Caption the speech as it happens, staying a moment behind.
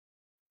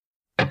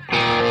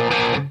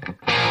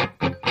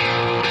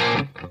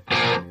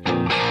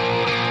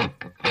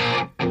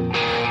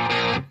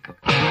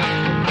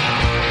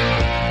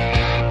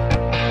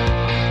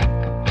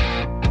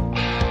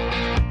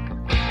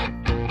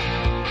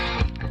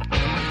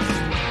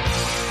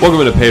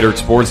Welcome to Pay Dirt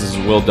Sports. This is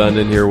Will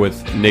Dundon here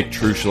with Nick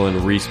Truschel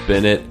and Reese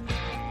Bennett.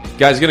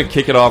 Guys, going to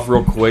kick it off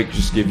real quick.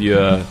 Just give you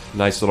a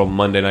nice little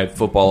Monday Night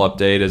Football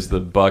update as the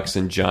Bucks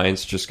and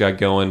Giants just got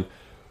going.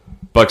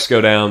 Bucks go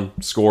down,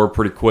 score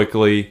pretty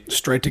quickly.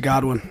 Straight to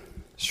Godwin.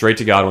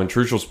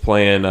 Truschel's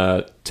playing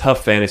a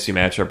tough fantasy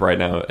matchup right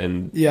now,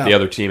 and the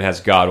other team has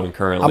Godwin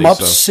currently. I'm up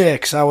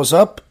 6. I was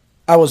up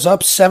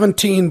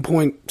 17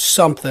 point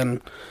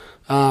something.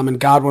 And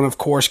Godwin, of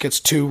course, gets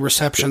 2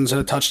 receptions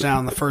and a touchdown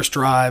in the first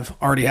drive.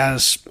 Already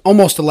has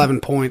almost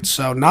 11 points,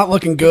 so not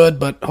looking good,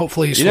 but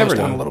hopefully he slows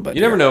down a little bit.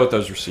 You never know with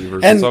those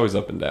receivers. It's always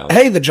up and down.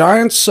 Hey, the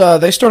Giants,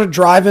 they started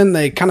driving.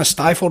 They kind of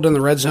stifled in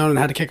the red zone and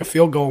had to kick a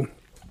field goal.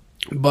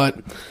 But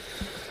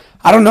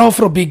I don't know if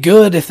it'll be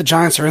good if the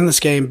Giants are in this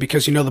game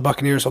because the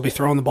Buccaneers will be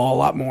throwing the ball a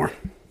lot more.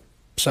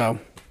 So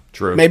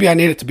true. Maybe I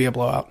need it to be a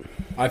blowout.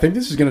 I think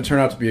this is going to turn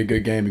out to be a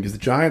good game because the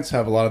Giants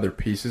have a lot of their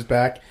pieces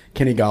back.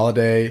 Kenny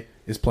Golladay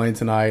is playing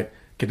tonight.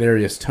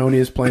 Kadarius Toney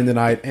is playing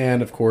tonight.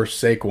 And, of course,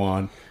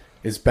 Saquon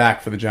is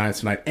back for the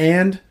Giants tonight.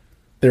 And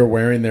they're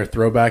wearing their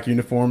throwback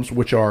uniforms,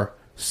 which are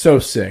so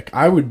sick.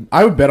 I would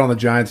bet on the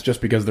Giants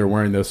just because they're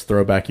wearing those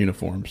throwback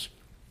uniforms.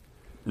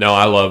 No,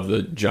 I love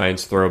the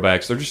Giants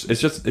throwbacks.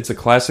 It's a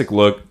classic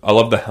look. I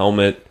love the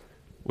helmet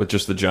with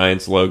just the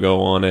Giants logo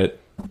on it.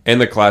 And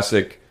the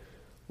classic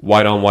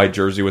white-on-white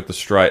jersey with the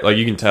stripe. Like,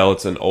 you can tell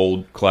it's an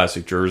old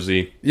classic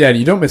jersey. Yeah, and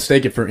you don't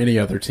mistake it for any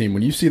other team.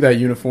 When you see that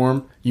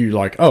uniform, you're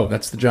like, oh,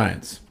 that's the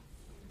Giants.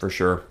 For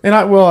sure. And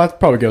that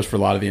probably goes for a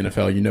lot of the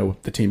NFL. You know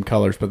the team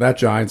colors, but that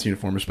Giants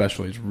uniform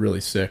especially is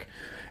really sick.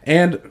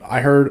 And I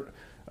heard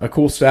a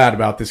cool stat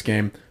about this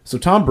game. So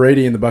Tom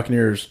Brady and the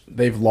Buccaneers,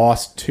 they've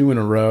lost 2 in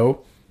a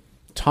row.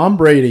 Tom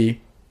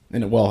Brady,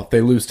 if they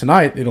lose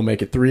tonight, it'll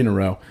make it 3 in a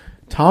row.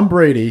 Tom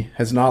Brady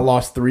has not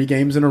lost 3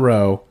 games in a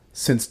row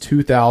since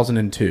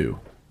 2002.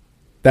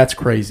 That's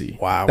crazy.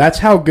 Wow. That's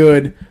how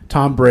good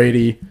Tom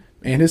Brady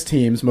and his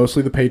teams,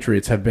 mostly the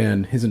Patriots, have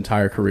been his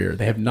entire career.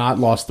 They have not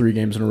lost 3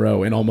 games in a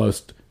row in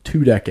almost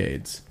 2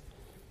 decades.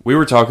 We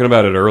were talking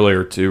about it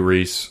earlier too,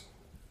 Reese.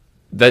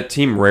 That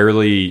team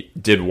rarely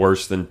did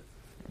worse than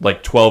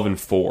like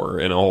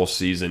 12-4 in a whole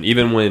season.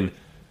 Even when,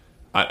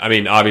 I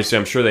mean, obviously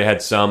I'm sure they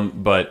had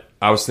some, but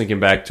I was thinking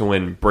back to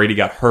when Brady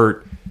got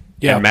hurt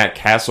and Matt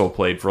Castle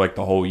played for like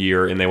the whole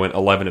year and they went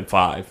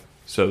 11-5.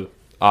 So,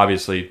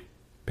 obviously,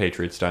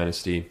 Patriots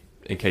dynasty,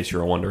 in case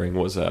you're wondering,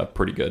 was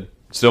pretty good.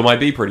 Still might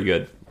be pretty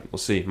good. We'll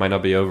see. Might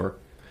not be over.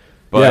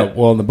 But,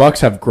 and the Bucks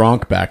have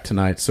Gronk back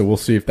tonight, so we'll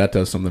see if that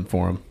does something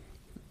for him.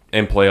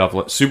 And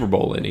playoff Super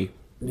Bowl Lenny.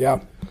 Yeah.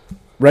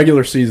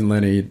 Regular season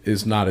Lenny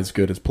is not as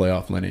good as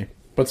playoff Lenny,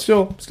 but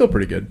still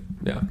pretty good.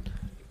 Yeah.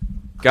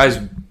 Guys,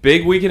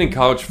 big weekend in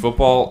college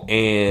football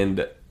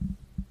and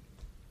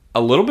a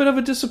little bit of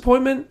a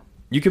disappointment.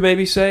 You could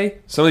maybe say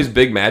some of these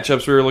big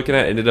matchups we were looking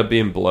at ended up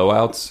being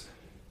blowouts.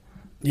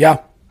 Yeah.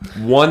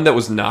 One that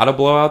was not a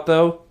blowout,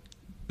 though,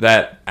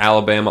 that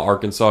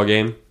Alabama-Arkansas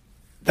game.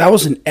 That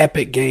was an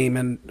epic game.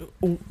 And,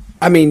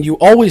 I mean, you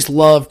always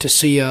love to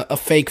see a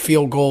fake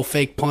field goal,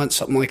 fake punt,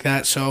 something like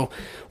that. So,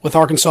 with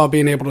Arkansas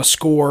being able to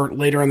score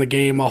later in the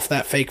game off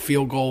that fake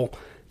field goal,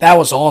 that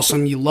was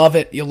awesome. You love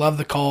it. You love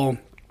the call.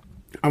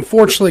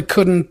 Unfortunately,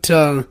 couldn't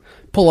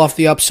pull off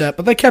the upset,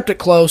 but they kept it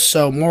close,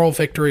 so moral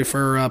victory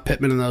for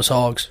Pittman and those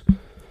Hogs.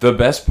 The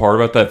best part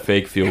about that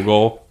fake field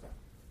goal,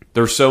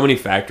 there's so many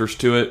factors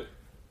to it.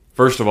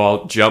 First of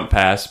all, jump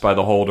pass by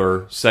the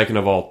holder. Second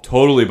of all,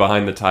 totally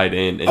behind the tight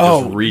end and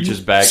just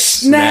reaches back,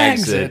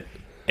 snags it,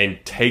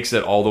 and takes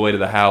it all the way to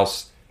the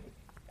house.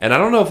 And I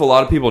don't know if a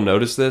lot of people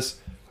noticed this,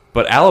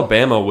 but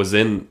Alabama was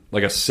in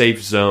like a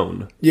safe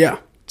zone. Yeah.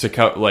 To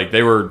cut, like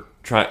they were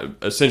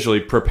essentially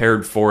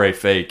prepared for a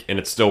fake, and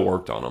it still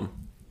worked on them.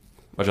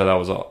 Which I thought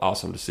was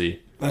awesome to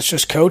see. That's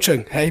just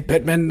coaching. Hey,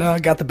 Pittman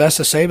got the best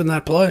of saving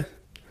that play.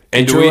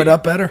 And drew it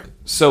up better.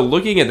 So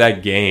looking at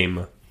that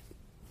game,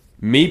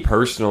 me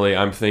personally,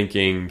 I'm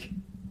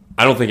thinking,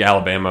 I don't think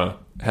Alabama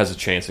has a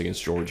chance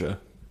against Georgia.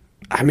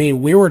 I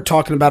mean, we were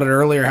talking about it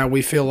earlier, how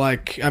we feel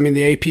like, I mean,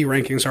 the AP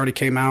rankings already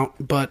came out,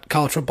 but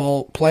college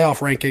football playoff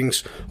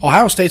rankings,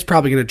 Ohio State's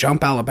probably going to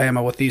jump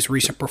Alabama with these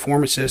recent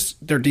performances.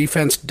 Their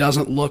defense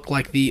doesn't look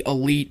like the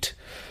elite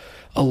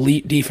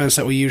defense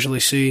that we usually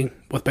see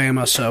with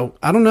Bama. So,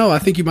 I don't know. I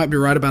think you might be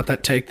right about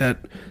that take that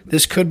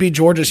this could be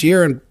Georgia's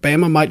year and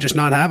Bama might just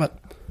not have it.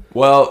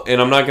 Well, and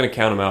I'm not going to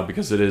count them out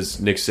because it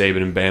is Nick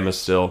Saban and Bama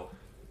still.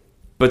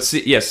 But,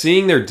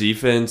 seeing their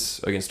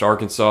defense against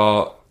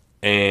Arkansas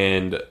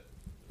and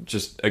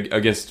just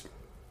against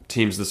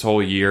teams this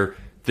whole year,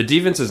 the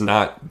defense is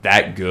not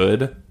that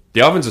good. The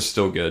offense is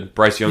still good.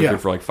 Bryce Young threw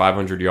for like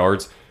 500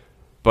 yards.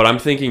 But I'm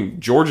thinking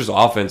Georgia's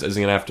offense isn't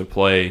going to have to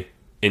play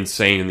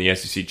insane in the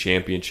SEC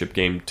championship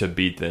game to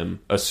beat them,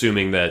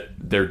 assuming that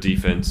their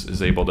defense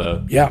is able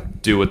to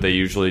do what they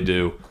usually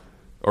do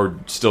or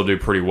still do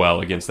pretty well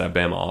against that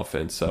Bama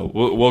offense. So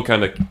we'll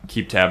kind of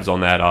keep tabs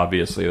on that,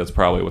 obviously. That's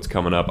probably what's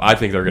coming up. I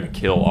think they're going to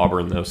kill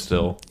Auburn, though,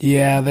 still.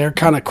 Yeah, they're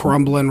kind of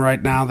crumbling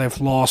right now. They've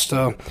lost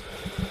a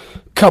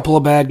couple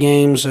of bad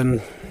games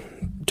and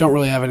don't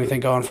really have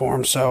anything going for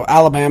them. So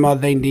Alabama,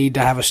 they need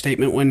to have a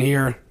statement win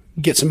here.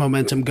 get some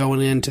momentum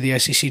going into the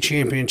SEC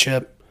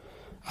championship.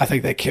 I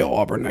think they kill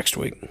Auburn next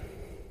week.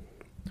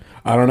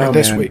 I don't know, Or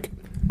this man. week.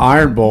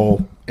 Iron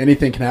Bowl,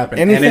 anything can happen.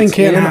 Anything and it's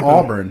can in happen.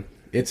 Auburn.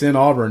 It's in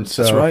Auburn.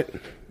 So, That's right.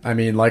 I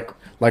mean, like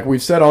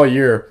we've said all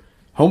year,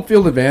 home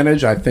field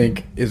advantage, I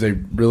think, is a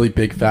really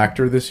big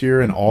factor this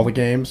year in all the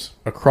games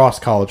across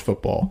college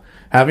football.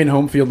 Having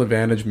home field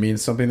advantage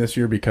means something this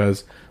year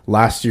because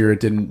last year it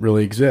didn't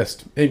really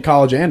exist in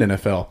college and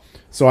NFL.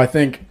 So I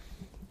think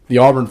the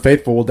Auburn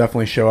faithful will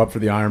definitely show up for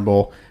the Iron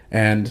Bowl.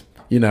 And,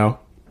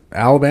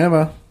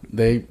 Alabama,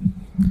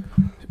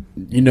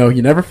 you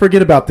never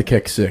forget about the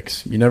kick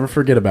six. You never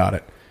forget about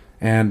it.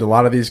 And a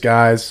lot of these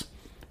guys,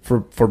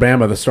 for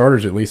Bama, the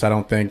starters at least, I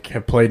don't think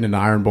have played in an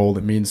Iron Bowl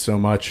that means so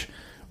much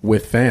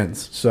with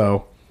fans.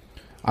 So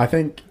I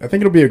think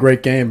it'll be a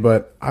great game.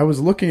 But I was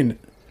looking,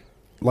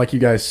 like you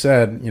guys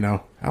said,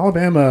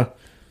 Alabama,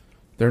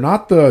 they're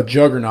not the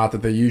juggernaut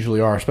that they usually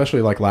are,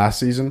 especially like last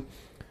season.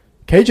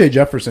 KJ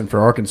Jefferson for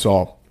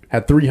Arkansas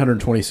had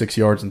 326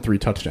 yards and 3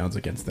 touchdowns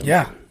against them.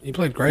 Yeah, he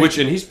played great.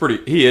 And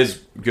he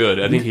is good.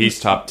 I think he's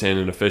top 10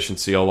 in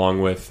efficiency,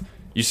 along with,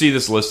 you see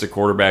this list of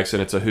quarterbacks,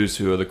 and it's a who's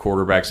who of the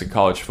quarterbacks in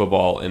college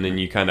football, and then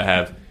you kind of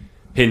have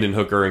Hendon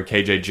Hooker and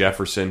KJ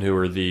Jefferson, who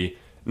are the,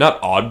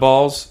 not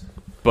oddballs,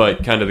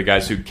 but kind of the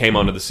guys who came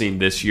onto the scene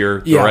this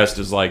year. The Yeah. rest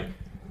is like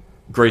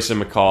Grayson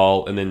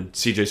McCall, and then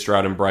CJ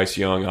Stroud and Bryce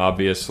Young,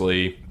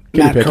 obviously.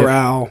 Matt Pickett.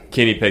 Corral.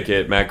 Kenny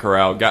Pickett, Matt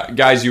Corral,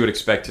 guys you would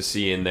expect to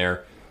see in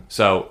there.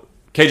 So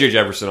KJ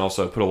Jefferson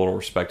also put a little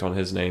respect on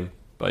his name.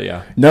 But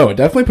yeah, No, it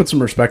definitely put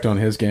some respect on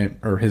his game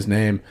or his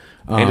name.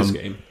 and his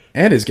game.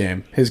 And his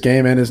game. His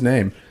game and his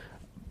name.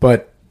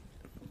 But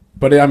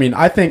I mean,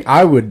 I think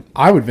I would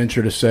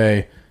venture to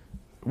say,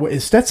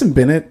 is Stetson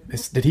Bennett,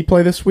 did he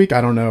play this week?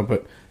 I don't know,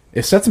 but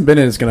if Stetson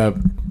Bennett is going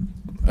to,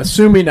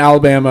 assuming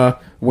Alabama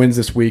wins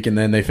this week and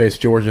then they face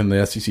Georgia in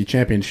the SEC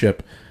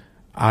championship,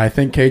 I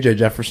think KJ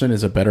Jefferson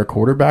is a better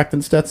quarterback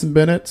than Stetson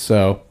Bennett.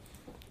 So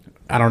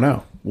I don't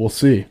know. We'll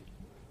see.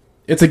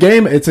 It's a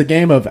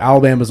game of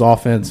Alabama's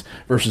offense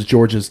versus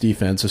Georgia's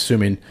defense,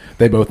 assuming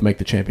they both make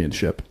the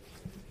championship.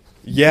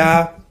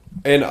 Yeah,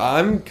 and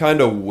I'm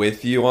kind of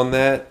with you on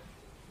that.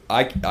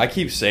 I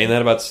keep saying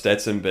that about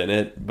Stetson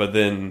Bennett, but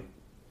then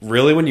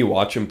really when you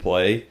watch him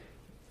play,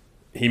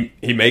 he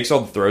makes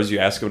all the throws you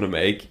ask him to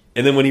make,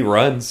 and then when he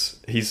runs,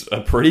 he's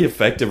a pretty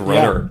effective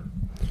runner.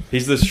 Yeah.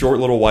 He's this short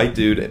little white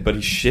dude, but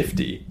he's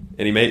shifty,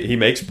 and he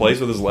makes plays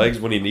with his legs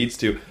when he needs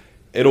to.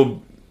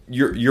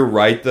 You're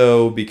right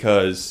though,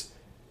 because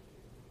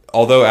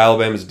although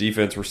Alabama's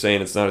defense, we're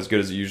saying it's not as good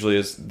as it usually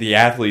is, the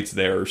athletes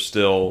there are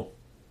still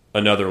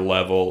another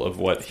level of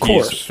what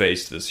he's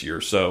faced this year.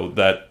 So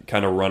that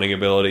kind of running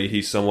ability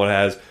he somewhat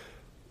has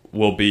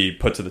will be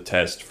put to the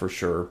test for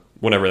sure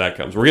whenever that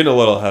comes. We're getting a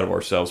little ahead of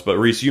ourselves, but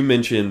Reese, you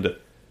mentioned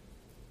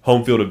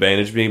home field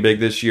advantage being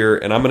big this year,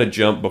 and I'm going to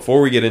jump,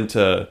 before we get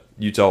into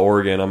Utah,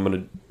 Oregon, I'm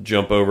going to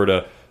jump over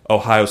to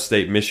Ohio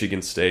State,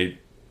 Michigan State.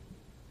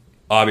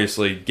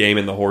 Obviously, game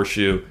in the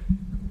horseshoe,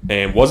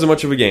 and wasn't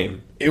much of a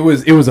game. It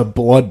was a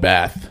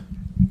bloodbath.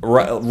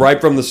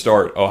 Right from the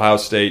start, Ohio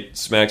State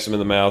smacks him in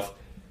the mouth.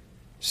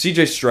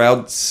 CJ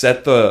Stroud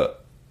set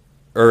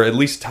or at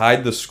least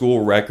tied the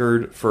school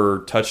record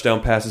for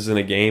touchdown passes in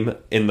a game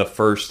in the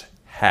first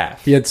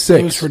half. He had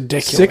 6. It was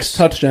ridiculous. 6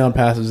 touchdown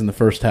passes in the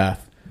first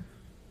half.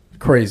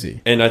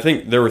 Crazy. And I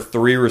think there were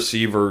 3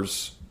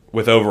 receivers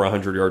with over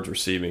 100 yards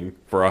receiving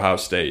for Ohio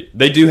State.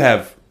 They do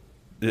have,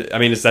 I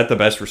mean, is that the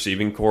best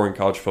receiving core in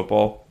college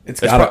football? It's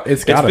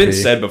gotta been be.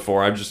 said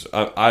before.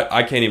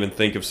 I can't even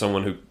think of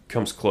someone who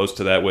comes close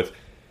to that with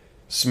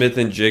Smith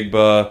and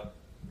Jigba,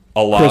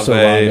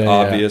 Olave,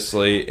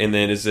 obviously, and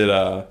then is it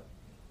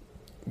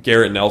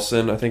Garrett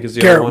Nelson? I think is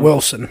the other one.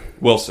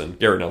 Wilson.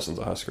 Garrett Nelson's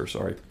a Husker.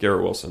 Sorry,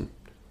 Garrett Wilson.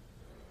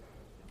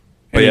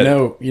 But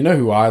you know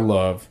who I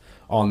love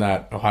on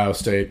that Ohio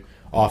State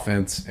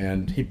offense,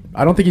 and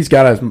I don't think he's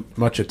got as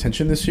much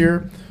attention this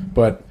year,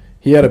 but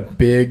he had a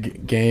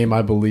big game,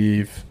 I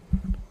believe,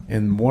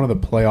 in one of the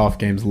playoff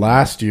games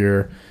last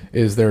year.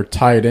 Is their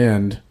tight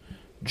end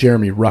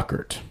Jeremy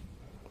Ruckert?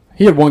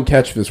 He had 1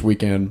 catch this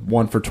weekend,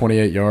 1 for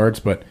 28 yards,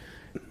 but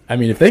I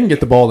mean, if they can get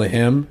the ball to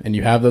him and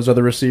you have those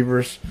other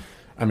receivers,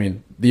 I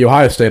mean, the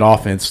Ohio State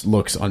offense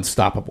looks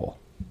unstoppable.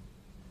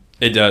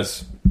 It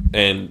does.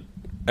 And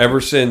ever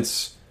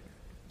since,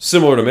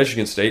 similar to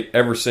Michigan State,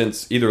 ever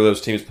since either of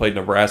those teams played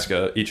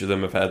Nebraska, each of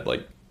them have had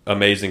like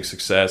amazing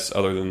success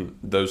other than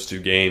those 2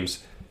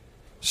 games.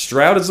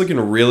 Stroud is looking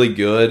really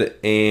good,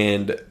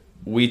 and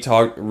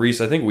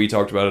Reese, I think we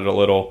talked about it a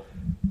little,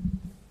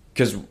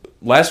 because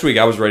last week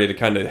I was ready to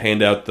kind of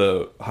hand out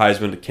the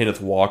Heisman to Kenneth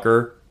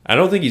Walker. I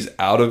don't think he's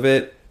out of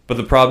it, but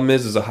the problem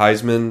is a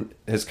Heisman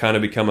has kind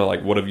of become a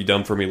like, what have you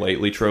done for me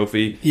lately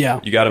trophy. Yeah.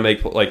 You got to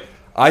make, like,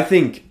 I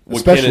think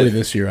especially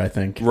this year, I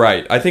think.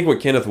 Right. I think what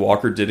Kenneth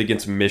Walker did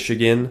against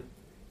Michigan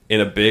in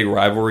a big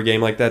rivalry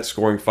game like that,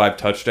 scoring 5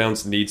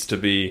 touchdowns, he needs to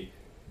be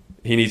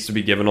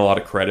given a lot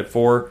of credit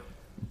for.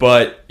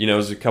 But, it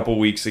was a couple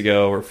weeks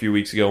ago or a few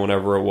weeks ago,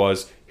 whenever it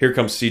was, here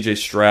comes CJ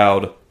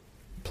Stroud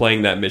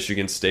playing that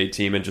Michigan State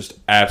team and just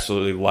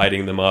absolutely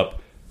lighting them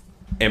up,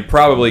 and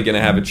probably going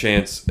to have a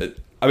chance.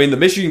 I mean, the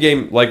Michigan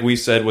game, like we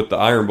said with the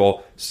Iron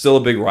Bowl, still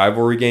a big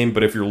rivalry game,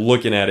 but if you're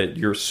looking at it,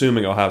 you're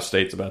assuming Ohio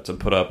State's about to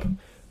put up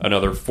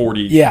another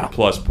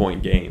 40-plus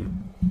point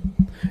game.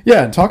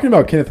 Yeah, and talking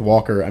about Kenneth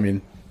Walker, I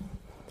mean,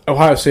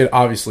 Ohio State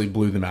obviously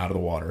blew them out of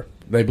the water.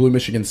 They blew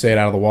Michigan State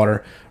out of the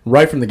water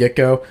right from the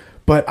get-go,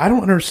 but I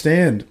don't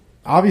understand.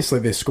 Obviously,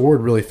 they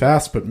scored really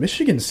fast, but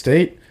Michigan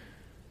State,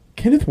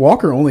 Kenneth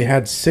Walker only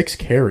had 6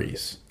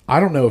 carries. I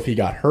don't know if he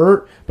got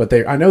hurt, but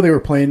I know they were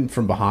playing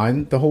from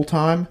behind the whole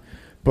time,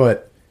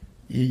 but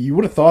you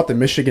would have thought that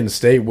Michigan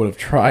State would have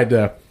tried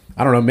to,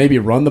 I don't know, maybe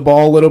run the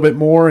ball a little bit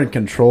more and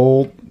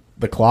control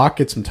the clock,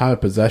 get some time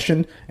of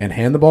possession, and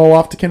hand the ball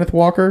off to Kenneth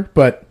Walker.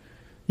 But,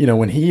 you know,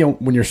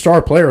 when your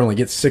star player only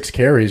gets 6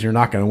 carries, you're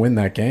not going to win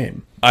that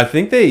game. I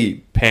think they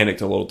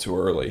panicked a little too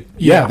early.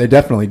 Yeah, they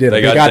definitely did.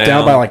 They got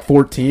down by like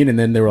 14, and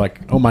then they were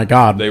like, oh my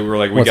God. They were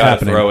like, we got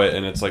to throw it.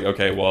 And it's like,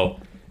 okay, well,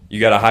 you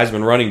got a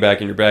Heisman running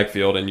back in your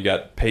backfield, and you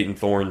got Peyton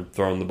Thorne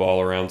throwing the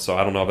ball around, so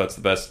I don't know if that's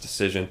the best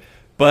decision.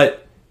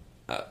 But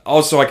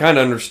also, I kind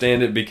of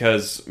understand it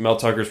because Mel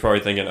Tucker's probably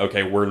thinking,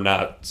 okay, we're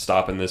not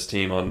stopping this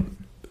team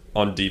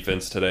on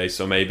defense today,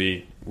 so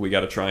maybe we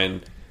got to try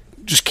and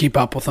just keep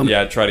up with them.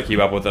 Yeah, try to keep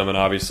up with them, and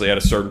obviously at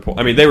a certain point,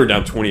 I mean, they were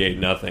down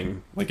 28-0,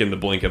 like in the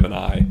blink of an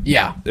eye.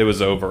 Yeah, it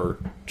was over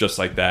just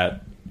like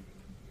that.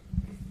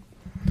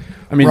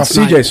 I mean,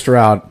 C.J.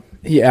 Stroud,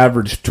 he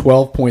averaged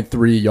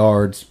 12.3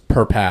 yards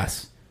per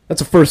pass.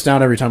 That's a first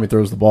down every time he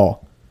throws the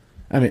ball.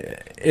 I mean,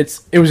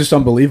 it was just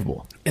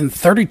unbelievable. And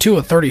 32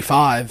 of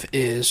 35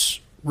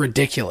 is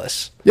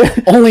ridiculous. Yeah.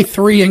 Only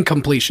 3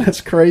 incompletions. That's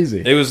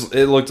crazy.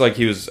 It looked like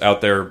he was out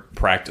there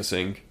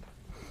practicing.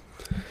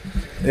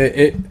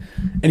 And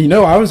you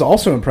know, I was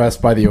also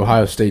impressed by the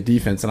Ohio State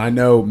defense, and I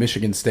know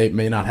Michigan State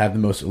may not have the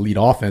most elite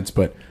offense,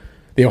 but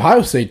the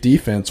Ohio State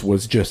defense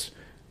was just,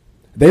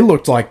 they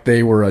looked like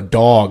they were a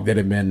dog that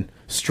had been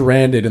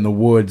stranded in the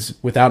woods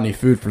without any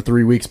food for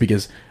 3 weeks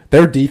because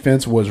their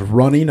defense was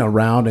running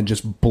around and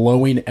just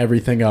blowing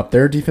everything up.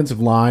 Their defensive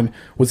line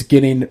was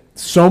getting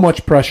so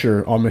much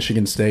pressure on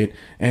Michigan State,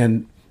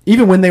 and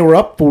even when they were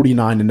up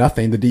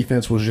 49-0, the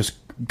defense was just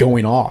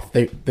going off.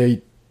 They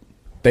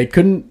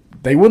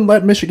wouldn't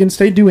let Michigan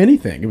State do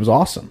anything. It was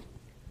awesome.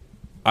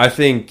 I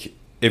think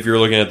if you're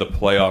looking at the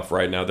playoff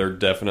right now, they're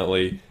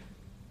definitely,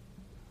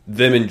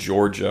 them and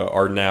Georgia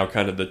are now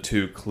kind of the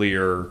 2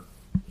 clear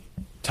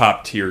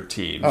top tier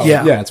teams. Oh,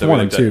 yeah, it's 1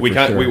 and 2.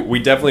 We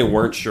definitely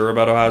weren't sure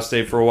about Ohio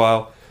State for a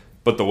while,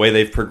 but the way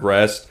they've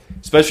progressed,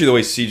 especially the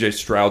way C.J.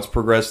 Stroud's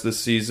progressed this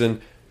season.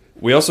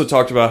 We also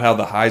talked about how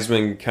the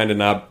Heisman kind of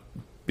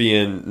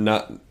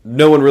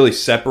no one really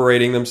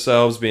separating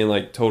themselves, being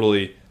like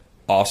totally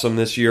awesome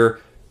this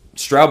year.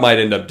 Stroud might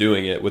end up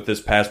doing it with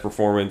this past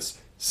performance.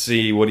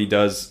 See what he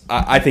does.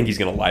 I think he's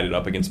going to light it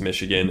up against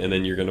Michigan, and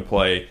then you're going to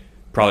play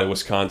probably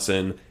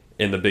Wisconsin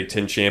in the Big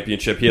Ten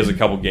championship. He has a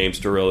couple games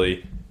to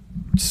really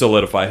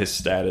solidify his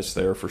status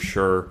there for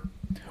sure.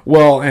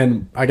 Well,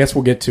 and I guess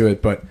we'll get to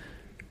it, but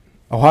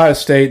Ohio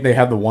State, they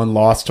have the 1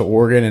 loss to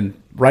Oregon,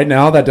 and right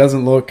now that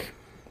doesn't look,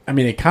 I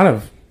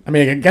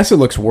guess it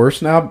looks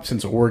worse now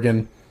since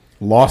Oregon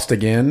lost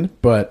again,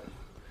 but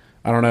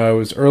I don't know, it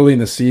was early in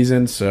the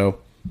season, so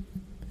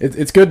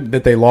it's good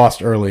that they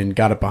lost early and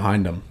got it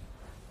behind them.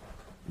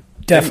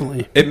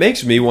 Definitely. It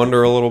makes me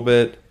wonder a little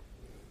bit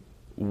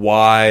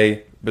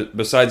why,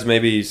 besides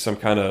maybe some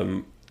kind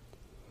of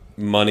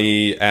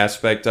money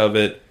aspect of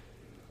it,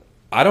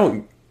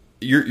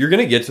 you're going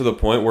to get to the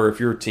point where if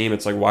you're a team,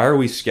 it's like, why are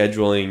we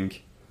scheduling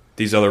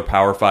these other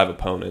Power 5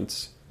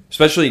 opponents?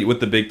 Especially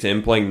with the Big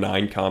Ten playing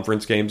 9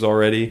 conference games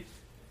already.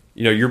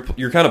 You know,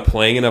 you're kind of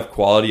playing enough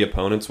quality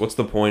opponents. What's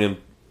the point in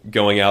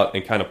going out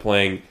and kind of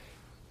playing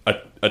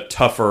a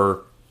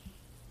tougher,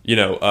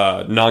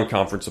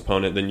 non-conference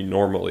opponent than you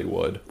normally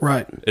would?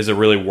 Right. Is it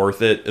really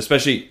worth it?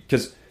 Especially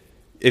because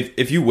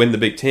if you win the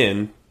Big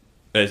Ten,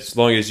 as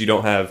long as you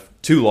don't have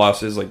 2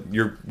 losses, like,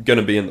 you're going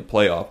to be in the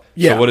playoff.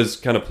 Yeah. So what does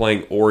kind of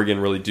playing Oregon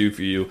really do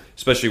for you?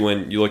 Especially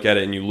when you look at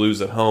it and you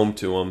lose at home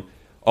to them.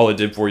 All it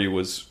did for you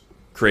was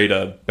create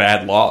a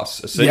bad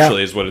loss.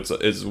 Essentially, is what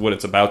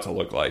it's about to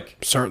look like.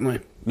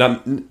 Certainly.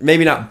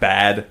 Maybe not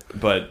bad,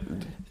 but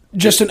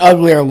just an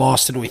uglier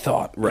loss than we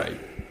thought. Right.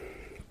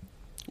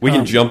 We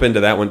can jump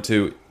into that one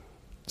too.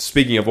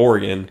 Speaking of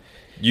Oregon,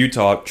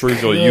 Utah,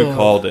 Truesdale, you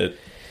called it.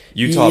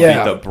 Utah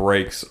beat the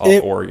brakes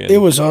off Oregon. It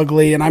was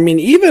ugly, and I mean,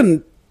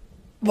 even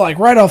like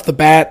right off the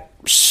bat,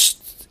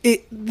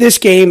 this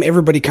game,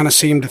 everybody kind of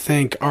seemed to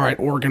think, all right,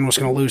 Oregon was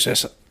going to lose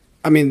this.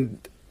 I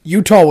mean,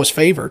 Utah was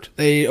favored.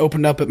 They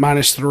opened up at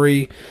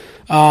 -3,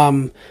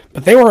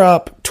 but they were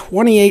up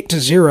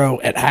 28-0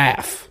 at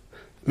half.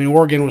 I mean,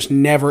 Oregon was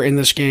never in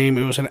this game.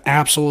 It was an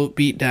absolute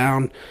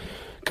beatdown.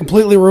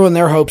 Completely ruined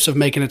their hopes of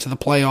making it to the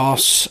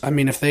playoffs. I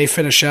mean, if they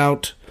finish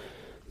out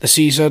the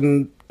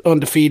season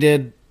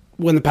undefeated,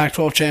 win the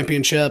Pac-12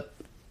 championship,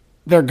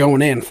 they're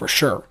going in for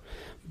sure.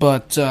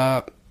 But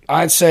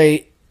I'd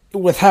say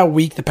with how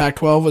weak the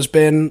Pac-12 has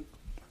been,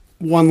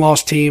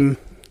 1-loss team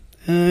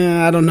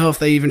I don't know if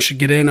they even should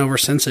get in over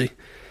Cincy.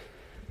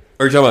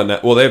 Are you talking about now?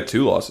 Well, they have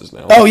 2 losses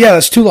now. Oh, yeah,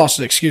 that's 2 losses.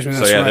 Excuse me.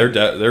 That's So, yeah, right.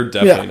 they're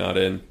definitely not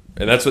in.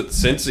 And that's what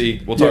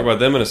Cincy, we'll talk about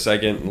them in a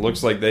second. It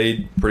looks like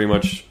they pretty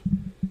much,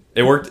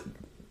 it worked.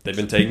 They've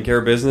been taking care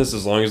of business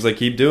as long as they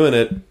keep doing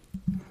it.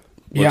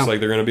 Looks like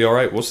they're going to be all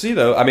right. We'll see,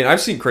 though. I mean,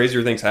 I've seen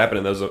crazier things happen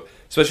in those,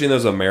 especially in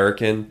those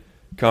American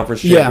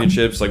conference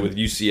championships, like with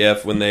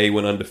UCF when they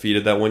went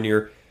undefeated that one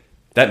year.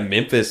 That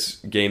Memphis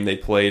game they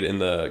played in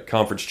the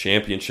conference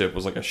championship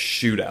was like a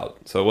shootout.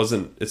 So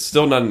it's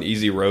still not an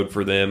easy road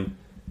for them.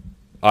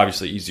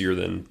 Obviously easier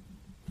than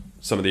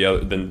some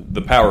of than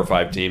the Power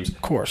 5 teams.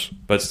 Of course.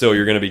 But still,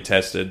 you're going to be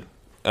tested.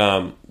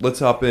 Let's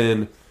hop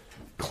in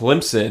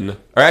Clemson.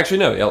 Or actually,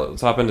 no. Yeah,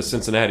 let's hop into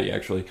Cincinnati,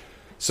 actually.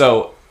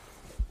 So,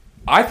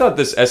 I thought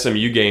this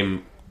SMU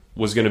game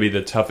was going to be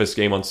the toughest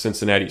game on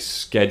Cincinnati's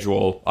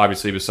schedule,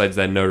 obviously, besides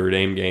that Notre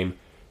Dame game.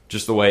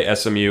 Just the way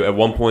SMU, at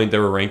one point, they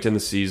were ranked in the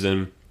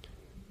season.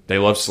 They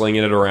love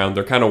slinging it around.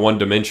 They're kind of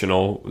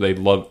one-dimensional.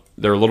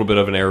 They're a little bit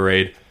of an air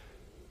raid,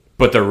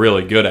 but they're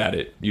really good at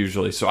it,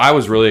 usually. So, I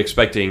was really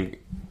expecting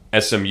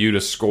SMU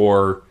to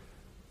score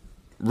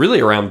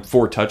really around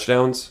 4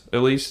 touchdowns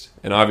at least,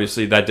 and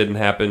obviously that didn't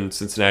happen.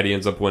 Cincinnati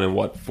ends up winning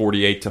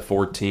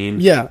 48-14.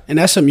 Yeah,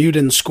 and SMU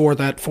didn't score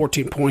that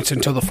 14 points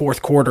until the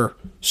fourth quarter,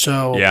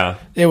 so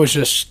it was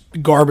just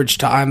garbage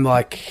time.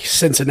 Like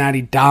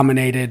Cincinnati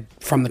dominated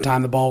from the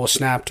time the ball was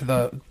snapped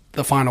to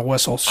the final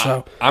whistle.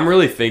 So I'm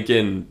really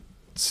thinking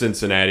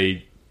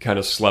Cincinnati kind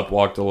of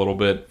sleptwalked a little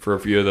bit for a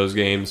few of those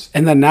games.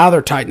 And then now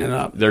they're tightening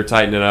up. They're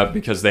tightening up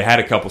because they had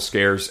a couple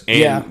scares,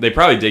 and they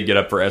probably did get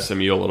up for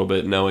SMU a little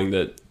bit, knowing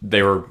that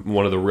they were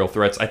one of the real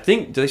threats. I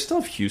think, do they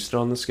still have Houston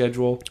on the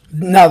schedule?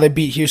 No, they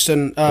beat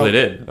Houston. They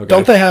did? Okay.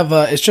 Don't they have,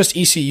 it's just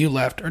ECU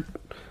left? Or,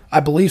 I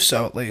believe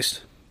so, at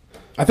least.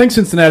 I think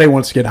Cincinnati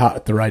wants to get hot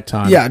at the right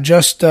time. Yeah,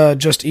 just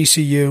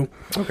ECU.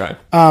 Okay.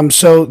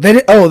 So they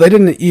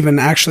didn't even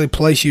actually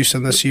play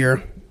Houston this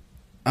year.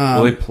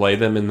 Will they play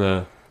them in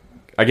the...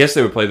 I guess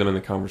they would play them in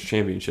the conference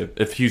championship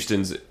if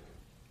Houston's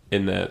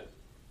in that.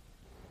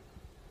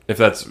 If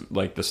that's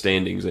like the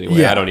standings anyway.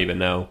 Yeah. I don't even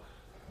know.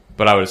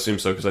 But I would assume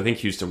so because I think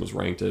Houston was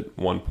ranked at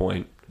one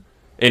point.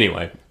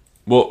 Anyway,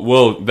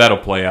 that'll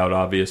play out,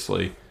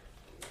 obviously.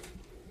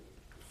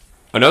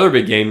 Another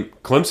big game,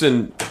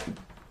 Clemson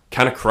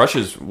kind of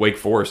crushes Wake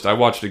Forest. I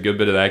watched a good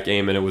bit of that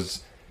game, and it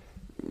was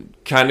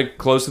kind of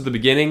close at the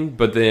beginning,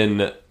 but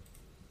then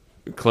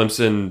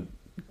Clemson...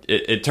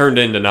 It turned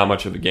into not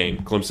much of a game.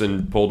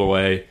 Clemson pulled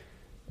away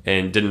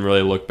and didn't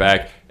really look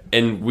back.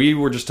 And we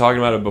were just talking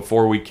about it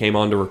before we came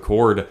on to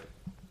record.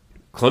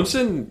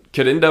 Clemson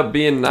could end up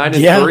being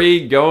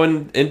 9-3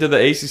 going into the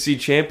ACC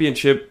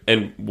championship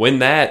and win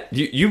that.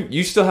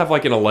 You still have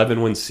like an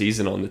 11-win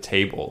season on the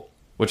table,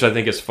 which I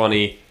think is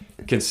funny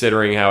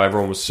considering how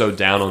everyone was so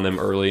down on them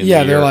early in the year.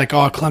 Yeah, they're like,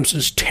 oh,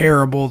 Clemson's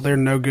terrible. They're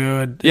no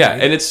good. Yeah,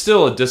 and it's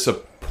still a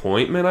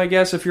disappointment, I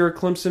guess, if you're a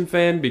Clemson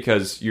fan,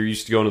 because you're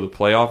used to going to the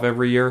playoff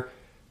every year.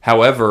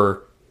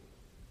 However,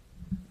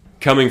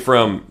 coming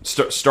from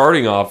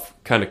starting off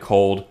kind of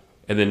cold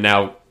and then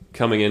now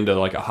coming into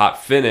like a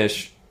hot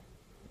finish,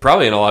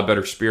 probably in a lot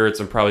better spirits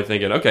and probably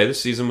thinking, okay,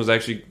 this season was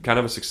actually kind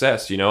of a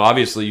success. You know,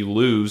 obviously you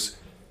lose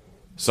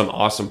some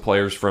awesome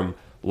players from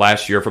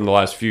last year, from the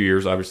last few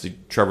years. Obviously,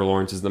 Trevor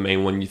Lawrence is the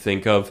main one you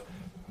think of.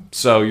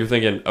 So you're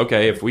thinking,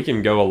 okay, if we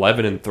can go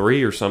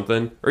 11-3 or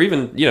something, or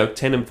even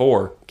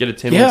 10-4, get a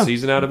 10-win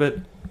season out of it,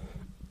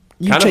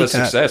 kind of a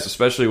success,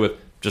 especially with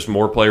just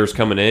more players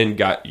coming in,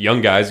 got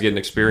young guys getting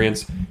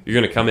experience. You're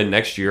going to come in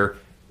next year,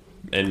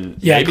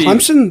 and maybe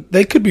Clemson,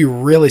 they could be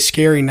really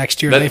scary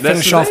next year. They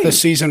finish off the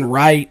season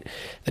right.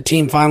 The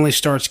team finally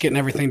starts getting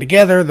everything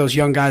together. Those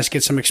young guys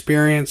get some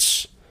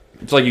experience.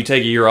 It's like you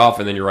take a year off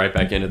and then you're right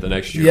back into the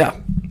next year. Yeah,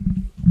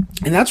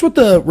 and that's what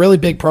the really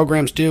big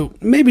programs do.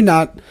 Maybe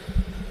not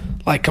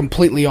like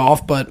completely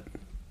off, but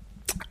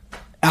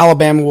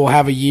Alabama will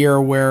have a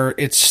year where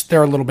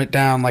they're a little bit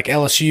down, like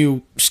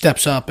LSU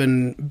steps up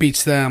and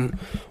beats them.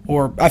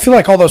 Or I feel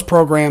like all those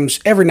programs,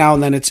 every now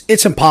and then,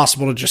 it's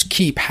impossible to just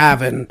keep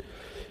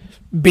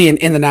being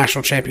in the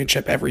national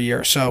championship every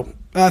year. So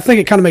I think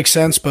it kind of makes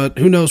sense, but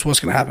who knows what's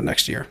going to happen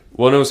next year.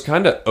 Well, and it was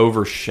kind of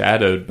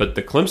overshadowed, but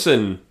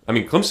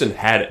Clemson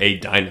had a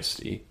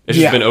dynasty. It's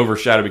just been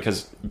overshadowed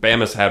because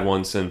Bama's had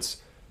one since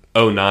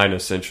 2009,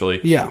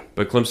 essentially. Yeah.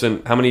 But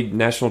Clemson, how many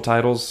national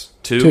titles?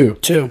 Two.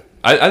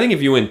 I think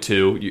if you win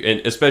 2,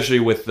 and especially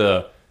with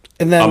the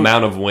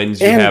amount of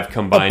wins you have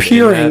combined,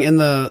 appearing in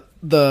the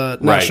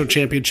national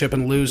championship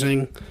and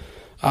losing,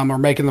 or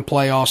making the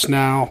playoffs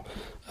now,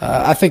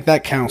 I think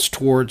that counts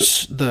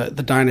towards the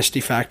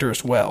dynasty factor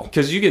as well.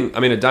 Because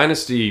a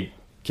dynasty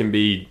can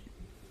be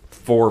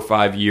 4 or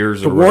 5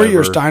 years. The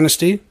Warriors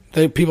dynasty,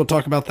 people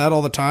talk about that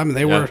all the time,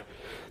 and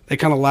they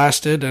kind of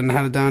lasted and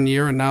had a down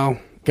year, and now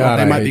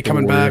they might be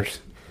coming back.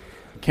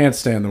 Can't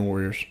stand the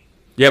Warriors.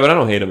 Yeah, but I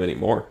don't hate them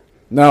anymore.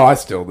 No, I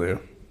still do.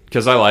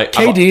 because I like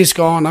KD's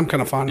gone. I'm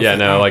kind of fine with Yeah, it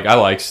no, now. like I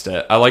like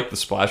the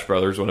Splash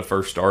Brothers when it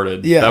first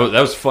started. Yeah.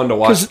 That was fun to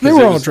watch because they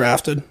were it all was,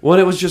 drafted. Well,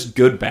 it was just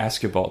good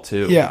basketball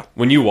too. Yeah.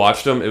 When you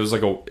watched them, it was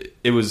like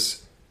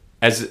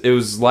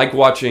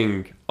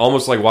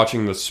almost like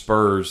watching the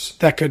Spurs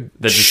That could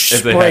that just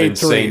if they had spray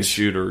insane threes.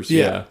 shooters.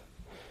 Yeah. Yeah.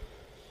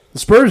 The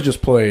Spurs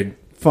just played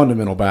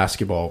fundamental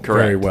basketball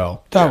very Correct.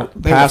 well. They were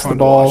Pass fun the to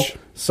ball, watch.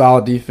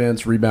 solid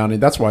defense, rebounding.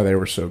 That's why they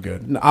were so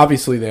good. And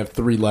obviously, they have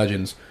three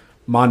legends: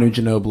 Manu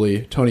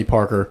Ginobili, Tony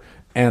Parker,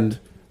 and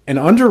an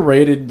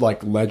underrated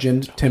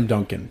legend, Tim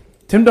Duncan.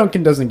 Tim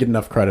Duncan doesn't get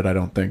enough credit, I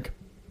don't think.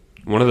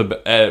 One of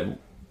the a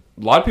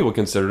lot of people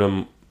considered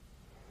him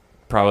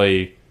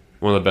probably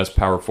one of the best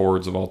power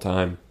forwards of all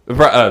time.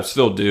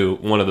 Still do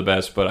one of the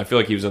best, but I feel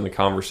like he was in the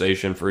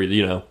conversation for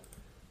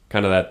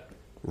kind of that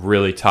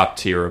really top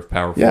tier of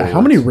power Yeah, forwards.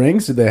 how many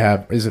rings did they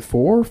have? Is it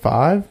 4,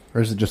 5,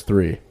 or is it just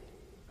 3?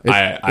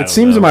 I It don't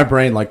seems know. in my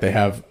brain like they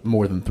have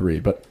more than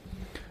 3, but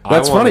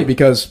that's I wanna- funny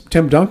because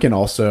Tim Duncan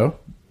also,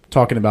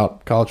 talking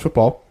about college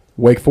football,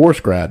 Wake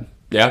Forest grad.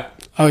 Yeah.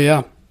 Oh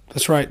yeah,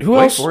 that's right. Who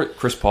Wait else? for it,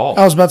 Chris Paul.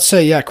 I was about to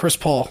say Chris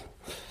Paul.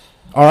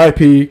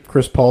 R.I.P.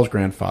 Chris Paul's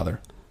grandfather.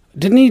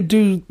 Didn't he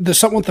do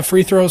something with the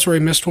free throws where he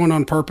missed one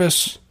on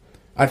purpose?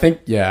 I think,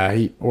 yeah,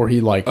 he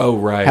Oh,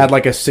 right. had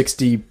like a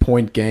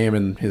 60-point game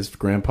and his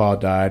grandpa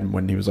died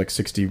when he was like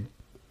 60.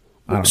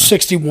 I don't know.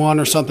 61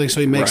 or something, so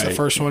he makes the Right.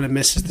 first one and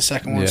misses the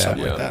second one, Yeah.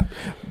 something like that.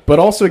 But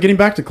also getting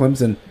back to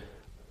Clemson,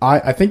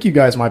 I think you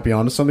guys might be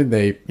onto something.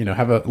 They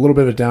have a little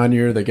bit of a down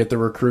year. They get the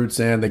recruits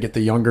in. They get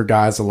the younger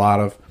guys a lot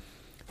of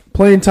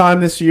playing time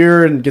this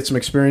year and get some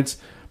experience.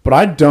 But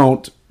I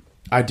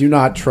do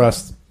not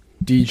trust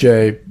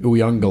DJ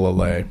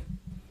Uiagalelei.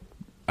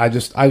 I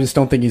just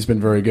don't think he's been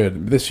very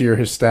good this year.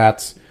 His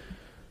stats: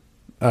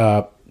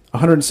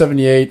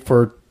 178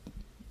 for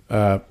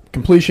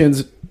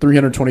completions,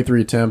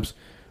 323 attempts,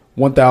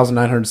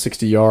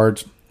 1,960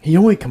 yards. He's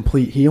only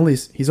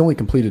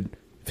completed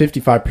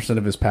 55%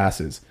 of his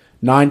passes,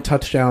 9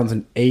 touchdowns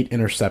and 8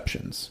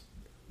 interceptions.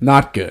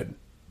 Not good.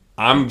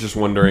 I'm just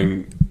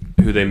wondering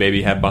who they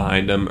maybe have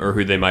behind him or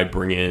who they might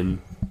bring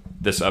in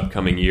this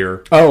upcoming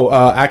year. Oh,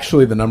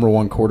 actually, the number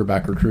 1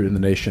 quarterback recruit in the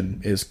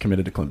nation is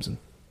committed to Clemson.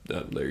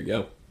 There you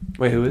go.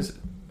 Wait, who is it?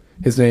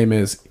 His name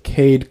is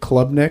Cade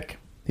Klubnik.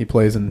 He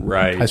plays in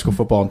Right. high school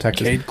football in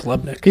Texas. Cade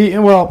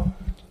Klubnik.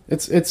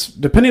 It's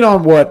depending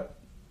on what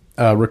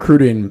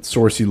recruiting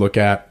source you look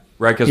at.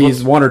 Right, 'cause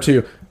he's 1 or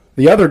 2.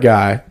 The other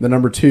guy, the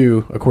number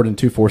 2, according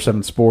to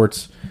 247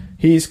 Sports,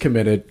 he's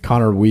committed.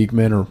 Connor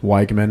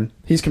Weigman.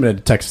 He's committed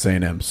to Texas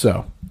A&M.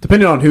 So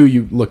depending on who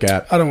you look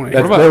at, I don't wanna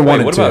hear they're What about, 1 wait,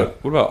 and what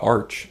 2. about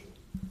Arch?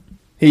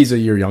 He's a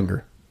year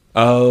younger.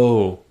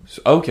 Oh,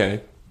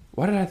 okay.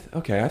 Why did I?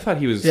 Okay, I thought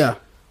he was. Yeah,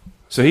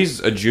 So he's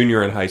a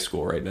junior in high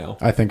school right now.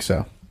 I think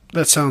so.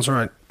 that sounds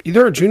right.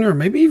 Either a junior or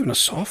maybe even a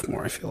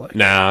sophomore, I feel like.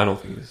 Nah, I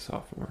don't think he's a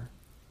sophomore.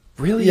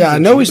 Really? Yeah, I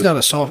know he's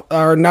junior?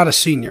 not not a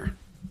senior.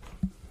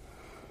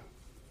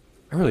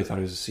 I really thought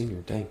he was a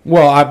senior. Dang.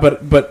 Well,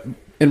 but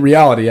in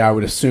reality, I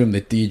would assume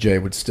that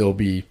DJ would still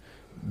be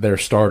their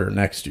starter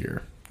next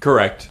year.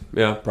 Correct.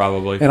 Yeah,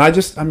 probably. And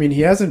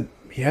he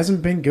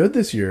hasn't been good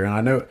this year. And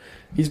I know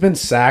he's been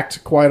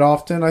sacked quite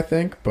often, I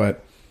think,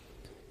 but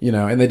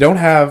and they don't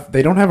have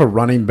a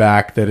running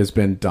back that has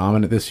been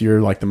dominant this year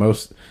like the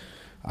most.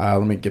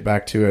 Let me get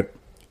back to it.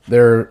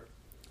 Their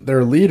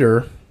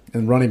leader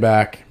and running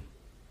back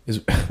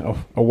is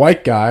a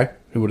white guy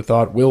who would have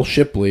thought Will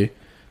Shipley.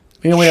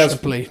 He only has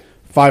Shipley.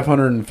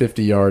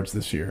 550 yards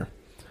this year.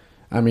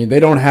 I mean, they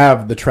don't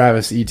have the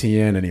Travis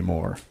Etienne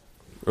anymore.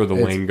 Or the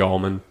It's- Wayne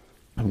Gallman.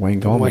 Wayne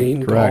Gallman,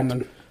 Wayne correct.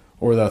 Gallman.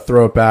 Or the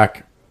throw it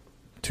back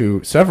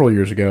to several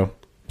years ago,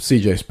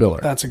 C.J. Spiller.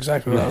 That's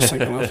exactly what I was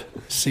thinking of.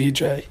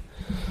 CJ.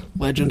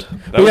 Legend.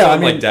 That was Yeah, on I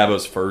mean- like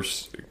Dabo's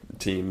first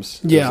teams.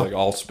 It Yeah. was like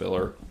all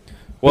Spiller.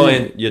 Well,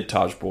 and you had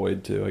Taj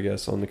Boyd too, I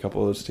guess, on a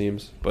couple of those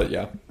teams. But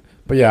yeah.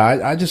 But yeah,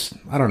 I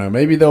don't know.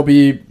 Maybe they'll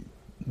be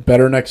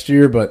better next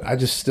year, but I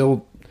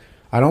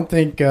don't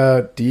think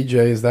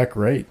DJ is that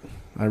great.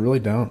 I really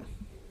don't.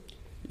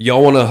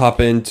 Y'all want to hop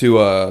into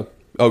go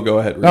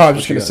ahead. No, I was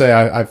just going to say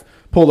I've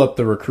pulled up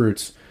the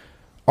recruits.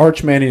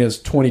 Arch Manning is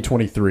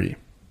 2023.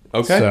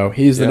 Okay. So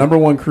he's the Yeah. number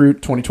 1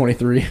 recruit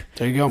 2023.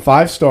 There you go.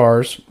 5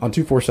 stars on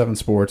 247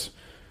 Sports.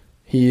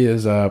 He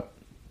is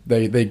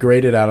they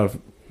graded out of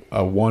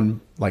a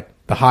 1, like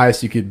the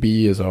highest you could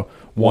be is a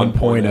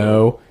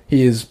 1.0.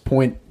 He is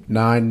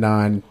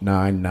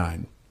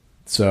 0.9999.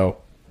 So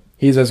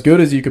he's as good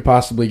as you could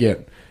possibly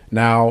get.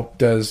 Now,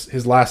 does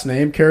his last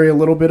name carry a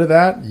little bit of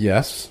that?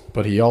 Yes,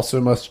 but he also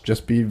must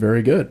just be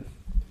very good.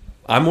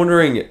 I'm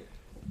wondering,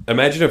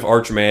 imagine if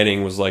Arch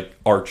Manning was like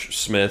Arch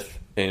Smith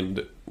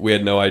and we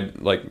had no idea,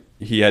 like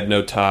he had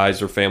no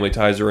ties or family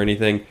ties or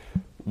anything,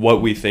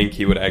 what we think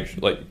he would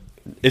actually, like,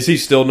 is he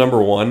still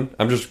number 1?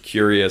 I'm just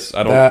curious.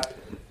 I don't.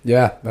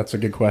 Yeah, that's a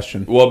good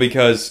question. Well,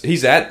 because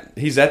he's at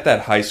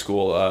that high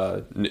school.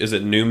 Is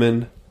it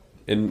Newman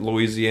in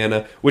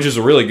Louisiana? Which is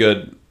a really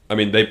good. I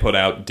mean, they put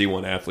out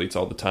D1 athletes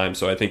all the time,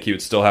 so I think he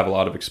would still have a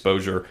lot of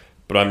exposure.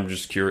 But I'm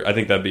just curious. I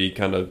think that'd be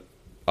kind of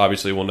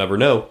obviously we'll never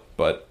know,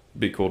 but it'd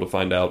be cool to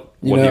find out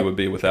what he would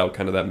be without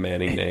kind of that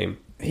Manning name.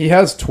 He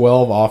has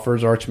 12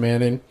 offers, Arch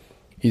Manning.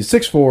 He's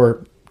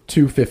 6'4",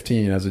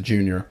 215 as a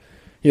junior.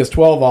 He has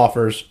 12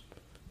 offers.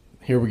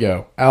 Here we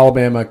go.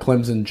 Alabama,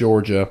 Clemson,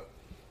 Georgia,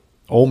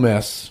 Ole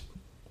Miss,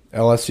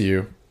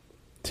 LSU,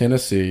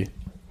 Tennessee,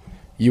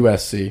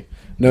 USC,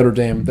 Notre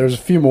Dame. There's a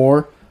few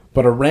more,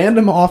 but a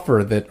random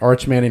offer that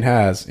Arch Manning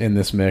has in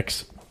this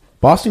mix,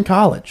 Boston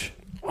College.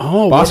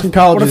 Oh, Boston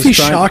College. What if he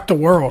shocked the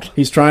world?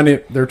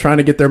 They're trying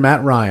to get their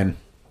Matt Ryan.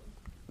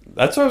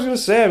 That's what I was going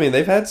to say. I mean,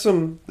 they've had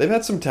some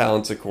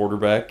talents at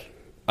quarterback.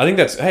 I think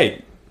that's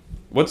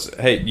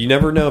you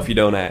never know if you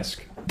don't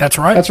ask. That's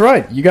right. That's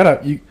right.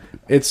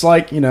 It's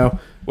like,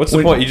 what's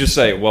the point? You just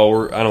say,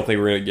 well, I don't think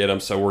we're going to get him,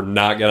 so we're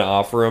not going to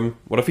offer him.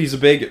 What if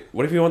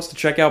he wants to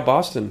check out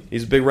Boston?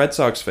 He's a big Red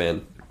Sox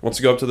fan. Wants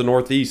to go up to the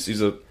Northeast.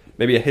 He's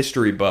maybe a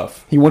history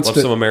buff. He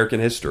loves some American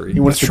history. He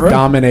wants to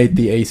dominate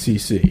the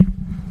ACC.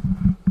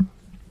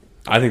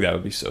 I think that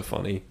would be so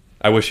funny.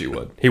 I wish he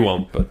would. He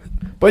won't,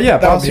 but yeah,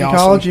 that Boston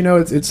College.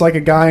 It's like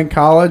a guy in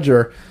college,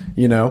 or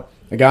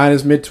a guy in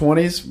his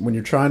mid-20s. When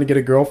you're trying to get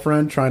a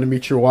girlfriend, trying to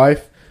meet your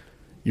wife,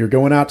 you're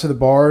going out to the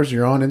bars,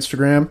 you're on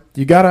Instagram.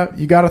 You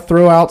gotta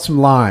throw out some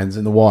lines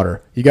in the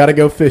water. You gotta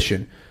go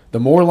fishing. The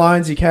more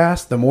lines you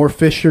cast, the more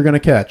fish you're gonna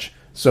catch.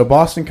 So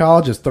Boston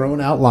College is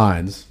throwing out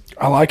lines.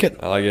 I like it.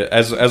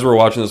 As we're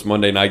watching this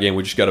Monday night game,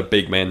 we just got a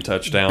big man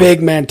touchdown.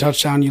 Big man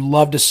touchdown. You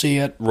love to see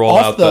it. Roll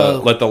out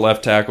let the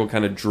left tackle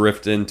kind of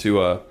drift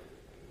into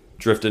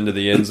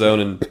the end zone,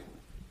 and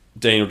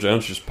Daniel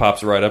Jones just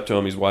pops right up to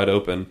him. He's wide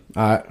open.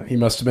 He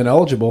must have been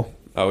eligible.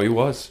 Oh, he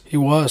was. He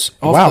was.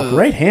 Wow,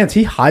 great hands.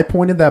 He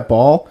high-pointed that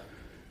ball.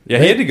 Yeah,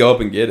 he had to go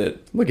up and get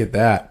it. Look at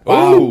that.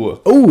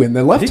 Wow. Oh, and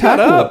the left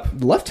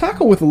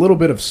tackle with a little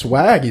bit of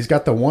swag. He's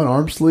got the one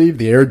arm sleeve,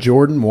 the Air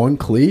Jordan 1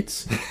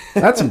 cleats.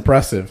 That's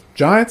impressive.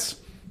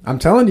 Giants, I'm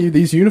telling you,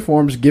 these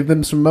uniforms give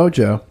them some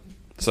mojo.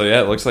 So,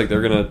 yeah, it looks like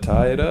they're going to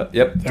tie it up.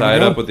 Yep, tie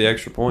it up with the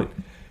extra point.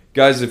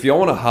 Guys, if y'all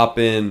want to hop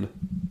in,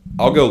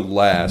 I'll go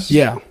last.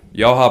 Yeah.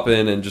 Y'all hop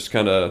in and just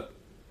kind of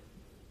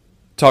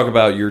talk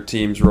about your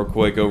teams real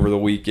quick over the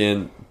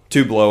weekend.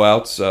 2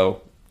 blowouts,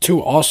 so... 2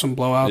 awesome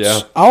blowouts. Yeah.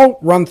 I'll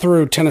run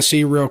through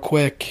Tennessee real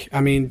quick. I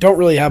mean, don't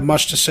really have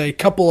much to say.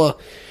 Couple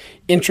of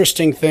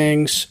interesting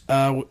things.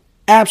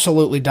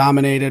 Absolutely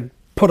dominated.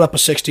 Put up a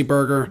 60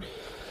 burger.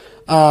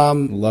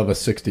 Love a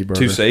 60 burger.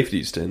 2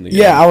 safeties to end the game.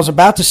 Yeah, I was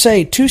about to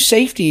say 2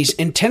 safeties.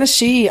 And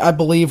Tennessee, I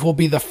believe, will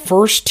be the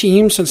first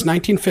team since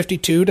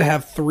 1952 to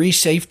have 3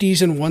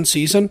 safeties in one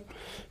season.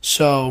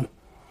 So...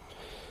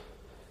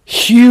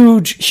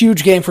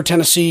 Huge game for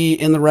Tennessee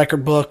in the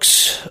record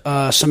books,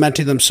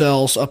 cementing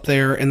themselves up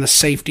there in the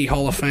Safety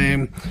Hall of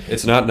Fame.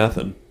 It's not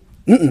nothing.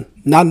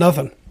 Not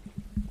nothing.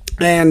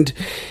 And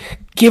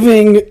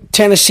giving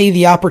Tennessee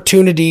the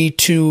opportunity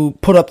to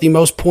put up the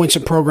most points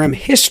in program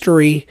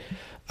history,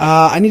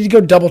 I need to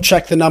go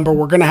double-check the number.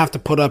 We're going to have to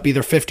put up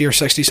either 50 or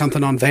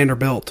 60-something on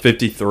Vanderbilt.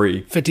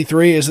 53.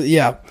 53 is,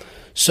 yeah.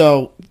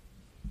 So...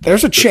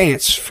 There's a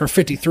chance for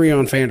 53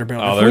 on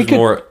Vanderbilt. Oh, there's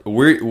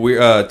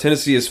more.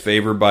 Tennessee is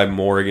favored by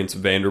more against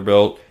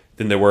Vanderbilt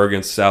than they were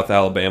against South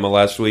Alabama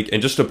last week.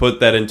 And just to put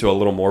that into a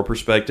little more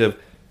perspective,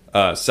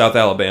 South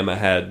Alabama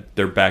had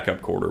their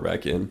backup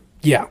quarterback in.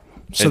 Yeah.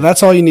 So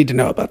that's all you need to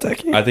know about that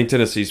game. I think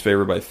Tennessee's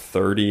favored by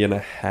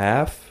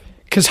 30.5.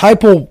 Because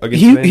Heupel,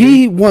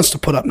 he wants to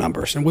put up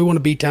numbers, and we want to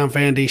beat down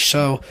Vandy.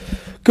 So,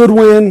 good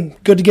win.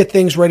 Good to get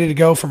things ready to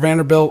go for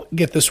Vanderbilt.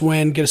 Get this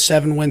win. Get a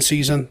 7-win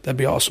season. That'd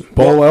be awesome.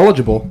 Bowl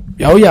eligible.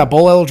 Oh, yeah.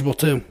 Bowl eligible,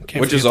 too.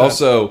 Which is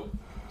also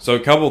 – so,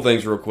 a couple of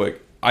things real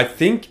quick. I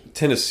think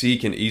Tennessee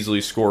can easily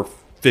score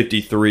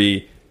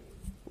 53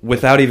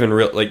 without even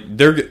real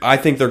 – I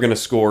think they're going to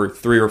score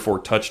 3 or 4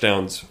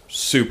 touchdowns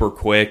super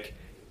quick,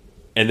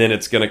 and then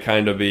it's going to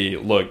kind of be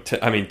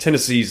 –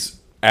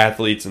 Tennessee's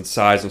athletes and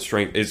size and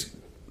strength is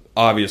 –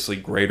 obviously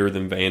greater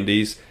than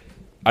Vandy's.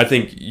 I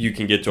think you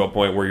can get to a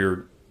point where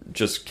you're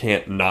just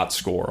can't not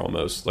score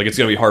almost. Like, it's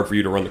going to be hard for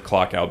you to run the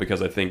clock out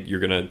because I think you're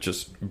going to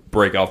just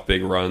break off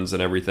big runs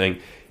and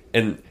everything.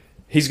 And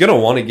he's going to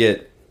want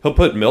to he'll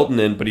put Milton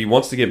in, but he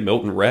wants to get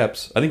Milton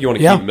reps. I think you want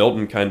to keep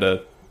Milton kind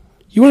of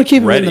You want to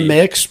keep him in the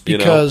mix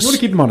because... You want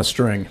to keep him on a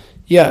string.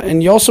 Yeah,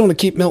 and you also want to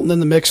keep Milton in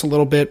the mix a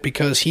little bit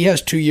because he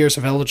has 2 years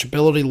of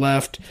eligibility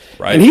left.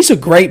 Right. And he's a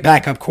great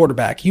backup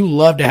quarterback. You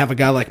love to have a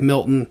guy like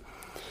Milton...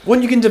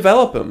 When you can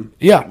develop him.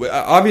 Yeah.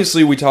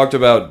 Obviously, we talked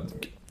about...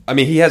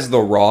 he has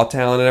the raw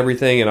talent and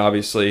everything, and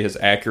obviously his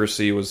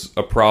accuracy was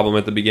a problem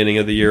at the beginning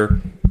of the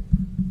year.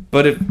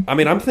 But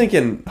I'm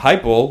thinking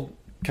Heupel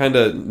kind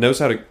of knows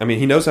how to...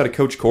 he knows how to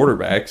coach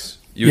quarterbacks.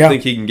 You would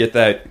think he can get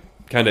that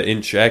kind of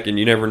in check, and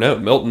you never know.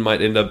 Milton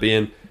might end up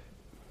being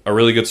a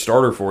really good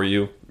starter for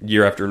you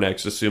year after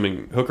next,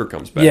 assuming Hooker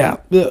comes back. Yeah,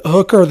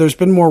 Hooker, there's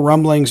been more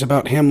rumblings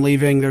about him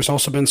leaving. There's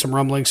also been some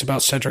rumblings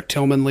about Cedric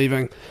Tillman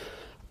leaving.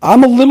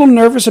 I'm a little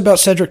nervous about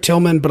Cedric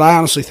Tillman, but I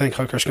honestly think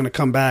Hooker's going to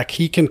come back.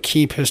 He can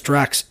keep his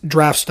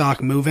draft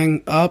stock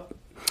moving up.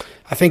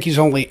 I think he's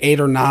only 8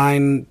 or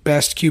 9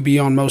 best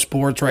QB on most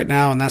boards right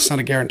now, and that's not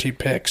a guaranteed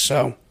pick.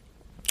 So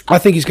I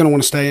think he's going to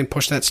want to stay and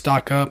push that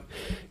stock up,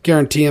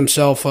 guarantee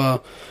himself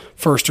a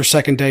first or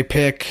second day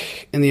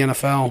pick in the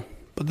NFL.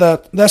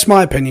 But that's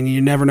my opinion.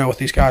 You never know with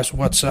these guys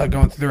what's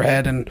going through their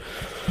head and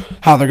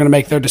how they're going to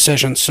make their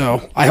decisions.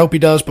 So I hope he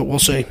does, but we'll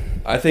see.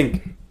 I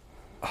think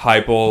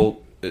Heupel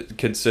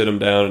could sit him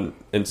down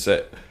and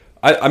say,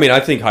 I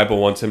think Heupel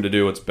wants him to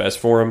do what's best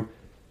for him.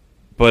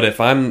 But if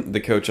I'm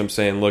the coach, I'm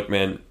saying, look,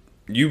 man,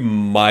 you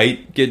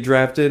might get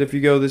drafted if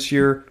you go this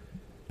year.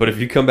 But if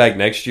you come back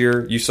next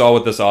year, you saw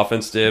what this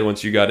offense did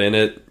once you got in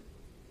it.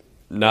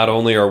 Not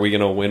only are we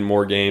going to win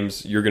more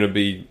games, you're going to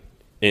be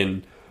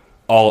in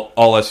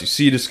all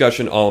SEC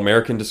discussion, all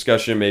American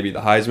discussion, maybe the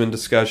Heisman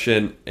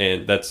discussion,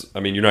 and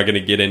you're not going to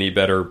get any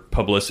better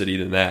publicity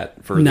than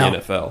that for the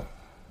NFL.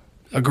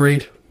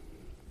 Agreed.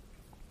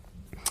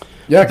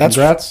 Yeah,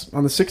 congrats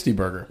on the 60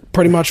 burger.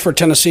 Pretty much for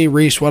Tennessee.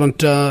 Reese, why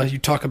don't you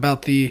talk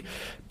about the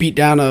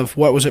beatdown of,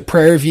 what was it,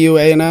 Prairie View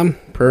A&M?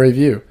 Prairie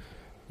View.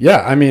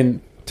 Yeah,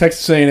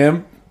 Texas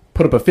A&M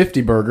put up a 50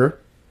 burger,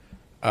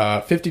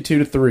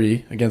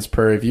 52-3 against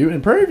Prairie View.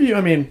 And Prairie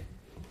View,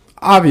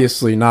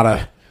 obviously not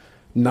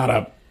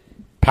a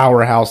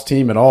powerhouse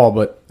team at all,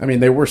 but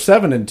they were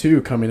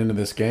 7-2 coming into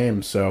this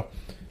game, so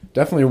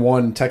definitely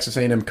one Texas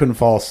A&M couldn't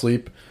fall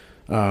asleep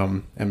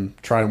and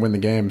try and win the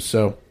game.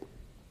 So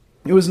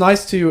it was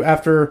nice to,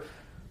 after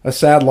a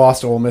sad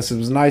loss to Ole Miss, it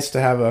was nice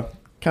to have a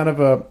kind of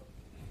a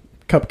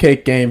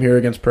cupcake game here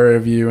against Prairie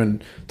View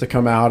and to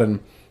come out and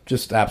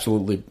just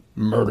absolutely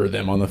murder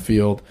them on the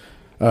field.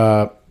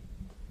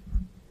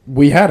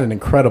 We had an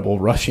incredible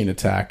rushing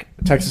attack.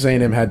 Texas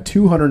A&M had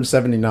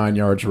 279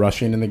 yards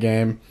rushing in the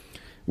game.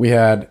 We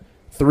had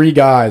 3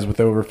 guys with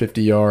over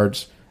 50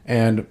 yards.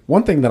 And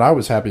one thing that I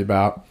was happy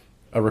about,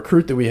 a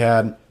recruit that we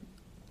had,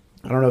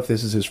 I don't know if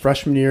this is his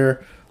freshman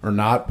year or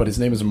not, but his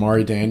name is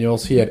Amari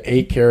Daniels. He had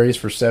 8 carries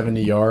for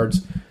 70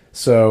 yards.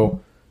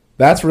 So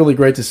that's really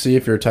great to see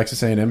if you're a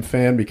Texas A&M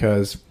fan,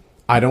 because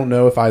I don't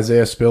know if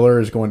Isaiah Spiller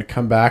is going to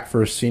come back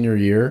for his senior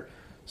year.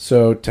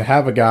 So to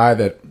have a guy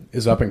that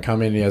is up and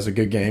coming, he has a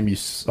good game, you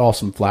saw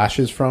some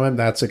flashes from him,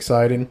 that's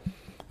exciting.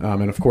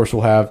 And of course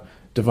we'll have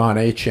Devon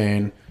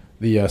Achane,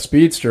 the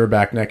speedster,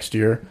 back next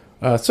year.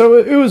 So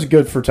it was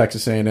good for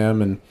Texas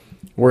A&M, and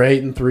we're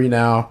 8-3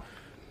 now.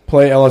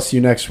 Play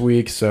LSU next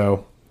week,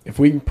 so if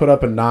we can put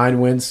up a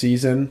 9-win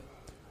season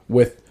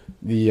with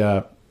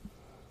the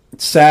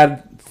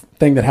sad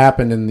thing that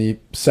happened in the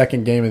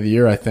second game of the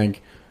year, I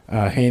think,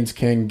 Haynes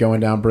King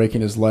going down,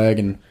 breaking his leg,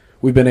 and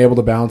we've been able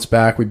to bounce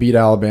back. We beat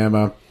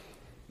Alabama.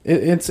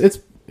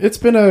 It's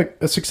been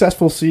a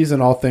successful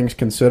season, all things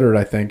considered,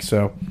 I think.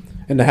 So,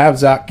 and to have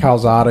Zach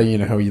Calzada,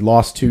 he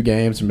lost 2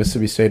 games in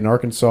Mississippi State and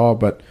Arkansas,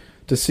 but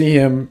to see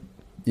him,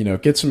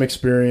 get some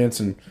experience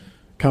and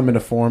come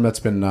into form, that's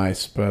been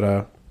nice.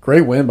 But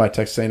great win by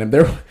Texas A&M.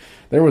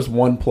 There was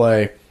one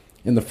play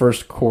in the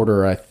first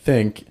quarter, I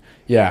think.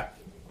 Yeah,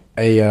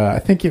 I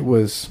think it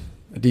was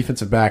a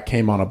defensive back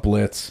came on a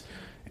blitz,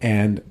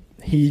 and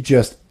he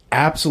just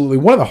absolutely,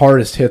 one of the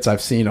hardest hits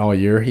I've seen all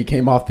year. He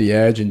came off the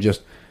edge and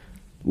just,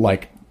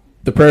 like,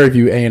 the Prairie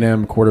View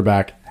A&M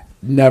quarterback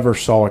never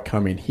saw it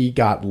coming. He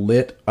got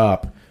lit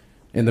up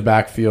in the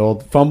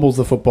backfield, fumbles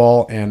the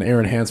football, and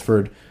Aaron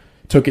Hansford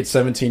took it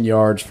 17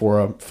 yards for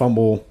a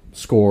fumble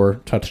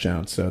score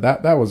touchdown. So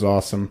that was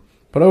awesome.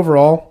 But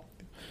overall,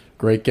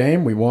 great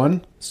game. We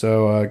won.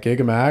 So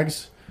Giga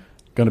Mags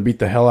going to beat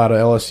the hell out of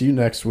LSU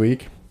next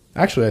week.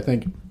 Actually, I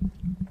think,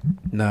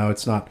 no,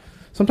 it's not.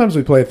 Sometimes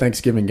we play a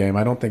Thanksgiving game.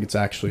 I don't think it's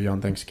actually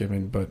on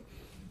Thanksgiving, but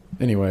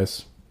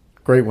anyways,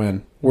 great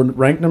win. We're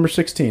ranked number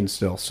 16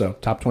 still, so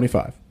top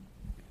 25.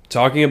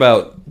 Talking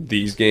about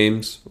these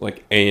games,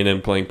 like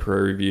A&M playing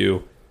Prairie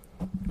View,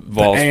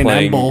 Vols A&M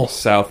playing Bowl.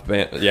 South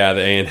Bama, the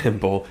A&M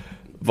Bowl,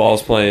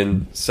 Vols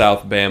playing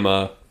South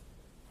Bama,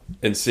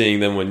 and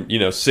seeing them win,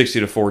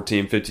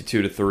 60-14,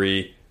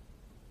 52-3.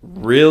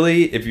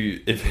 Really,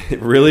 if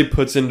it really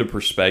puts into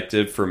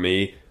perspective for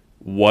me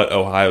what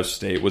Ohio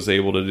State was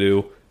able to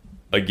do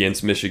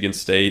against Michigan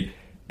State.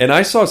 And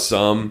I saw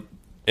some,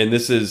 and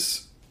this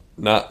is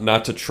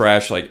not to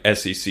trash like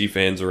SEC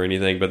fans or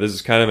anything, but this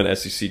is kind of an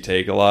SEC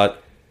take a lot.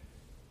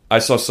 I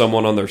saw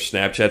someone on their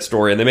Snapchat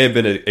story, and they may have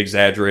been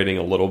exaggerating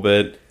a little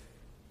bit,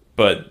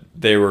 but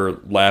they were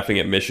laughing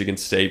at Michigan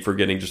State for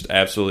getting just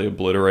absolutely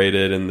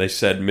obliterated, and they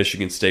said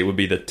Michigan State would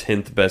be the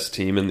 10th best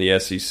team in the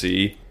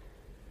SEC.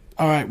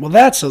 All right, well,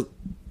 that's a...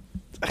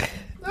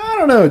 I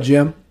don't know,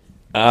 Jim.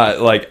 I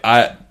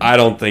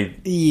don't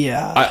think...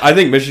 Yeah. I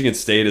think Michigan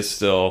State is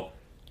still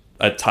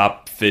a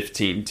top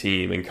 15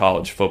 team in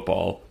college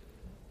football.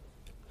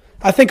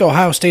 I think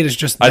Ohio State is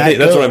just that I think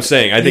that's good. what I'm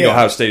saying. I think Yeah.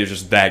 Ohio State is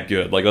just that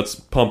good. Like, let's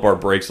pump our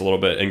brakes a little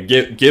bit and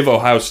give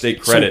Ohio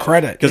State credit. Some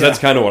credit, Because yeah. that's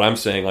kind of what I'm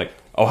saying. Like,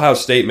 Ohio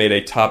State made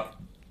a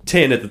top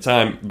 10 at the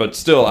time, but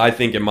still, I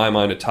think in my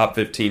mind, a top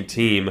 15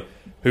 team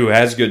who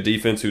has good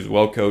defense, who's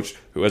well coached,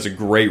 who has a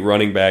great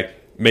running back,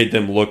 made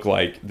them look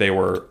like they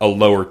were a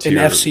lower tier.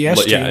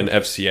 FCS team. Yeah, an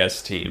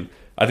FCS team.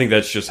 I think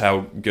that's just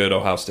how good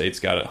Ohio State's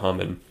got it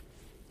humming.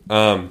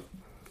 And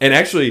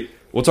actually,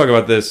 we'll talk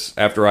about this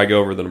after I go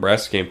over the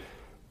Nebraska game.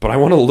 But I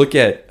want to look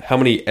at how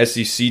many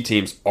SEC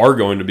teams are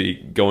going to be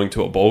going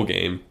to a bowl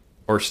game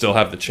or still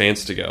have the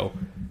chance to go,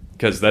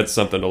 because that's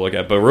something to look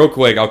at. But real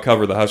quick, I'll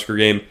cover the Husker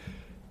game.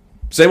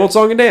 Same old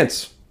song and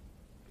dance.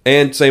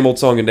 And same old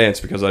song and dance,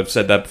 because I've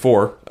said that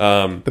before.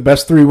 The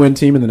best 3-win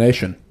team in the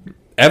nation.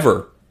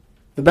 Ever.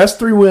 The best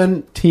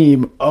 3-win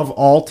team of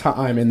all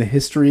time in the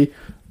history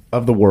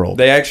of the world.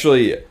 They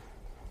actually,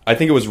 I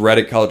think it was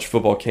Reddit College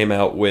Football came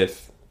out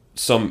with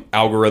some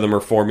algorithm or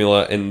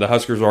formula, and the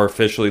Huskers are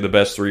officially the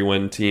best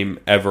 3-win team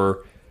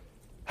ever.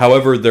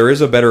 However, there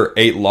is a better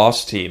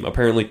 8-loss team.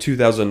 Apparently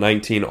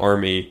 2019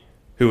 Army,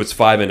 who was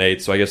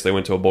 5-8, so I guess they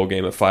went to a bowl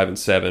game at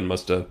 5-7,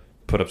 must have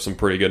put up some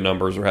pretty good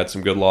numbers or had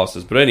some good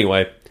losses. But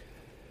anyway,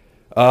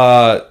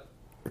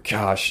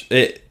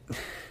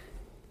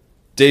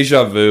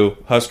 deja vu.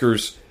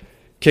 Huskers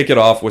kick it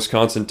off.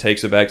 Wisconsin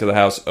takes it back to the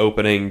house,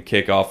 opening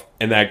kickoff,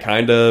 and that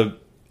kind of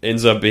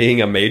ends up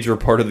being a major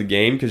part of the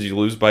game because you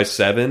lose by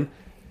 7.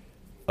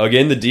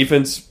 Again, the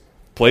defense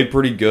played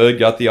pretty good,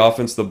 got the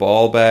offense the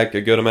ball back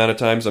a good amount of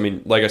times. I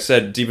mean, like I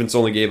said, defense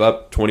only gave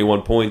up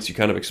 21 points. You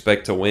kind of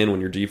expect to win when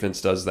your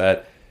defense does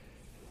that.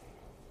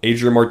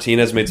 Adrian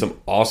Martinez made some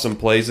awesome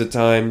plays at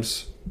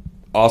times.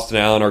 Austin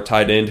Allen, our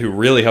tight end, who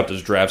really helped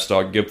his draft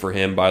stock. Good for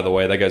him, by the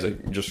way. That guy's a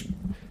just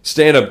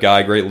stand-up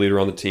guy, great leader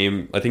on the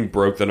team. I think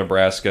broke the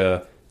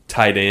Nebraska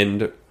tight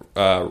end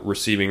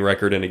receiving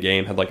record in a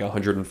game, had like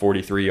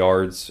 143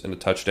 yards and a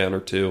touchdown or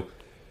 2.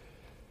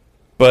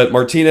 But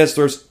Martinez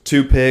throws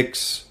 2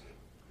 picks.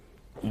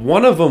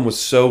 One of them was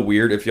so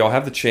weird. If y'all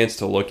have the chance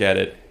to look at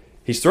it,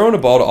 he's throwing a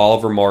ball to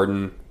Oliver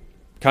Martin,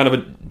 kind of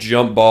a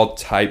jump ball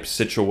type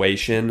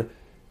situation,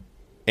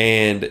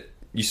 and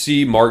you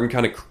see Martin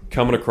kind of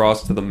coming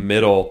across to the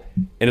middle,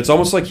 and it's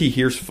almost like he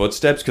hears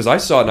footsteps, because I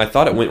saw it and I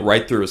thought it went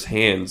right through his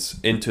hands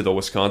into the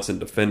Wisconsin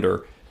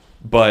defender.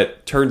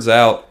 But turns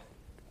out,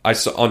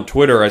 on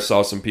Twitter I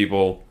saw some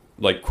people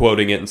like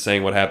quoting it and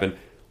saying what happened.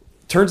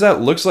 Turns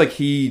out, looks like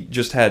he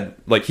just had,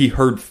 like, he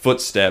heard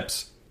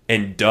footsteps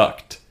and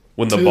ducked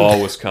when the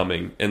ball was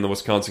coming, and the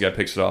Wisconsin guy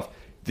picks it off.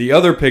 The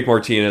other pick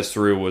Martinez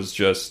threw was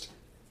just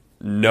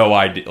no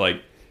idea.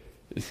 Like,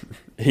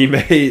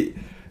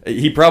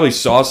 he probably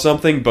saw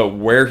something, but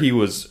where he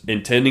was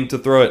intending to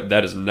throw it,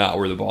 that is not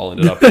where the ball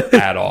ended up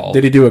at all.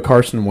 Did he do a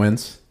Carson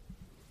Wentz?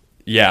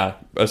 Yeah,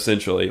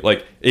 essentially.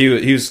 Like,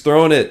 he was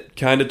throwing it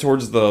kind of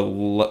towards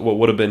what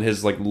would have been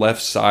his like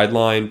left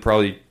sideline,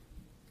 probably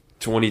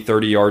 20,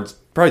 30 yards,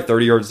 probably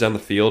 30 yards down the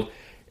field,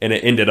 and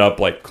it ended up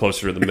like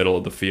closer to the middle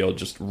of the field,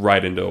 just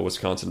right into a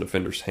Wisconsin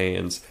defender's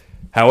hands.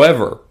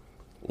 However,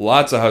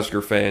 lots of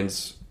Husker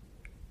fans,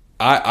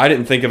 I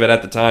didn't think of it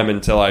at the time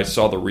until I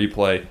saw the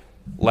replay.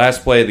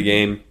 Last play of the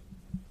game.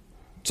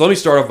 So let me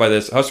start off by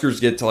this.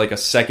 Huskers get to like a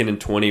 2nd and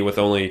 20 with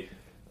only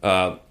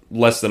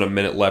less than a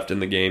minute left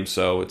in the game.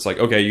 So it's like,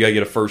 okay, you got to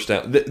get a first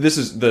down.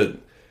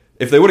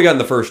 If they would have gotten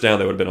the first down,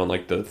 they would have been on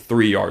like the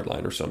 3-yard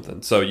line or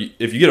something. So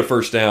if you get a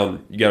first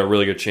down, you got a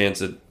really good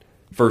chance at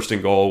 1st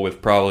and goal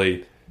with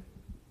probably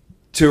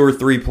 2 or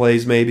 3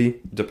 plays maybe,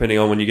 depending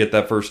on when you get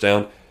that first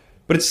down.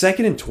 But it's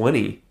 2nd and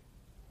 20,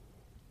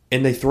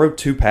 and they throw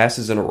 2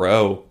 passes in a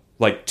row,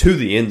 like to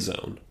the end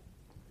zone.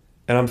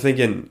 And I'm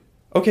thinking,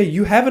 okay,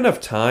 you have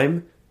enough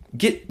time.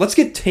 Let's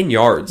get 10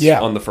 yards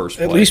on the first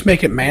play. At least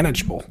make it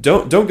manageable.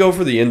 Don't go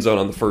for the end zone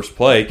on the first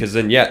play, because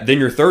then you're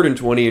 3rd and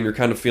 20 and you're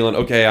kind of feeling,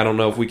 okay, I don't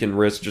know if we can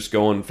risk just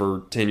going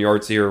for 10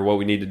 yards here or what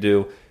we need to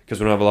do because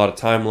we don't have a lot of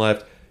time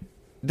left.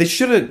 They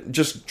should have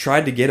just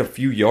tried to get a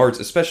few yards,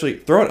 especially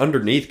throw it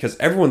underneath, because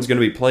everyone's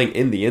going to be playing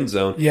in the end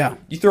zone. Yeah.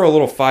 You throw a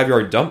little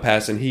 5-yard dump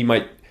pass and he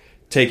might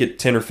take it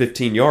 10 or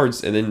 15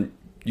 yards and then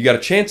you got a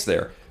chance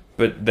there.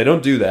 But they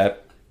don't do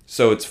that.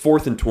 So it's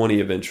 4th and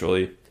 20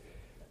 eventually.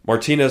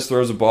 Martinez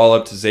throws a ball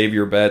up to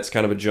Xavier Betts,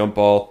 kind of a jump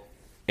ball,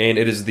 and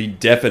it is the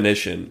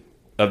definition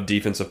of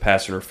defensive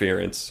pass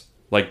interference.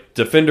 Like,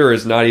 defender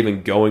is not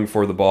even going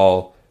for the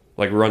ball,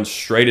 like runs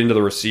straight into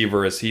the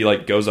receiver as he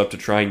like goes up to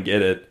try and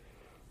get it.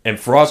 And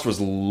Frost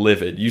was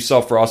livid. You saw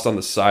Frost on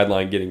the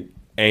sideline getting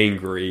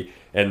angry,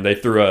 and they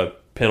threw a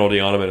penalty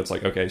on him, and it's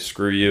like, okay,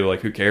 screw you.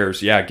 Like, who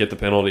cares? Yeah, get the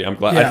penalty. I'm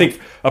glad. Yeah. I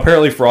think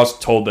apparently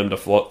Frost told them to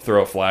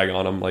throw a flag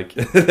on him, like,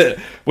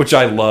 which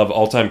I love.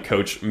 All-time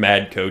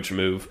mad coach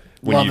move.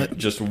 When love you it.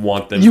 Just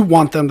want them. You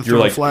want them to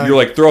throw a flag. You're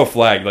like, throw a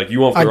flag. Like,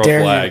 you won't throw a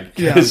flag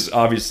you. Yeah. because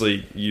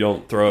obviously you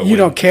don't throw it. You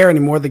don't care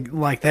anymore.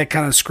 Like, that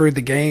kind of screwed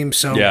the game.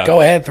 So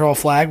go ahead, throw a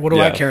flag. What do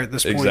I care at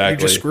this point? Exactly. You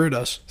just screwed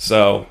us.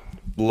 So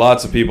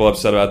lots of people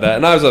upset about that,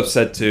 and I was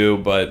upset too.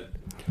 But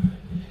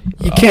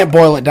you can't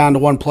boil it down to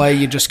one play.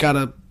 You just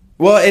gotta.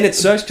 Well, and it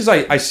sucks because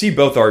I see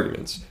both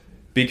arguments,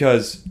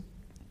 because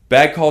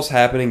bad calls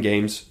happen in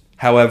games.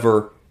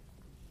 However,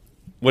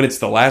 when it's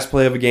the last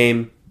play of a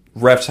game,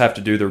 refs have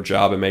to do their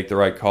job and make the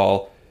right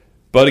call.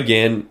 But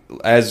again,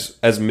 as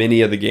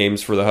many of the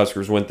games for the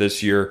Huskers went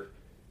this year,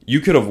 you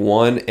could have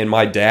won, and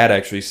my dad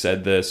actually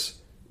said this.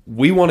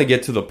 We want to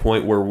get to the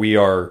point where we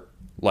are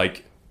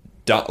like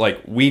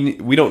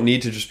we don't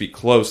need to just be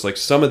close. Like,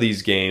 some of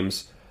these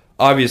games,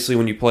 obviously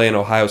when you play in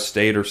Ohio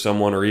State or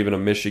someone, or even a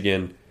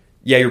Michigan,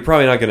 yeah, you're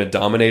probably not going to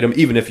dominate them,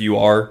 even if you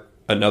are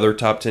another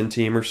top 10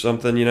 team or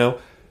something,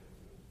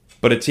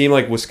 But a team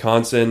like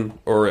Wisconsin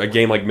or a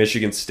game like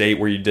Michigan State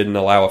where you didn't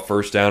allow a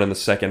first down in the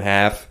second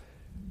half,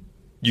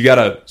 you got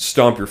to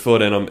stomp your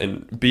foot in them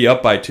and be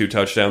up by 2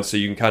 touchdowns so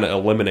you can kind of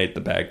eliminate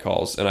the bad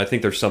calls. And I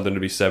think there's something to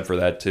be said for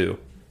that too.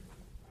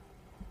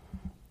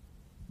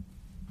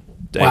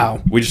 Dang.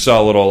 Wow. We just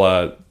saw a little,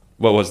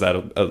 what was that?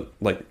 A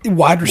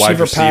wide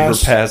receiver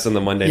pass in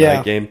the Monday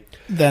night game.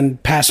 Then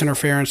pass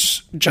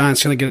interference.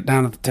 Giants going to get it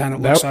down at the 10, it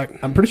looks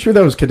like. I'm pretty sure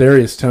that was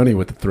Kadarius Toney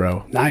with the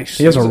throw. Nice.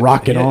 He has a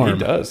rocket arm. He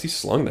does. He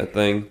slung that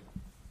thing.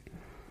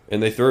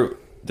 And they threw.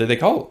 Did they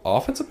call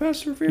offensive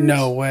pass interference?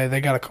 No way.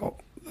 They got to call.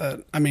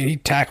 He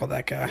tackled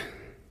that guy.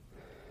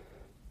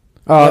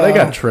 Oh, they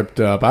got tripped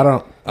up. I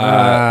don't.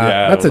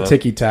 That's a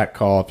ticky-tack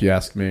call, if you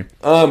ask me.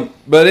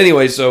 But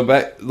anyway, so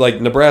back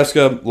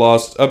Nebraska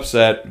lost,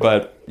 upset,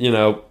 but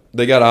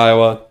they got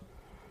Iowa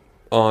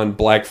on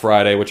Black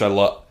Friday, which I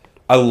love.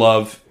 I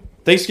love.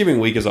 Thanksgiving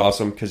week is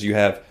awesome because you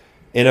have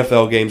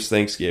NFL games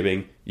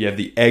Thanksgiving. You have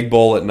the Egg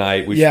Bowl at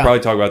night. We should probably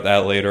talk about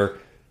that later.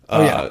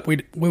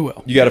 We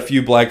will. You got a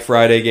few Black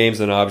Friday games,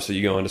 and obviously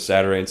you go into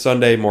Saturday and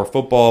Sunday, more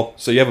football.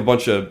 So you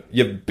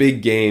have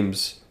big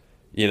games.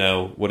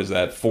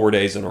 4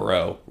 days in a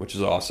row, which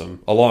is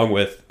awesome, along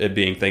with it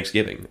being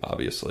Thanksgiving,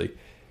 obviously.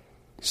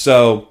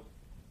 So,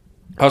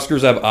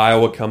 Huskers have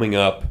Iowa coming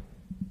up,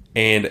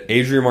 and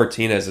Adrian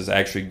Martinez is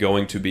actually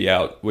going to be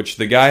out, which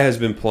the guy has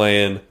been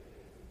playing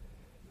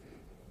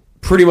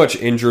pretty much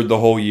injured the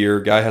whole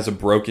year. Guy has a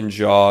broken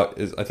jaw.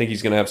 I think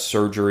he's going to have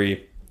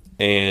surgery.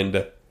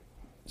 And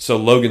so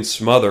Logan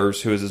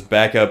Smothers, who is his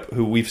backup,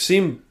 who we've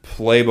seen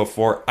play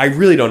before, I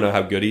really don't know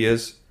how good he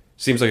is.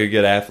 Seems like a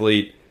good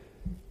athlete.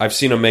 I've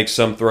seen him make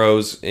some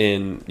throws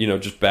in,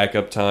 just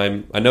backup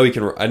time. I know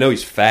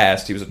he's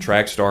fast. He was a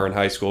track star in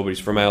high school, but he's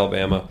from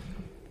Alabama.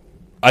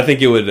 I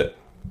think it would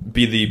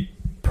be the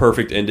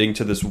perfect ending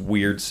to this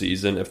weird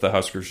season if the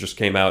Huskers just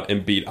came out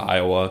and beat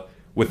Iowa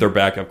with their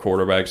backup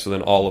quarterback, so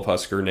then all of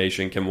Husker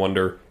Nation can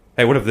wonder,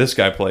 hey, what if this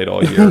guy played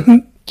all year?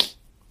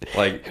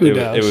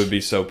 It would be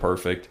so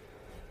perfect.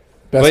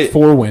 Best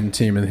 4-win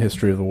team in the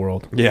history of the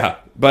world. Yeah,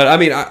 but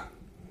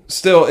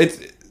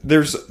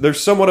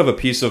there's somewhat of a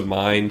peace of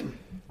mind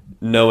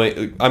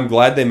knowing. I'm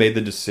glad they made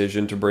the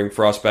decision to bring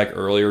Frost back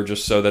earlier,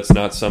 just so that's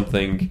not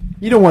something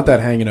you don't want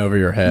that hanging over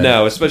your head.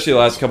 No, especially the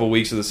last couple of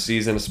weeks of the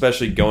season,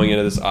 especially going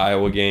into this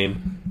Iowa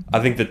game. I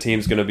think the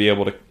team's going to be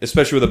able to,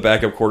 especially with a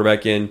backup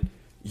quarterback in.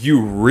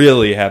 You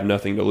really have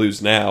nothing to lose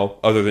now,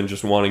 other than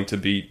just wanting to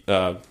beat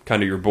kind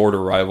of your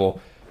border rival.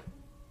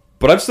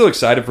 But I'm still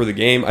excited for the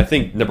game. I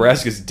think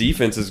Nebraska's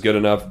defense is good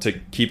enough to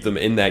keep them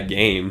in that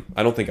game.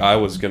 I don't think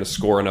Iowa's going to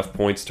score enough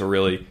points to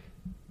really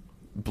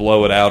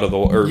blow it out of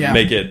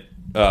make it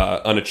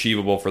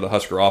unachievable for the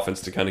Husker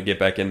offense to kind of get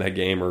back in that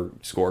game or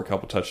score a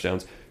couple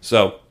touchdowns.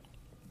 So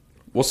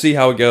we'll see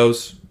how it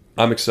goes.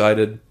 I'm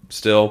excited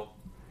still.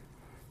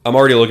 I'm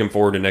already looking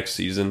forward to next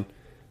season,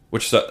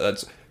 which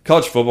that's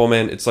college football,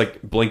 man. It's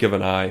like blink of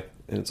an eye,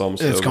 and it's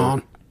almost over,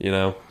 gone.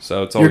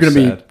 So it's always you're going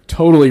to be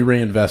totally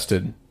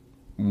reinvested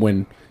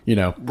when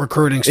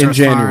recruiting starts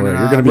in January.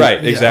 You're going to be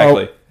right,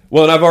 exactly.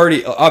 Well, and I've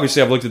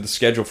looked at the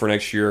schedule for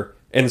next year,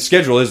 and the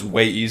schedule is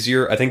way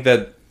easier. I think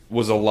that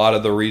was a lot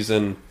of the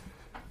reason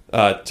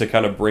to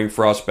kind of bring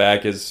Frost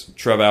back is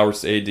Trev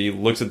Alberts, AD,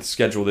 looks at the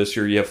schedule this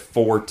year. You have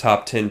 4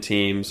 top 10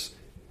 teams,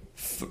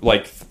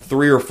 like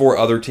 3 or 4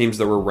 other teams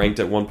that were ranked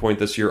at one point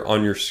this year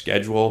on your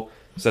schedule.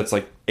 So that's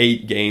like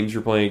 8 games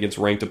you're playing against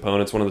ranked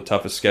opponents, one of the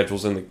toughest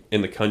schedules in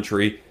the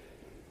country.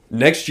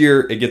 Next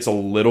year, it gets a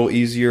little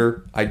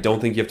easier. I don't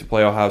think you have to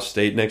play Ohio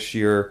State next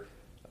year.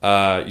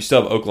 You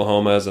still have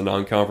Oklahoma as a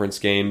non-conference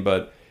game,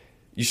 but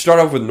you start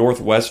off with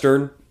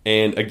Northwestern,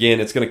 and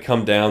again, it's going to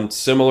come down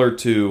similar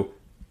to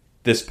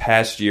this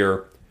past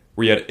year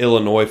where you had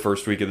Illinois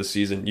first week of the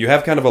season. You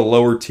have kind of a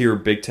lower-tier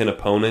Big Ten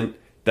opponent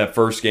that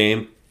first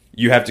game.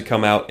 You have to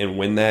come out and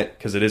win that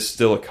because it is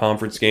still a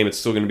conference game. It's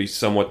still going to be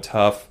somewhat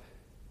tough.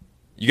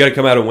 You got to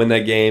come out and win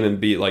that game and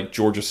beat like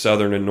Georgia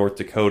Southern and North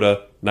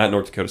Dakota. Not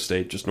North Dakota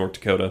State, just North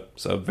Dakota.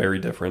 So very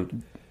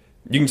different.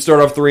 You can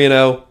start off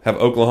 3-0, have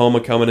Oklahoma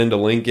coming into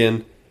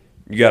Lincoln.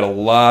 You got a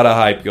lot of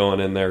hype going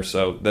in there,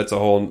 so that's a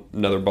whole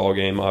another ball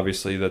game.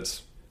 Obviously,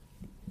 that's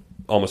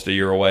almost a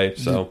year away.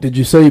 So, did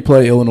you say you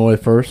play Illinois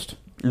first?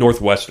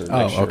 Northwestern.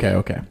 Oh,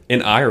 okay.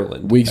 In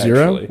Ireland, week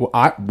 0.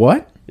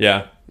 What?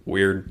 Yeah,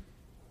 weird.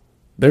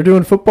 They're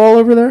doing football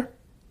over there.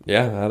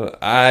 Yeah,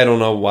 I don't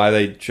know why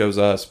they chose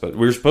us, but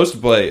we were supposed to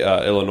play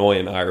Illinois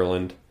in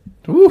Ireland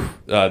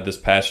this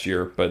past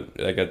year, but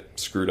I got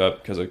screwed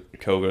up because of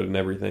COVID and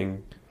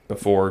everything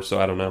before, so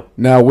I don't know.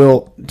 Now,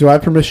 Will, do I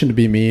have permission to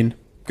be mean?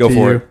 Go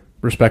for it.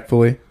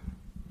 Respectfully.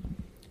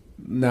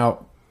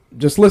 Now,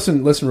 just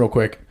listen real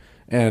quick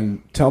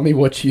and tell me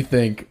what you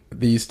think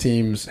these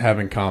teams have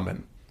in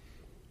common.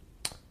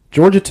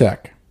 Georgia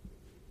Tech,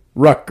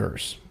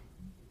 Rutgers.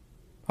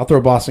 I'll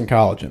throw Boston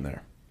College in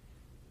there.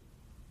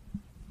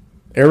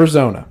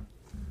 Arizona,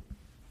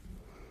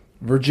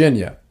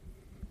 Virginia,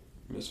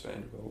 Miss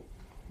Vanderbilt,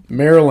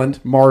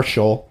 Maryland,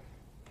 Marshall,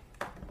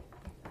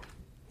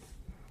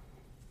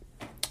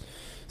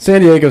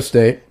 San Diego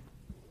State,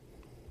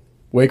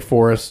 Wake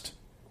Forest,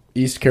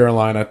 East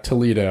Carolina,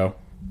 Toledo.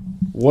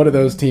 What do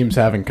those teams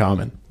have in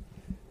common?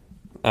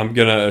 I'm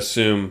gonna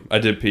assume I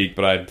did peek,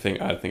 but I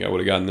think I would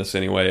have gotten this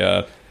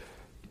anyway.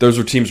 Those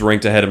are teams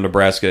ranked ahead of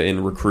Nebraska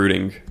in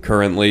recruiting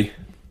currently.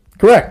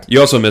 Correct. You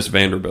also missed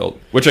Vanderbilt,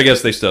 which I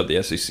guess they still have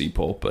the SEC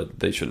poll, but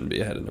they shouldn't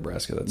be ahead of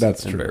Nebraska.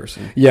 That's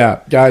embarrassing. True.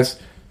 Yeah, guys,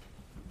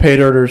 pay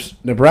dirters.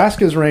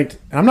 Nebraska is ranked.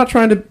 And I'm not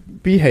trying to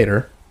be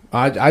hater.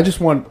 I just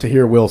want to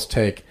hear Will's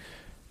take.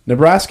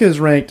 Nebraska is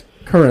ranked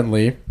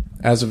currently,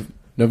 as of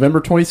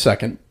November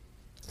 22nd,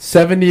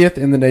 70th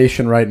in the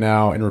nation right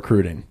now in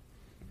recruiting.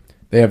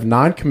 They have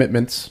 9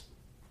 commitments,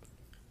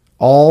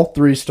 all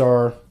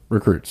 3-star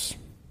recruits.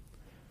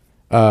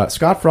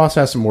 Scott Frost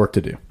has some work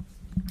to do.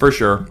 For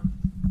sure.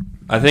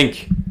 I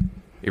think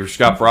if you're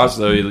Scott Frost,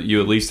 though,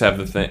 you at least have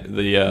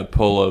the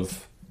pull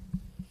of...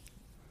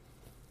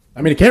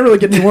 I mean, it can't really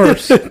get any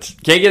worse.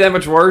 Can't get that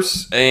much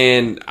worse.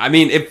 And, I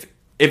mean,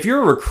 if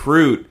you're a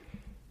recruit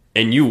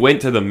and you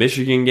went to the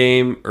Michigan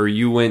game or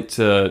you went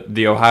to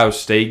the Ohio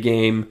State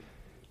game,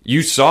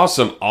 you saw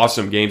some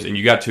awesome games and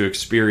you got to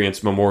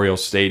experience Memorial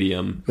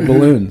Stadium. The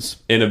balloons.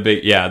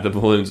 The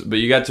balloons. But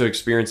you got to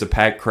experience a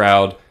packed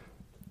crowd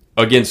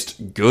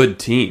against good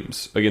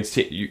teams.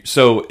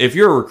 So if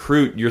you're a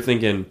recruit, you're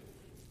thinking,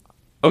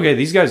 okay,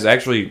 these guys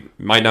actually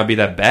might not be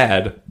that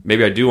bad.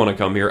 Maybe I do want to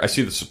come here. I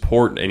see the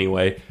support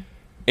anyway.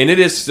 And it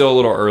is still a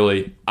little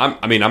early. I'm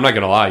not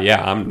going to lie.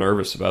 Yeah, I'm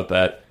nervous about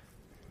that.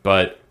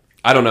 But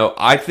I don't know.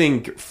 I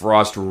think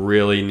Frost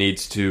really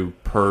needs to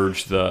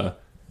purge the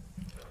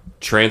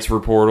transfer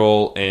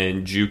portal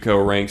and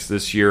JUCO ranks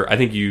this year. I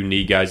think you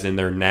need guys in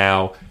there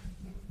now.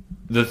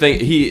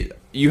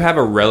 You have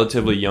a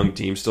relatively young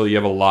team still. You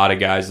have a lot of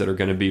guys that are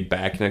going to be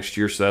back next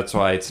year, so that's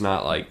why it's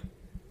not like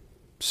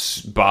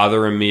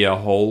bothering me a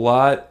whole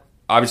lot.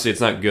 Obviously, it's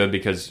not good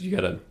because you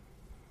got to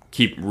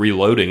keep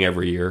reloading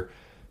every year.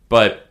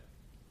 But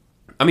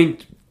I mean,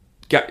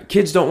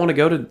 kids don't want to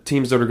go to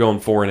teams that are going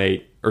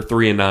 4-8 or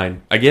 3-9.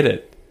 I get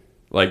it.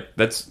 Like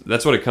that's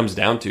what it comes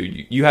down to.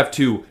 You have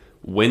to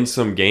win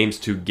some games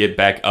to get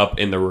back up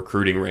in the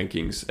recruiting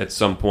rankings at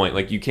some point.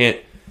 Like you can't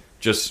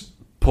just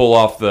pull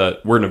off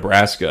we're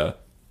Nebraska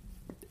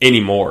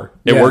anymore.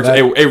 It worked.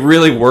 It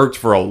really worked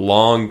for a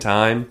long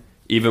time,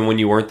 even when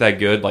you weren't that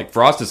good. Like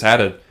Frost has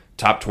had a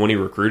top 20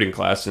 recruiting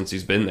class since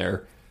he's been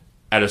there.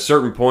 At a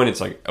certain point, it's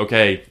like,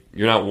 okay,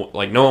 you're not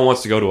like no one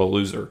wants to go to a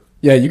loser.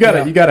 Yeah, you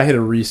gotta hit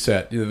a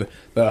reset.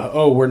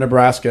 We're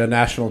Nebraska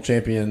national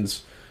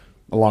champions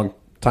a long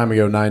time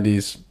ago,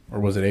 90s or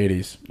was it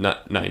 80s?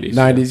 Not 90s.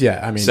 90s, yeah.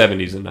 I mean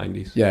 70s and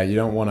 90s. Yeah,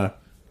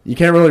 you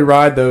can't really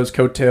ride those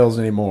coattails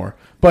anymore.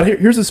 But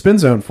here's a spin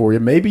zone for you.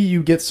 Maybe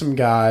you get some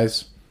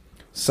guys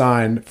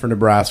signed for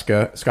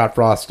Nebraska, Scott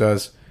Frost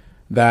does,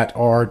 that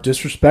are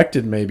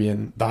disrespected maybe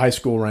in the high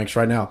school ranks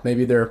right now.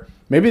 Maybe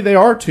they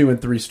are 2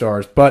 and 3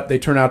 stars, but they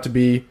turn out to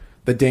be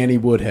the Danny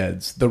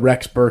Woodheads, the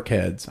Rex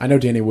Burkheads. I know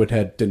Danny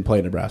Woodhead didn't play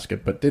at Nebraska,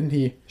 but didn't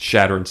he?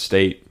 Shattern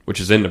State, which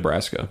is in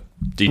Nebraska,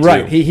 D2.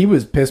 Right, he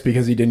was pissed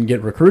because he didn't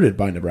get recruited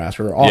by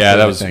Nebraska. Or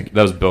that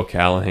was Bill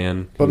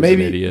Callahan. But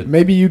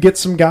maybe you get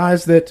some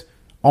guys that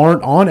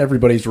aren't on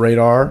everybody's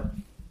radar,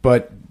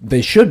 but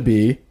they should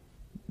be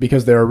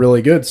because they're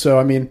really good. So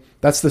I mean,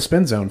 that's the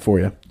spin zone for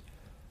you.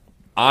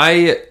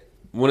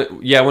 When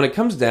it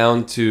comes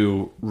down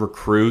to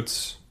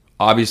recruits,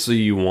 obviously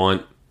you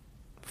want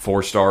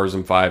 4 stars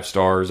and 5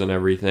 stars and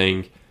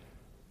everything.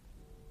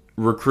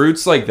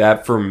 Recruits like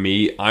that, for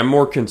me, I'm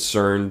more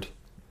concerned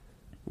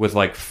with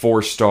like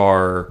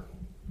 4-star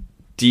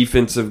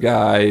defensive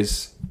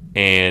guys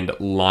and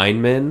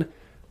linemen.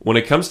 When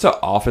it comes to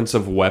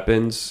offensive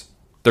weapons,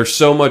 there's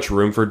so much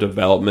room for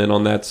development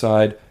on that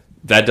side.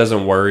 That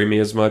doesn't worry me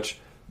as much.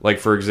 Like,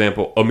 for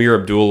example, Amir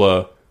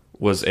Abdullah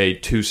was a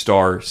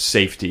 2-star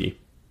safety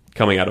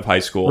coming out of high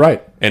school.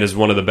 Right. And is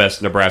one of the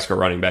best Nebraska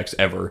running backs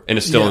ever. And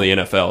is still in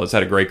the NFL. Has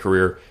had a great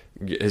career.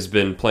 Has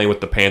been playing with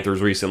the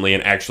Panthers recently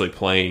and actually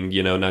playing,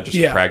 not just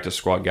a practice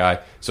squad guy.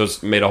 So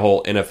it's made a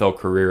whole NFL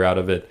career out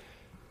of it.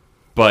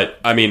 But,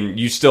 I mean,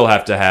 you still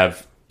have to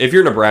have... If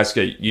you're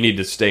Nebraska, you need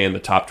to stay in the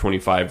top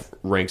 25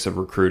 ranks of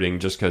recruiting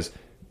just because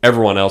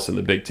everyone else in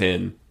the Big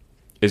Ten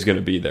is going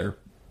to be there.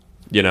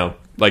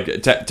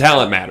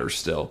 Talent matters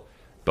still.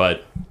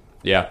 But,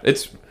 yeah,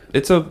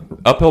 it's a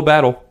uphill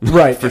battle,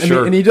 right? For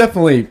sure. And you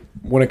definitely,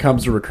 when it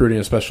comes to recruiting,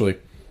 especially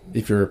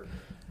if you're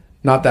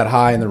not that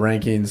high in the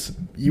rankings,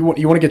 you want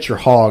to get your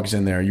hogs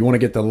in there. You want to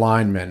get the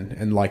linemen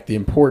and like the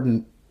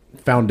important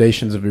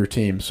foundations of your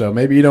team. So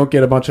maybe you don't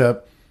get a bunch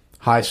of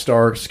high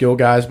star skill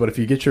guys, but if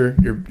you get your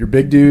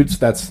big dudes,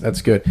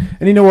 that's good.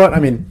 And you know what? I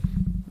mean,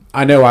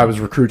 I know I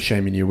was recruit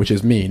shaming you, which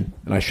is mean,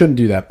 and I shouldn't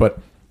do that. But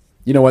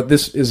you know what?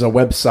 This is a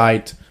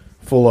website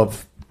full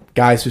of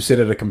guys who sit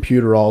at a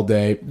computer all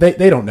day.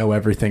 They don't know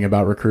everything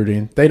about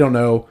recruiting. They don't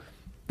know.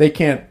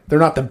 They're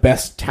not the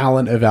best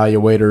talent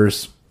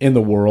evaluators in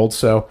the world.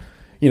 So,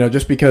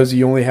 just because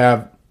you only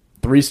have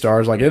 3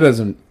 stars, like it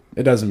doesn't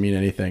mean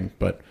anything.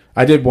 But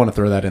I did want to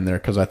throw that in there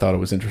because I thought it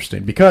was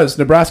interesting. Because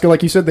Nebraska,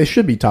 like you said, they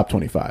should be top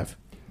 25.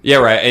 Yeah,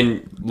 right.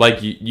 And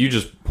like you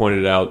just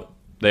pointed out,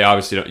 they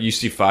obviously don't. You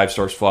see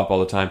 5-stars flop all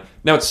the time.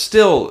 Now it's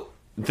still,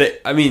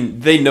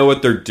 they know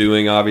what they're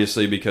doing,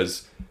 obviously,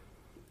 because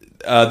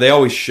they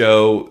always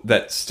show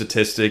that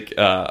statistic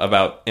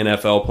about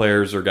NFL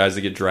players or guys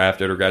that get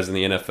drafted or guys in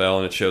the NFL,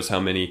 and it shows how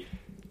many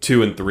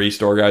 2- and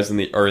 3-star guys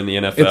are in the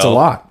NFL. It's a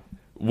lot,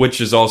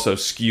 which is also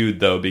skewed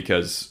though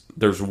because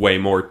there's way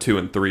more 2-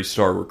 and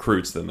 3-star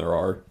recruits than there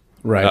are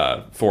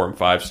 4- and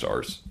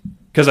 5-stars.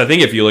 Because I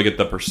think if you look at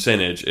the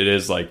percentage, it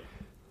is like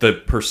the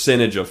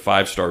percentage of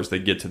 5-stars that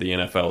get to the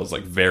NFL is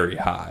like very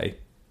high.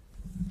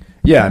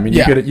 Yeah, I mean,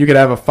 you could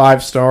have a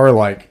 5-star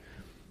like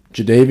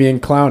Jadeveon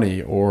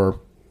Clowney or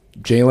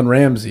Jalen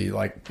Ramsey.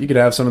 Like, you could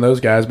have some of those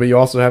guys, but you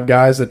also have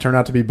guys that turn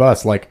out to be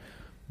busts, like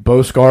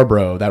Bo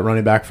Scarborough, that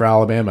running back for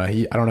Alabama.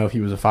 I don't know if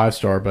he was a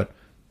 5-star, but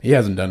he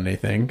hasn't done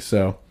anything.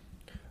 So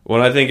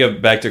when I think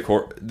of back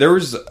to there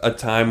was a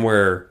time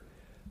where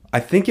I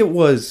think it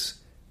was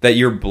that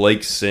year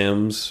Blake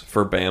Sims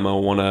for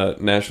Bama won a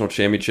national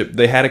championship.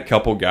 They had a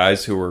couple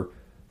guys who were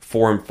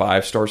 4- and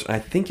 5-stars. And I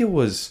think it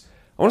was,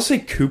 I want to say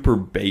Cooper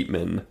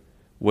Bateman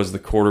was the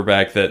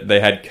quarterback that they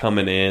had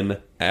coming in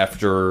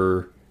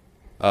after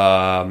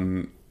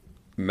McElroy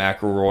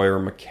or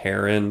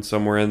McCarron,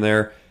 somewhere in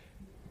there.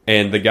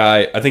 And the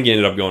guy, I think he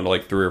ended up going to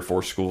like 3 or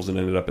 4 schools and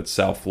ended up at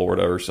South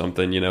Florida or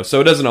something,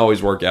 So it doesn't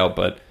always work out,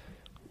 but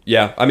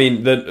yeah. I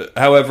mean,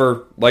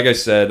 however, like I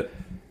said,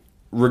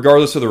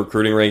 regardless of the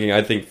recruiting ranking,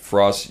 I think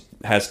Frost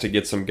has to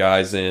get some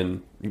guys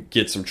in,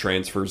 get some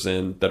transfers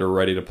in that are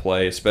ready to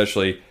play,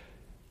 especially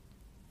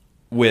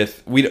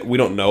with, we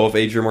don't know if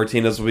Adrian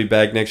Martinez will be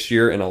back next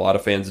year, and a lot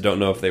of fans don't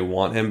know if they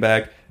want him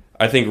back.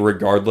 I think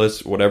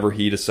regardless, whatever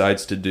he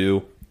decides to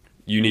do,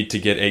 you need to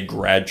get a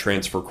grad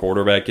transfer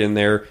quarterback in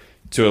there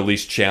to at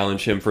least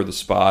challenge him for the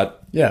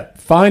spot. Yeah,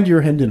 find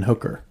your Hendon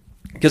Hooker.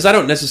 Because I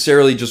don't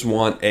necessarily just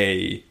want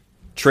a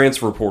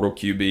transfer portal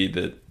QB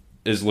that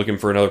is looking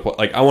for another play.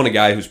 Like, I want a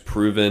guy who's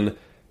proven,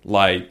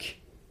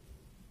 like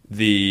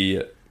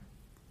the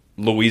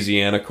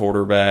Louisiana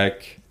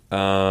quarterback.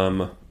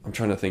 I'm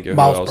trying to think of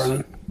Miles who else.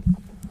 Brennan.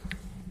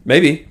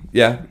 Maybe,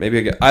 yeah, maybe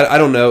a guy. I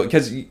don't know,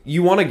 because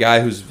you want a guy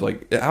who's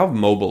like, how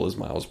mobile is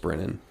Miles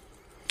Brennan?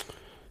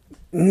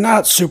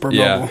 Not super mobile.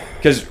 Yeah,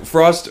 because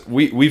Frost,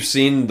 we've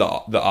seen the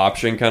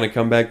option kind of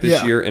come back this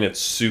Yeah. year, and it's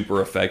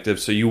super effective.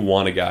 So you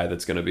want a guy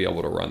that's going to be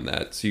able to run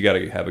that. So you got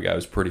to have a guy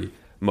who's pretty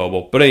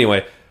mobile. But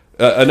anyway,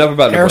 enough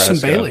about Harrison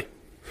Nebraska. Bailey.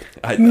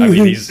 I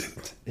mean,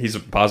 he's a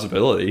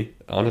possibility,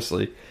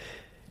 honestly.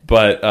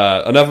 But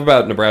enough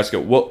about Nebraska.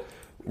 Well,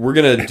 we're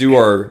gonna do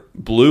our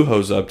Blue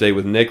Hose update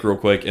with Nick real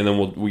quick, and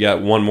then we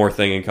got one more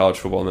thing in college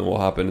football, and then we'll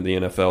hop into the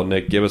NFL.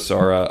 Nick, give us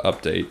our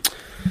update.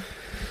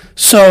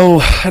 So,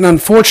 an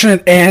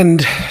unfortunate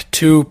end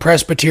to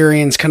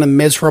Presbyterian's kind of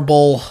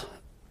miserable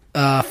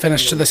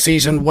finish to the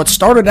season. What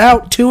started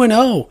out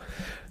 2-0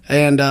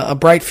 and a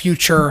bright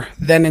future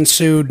then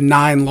ensued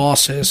 9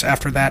 losses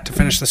after that to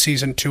finish the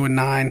season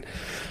 2-9.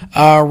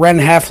 Ren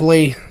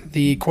Heffley,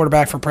 the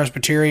quarterback for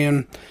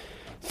Presbyterian,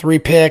 3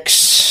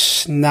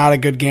 picks, not a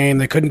good game.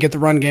 They couldn't get the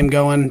run game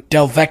going.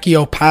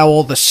 Delvecchio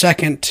Powell, the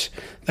second,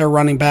 their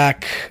running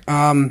back,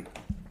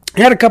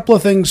 he had a couple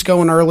of things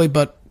going early,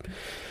 but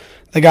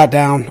they got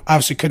down.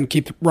 Obviously couldn't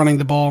keep running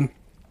the ball.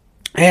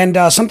 And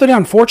something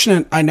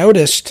unfortunate I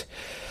noticed,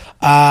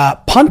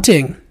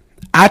 punting.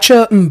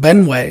 Acha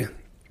Mbenwe,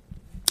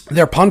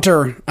 their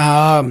punter,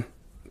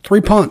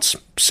 3 punts.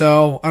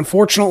 So,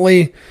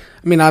 unfortunately,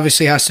 I mean,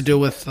 obviously has to do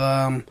with,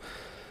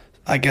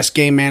 I guess,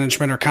 game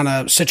management or kind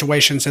of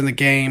situations in the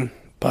game.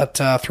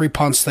 But 3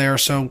 punts there,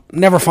 so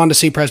never fun to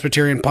see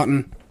Presbyterian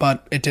punting,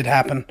 but it did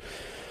happen.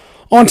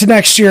 On to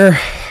next year.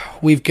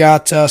 We've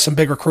got some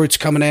big recruits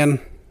coming in.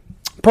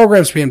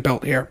 Program's being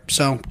built here,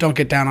 so don't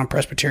get down on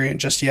Presbyterian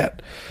just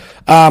yet.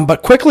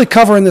 But quickly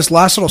covering this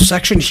last little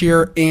section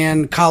here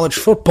in college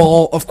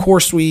football, of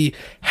course, we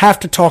have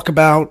to talk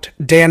about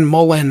Dan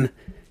Mullen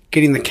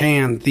getting the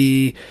can.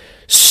 The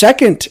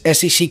second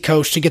SEC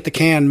coach to get the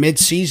can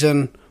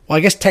mid-season. Well, I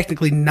guess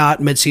technically not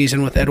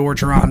mid-season with Ed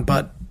Orgeron,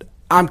 but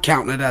I'm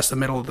counting it as the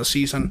middle of the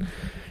season.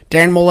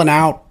 Dan Mullen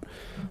out.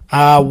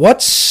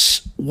 What's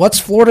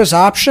Florida's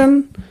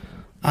option?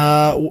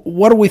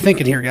 What are we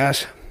thinking here,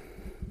 guys?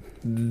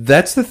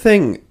 That's the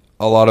thing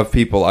a lot of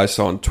people I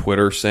saw on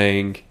Twitter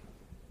saying,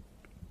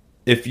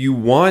 if you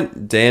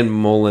want Dan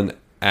Mullen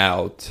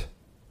out,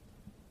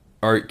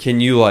 or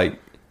can you, like,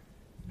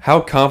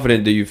 how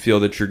confident do you feel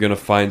that you're going to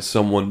find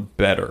someone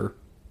better?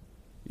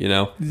 You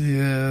know?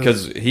 Yeah.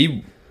 Because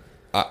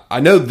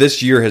I know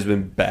this year has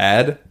been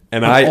bad,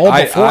 and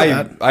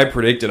I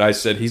predicted, I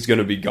said he's going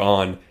to be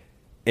gone,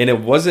 and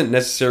it wasn't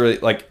necessarily,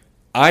 like,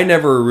 I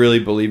never really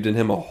believed in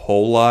him a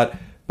whole lot.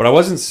 But I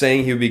wasn't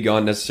saying he would be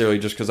gone necessarily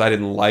just because I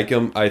didn't like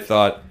him. I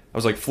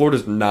was like,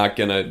 Florida's not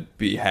going to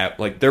be happy.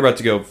 Like, they're about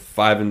to go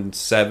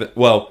 5-7.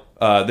 Well,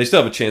 they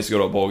still have a chance to go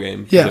to a bowl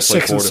game. Yeah, just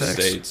like 6-6. Florida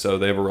State, so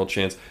they have a real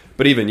chance.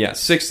 But even,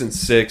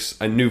 6-6,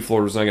 I knew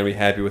Florida was not going to be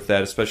happy with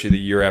that, especially the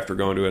year after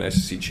going to an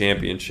SEC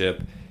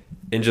championship.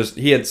 And just,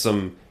 he had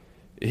some,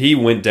 he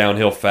went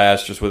downhill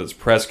fast just with his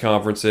press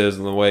conferences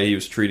and the way he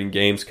was treating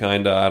games,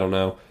 kind of. I don't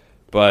know.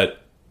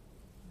 But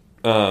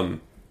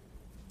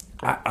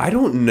I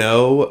don't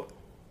know.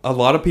 A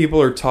lot of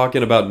people are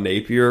talking about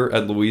Napier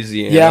at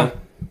Louisiana. Yeah.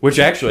 Which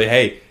actually,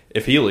 hey,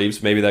 if he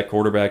leaves, maybe that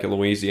quarterback at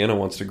Louisiana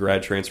wants to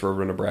grad transfer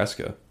over to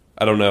Nebraska.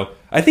 I don't know.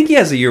 I think he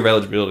has a year of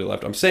eligibility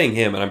left. I'm saying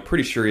him, and I'm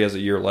pretty sure he has a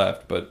year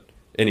left. But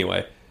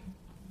anyway,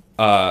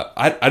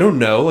 I don't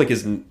know. Like,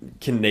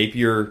 can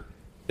Napier?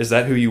 Is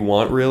that who you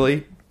want?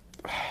 Really?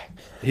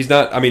 He's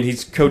not. I mean,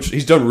 he's coached.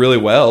 He's done really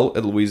well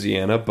at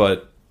Louisiana,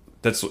 but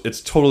it's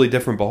a totally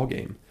different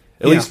ballgame.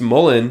 At least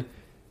Mullen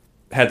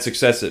had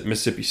success at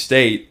Mississippi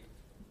State,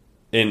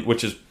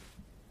 which is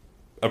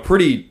a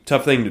pretty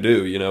tough thing to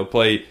do. You know,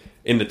 play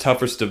in the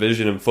toughest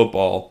division in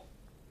football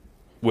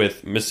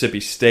with Mississippi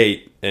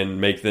State and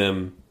make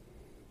them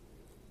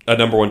a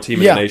number one team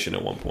in the nation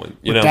at one point.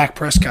 You know, Dak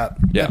Prescott.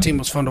 Yeah. That team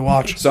was fun to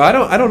watch. So I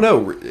don't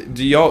know.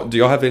 Do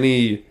y'all have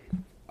any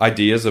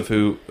ideas of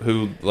who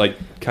like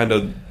kind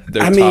of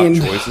their top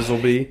choices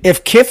will be?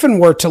 If Kiffin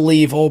were to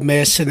leave Ole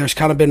Miss, and there's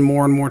kind of been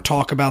more and more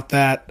talk about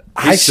that,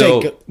 I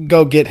say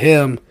go get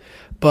him.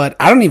 But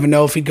I don't even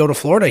know if he'd go to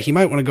Florida. He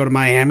might want to go to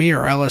Miami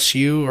or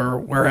LSU or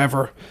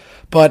wherever.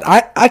 But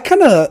I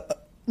kind of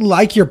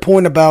like your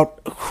point about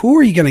who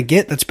are you going to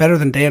get that's better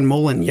than Dan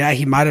Mullen. Yeah,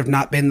 he might have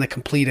not been the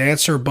complete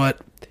answer, but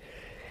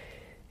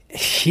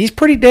he's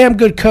pretty damn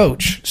good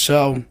coach.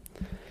 So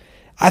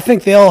I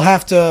think they'll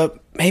have to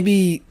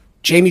maybe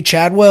Jamie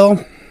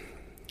Chadwell.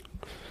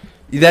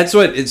 That's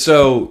what.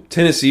 So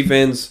Tennessee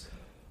fans,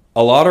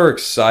 a lot are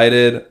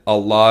excited. A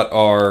lot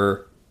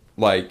are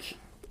like,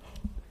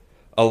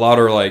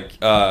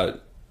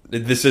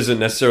 this isn't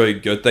necessarily a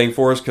good thing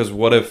for us because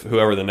what if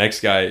whoever the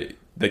next guy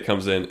that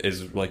comes in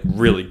is like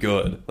really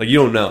good? Like, you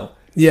don't know.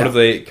 Yeah. What if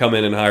they come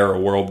in and hire a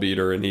world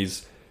beater and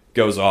he's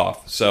goes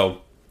off?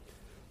 So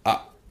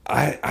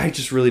I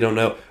just really don't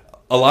know.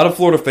 A lot of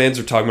Florida fans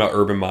are talking about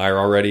Urban Meyer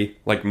already.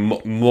 Like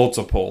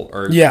multiple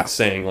are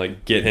saying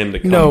like get him to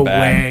come back. No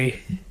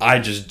way. I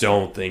just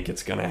don't think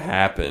it's gonna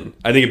happen.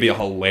 I think it'd be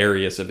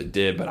hilarious if it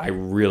did, but I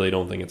really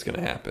don't think it's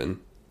gonna happen.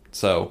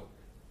 So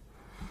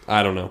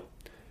I don't know.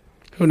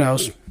 Who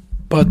knows?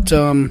 But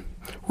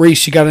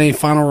Reese, you got any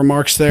final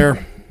remarks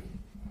there?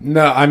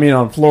 No, I mean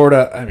on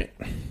Florida.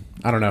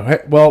 I don't know. Hey,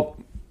 well,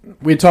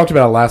 we talked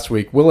about it last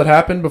week. Will it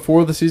happen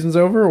before the season's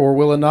over, or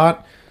will it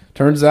not?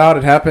 Turns out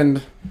it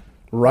happened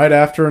right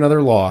after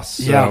another loss.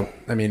 So, yeah.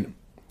 I mean,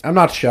 I'm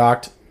not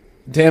shocked.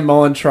 Dan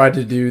Mullen tried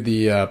to do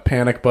the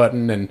panic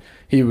button, and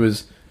he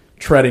was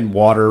treading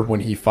water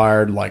when he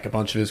fired like a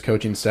bunch of his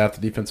coaching staff,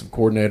 the defensive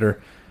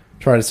coordinator,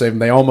 tried to save him.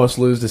 They almost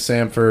lose to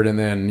Samford, and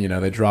then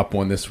they drop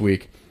one this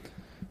week.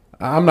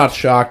 I'm not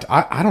shocked.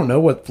 I don't know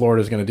what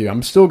Florida's going to do.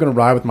 I'm still going to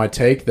ride with my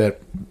take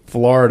that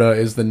Florida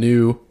is the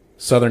new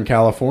Southern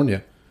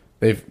California.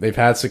 They've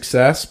had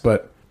success,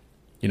 but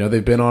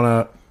they've been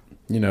on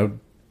a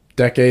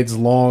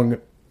decades-long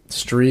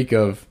streak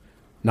of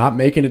not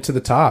making it to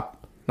the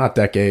top. Not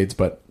decades,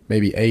 but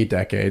maybe a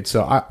decade.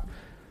 So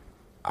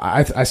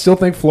I still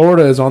think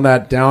Florida is on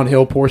that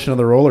downhill portion of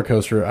the roller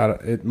coaster.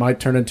 It might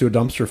turn into a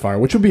dumpster fire,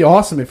 which would be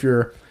awesome if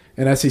you're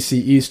an SEC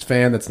East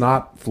fan that's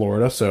not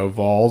Florida, so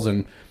Vols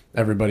and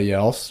everybody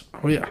else.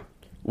 Oh, yeah.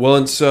 Well,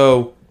 and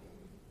so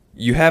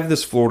you have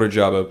this Florida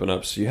job open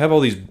up. So you have all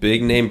these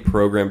big-name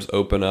programs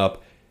open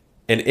up,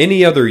 and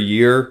any other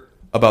year,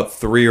 about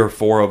 3 or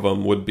 4 of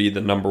them would be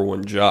the number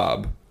one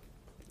job.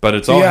 But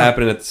it's all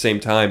happening at the same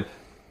time.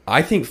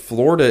 I think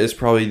Florida is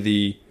probably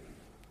the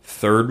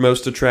third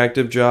most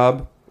attractive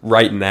job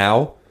right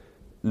now,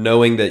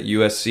 knowing that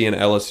USC and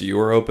LSU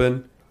are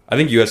open. I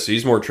think USC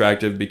is more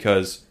attractive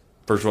because,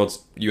 first of all, it's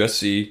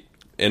USC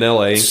in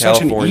LA in California.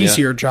 Such an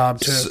easier job,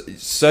 too.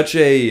 Such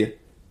an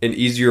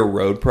easier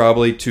road,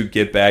 probably, to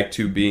get back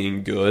to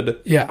being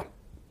good. Yeah.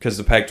 Because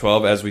the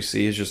Pac-12, as we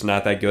see, is just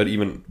not that good.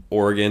 Even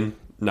Oregon,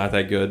 not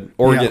that good.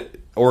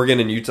 Oregon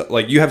and Utah,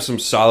 like, you have some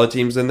solid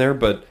teams in there,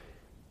 but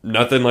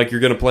nothing like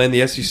you're going to play in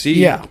the SEC.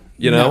 Yeah.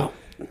 No.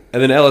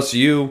 And then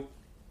LSU,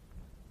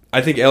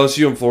 I think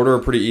LSU and Florida are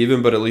pretty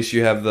even, but at least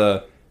you have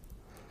the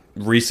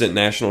recent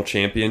national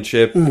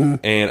championship,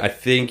 and I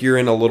think you're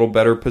in a little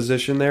better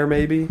position there,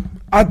 maybe.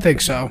 I'd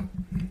think so.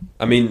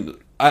 I mean,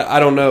 I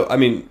don't know. I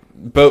mean,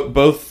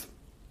 both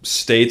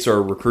states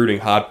are recruiting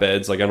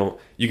hotbeds. Like,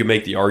 you can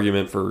make the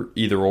argument for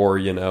either or,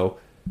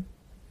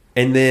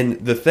 And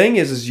then the thing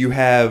is you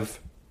have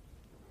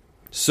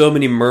so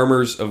many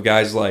murmurs of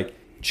guys like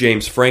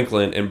James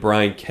Franklin and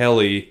Brian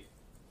Kelly.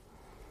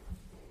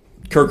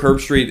 Kirk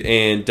Herbstreit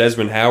and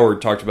Desmond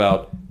Howard talked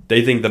about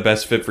they think the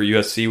best fit for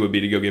USC would be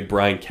to go get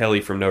Brian Kelly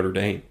from Notre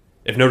Dame.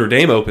 If Notre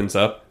Dame opens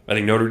up, I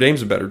think Notre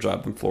Dame's a better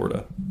job than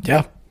Florida.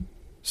 Yeah.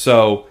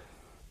 So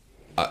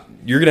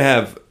you're going to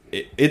have –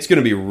 it's going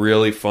to be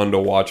really fun to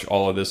watch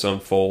all of this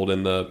unfold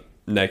in the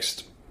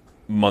next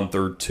month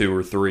or 2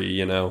 or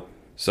 3,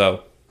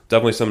 So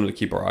definitely something to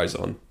keep our eyes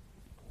on.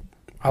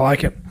 I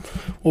like it.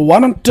 Well, why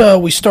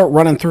don't we start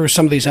running through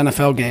some of these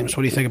NFL games?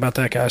 What do you think about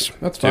that, guys?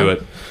 That's fine. Do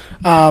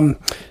it.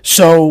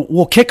 So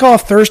we'll kick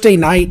off Thursday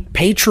night.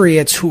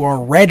 Patriots, who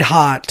are red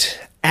hot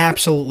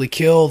absolutely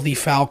kill the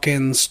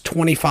Falcons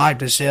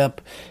 25-0.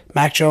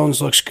 Mac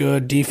Jones looks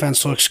good.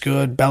 Defense looks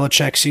good.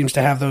 Belichick seems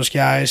to have those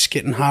guys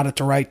getting hot at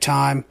the right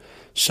time.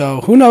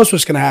 So who knows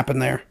what's going to happen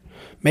there?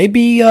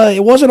 Maybe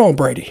it wasn't all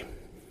Brady.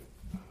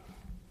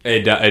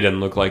 It doesn't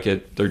look like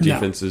it. Their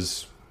defense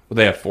is... Well,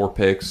 they have 4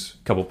 picks,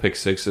 a couple pick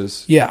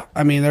sixes. Yeah,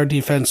 I mean, their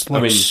defense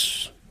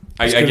looks...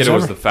 I get it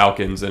was the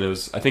Falcons, and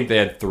I think they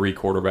had 3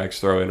 quarterbacks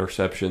throw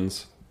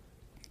interceptions.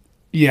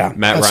 Yeah,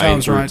 Matt that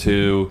Ryan sounds threw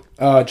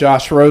right. 2.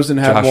 Josh Rosen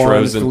had one.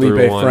 Rosen Felipe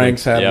threw 1.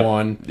 Franks had Yep.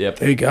 1. Yep.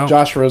 There you go.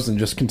 Josh Rosen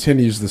just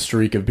continues the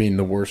streak of being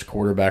the worst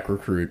quarterback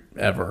recruit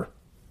ever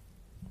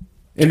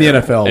in the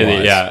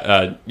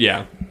NFL.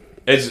 Yeah.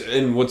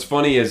 And what's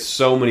funny is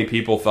so many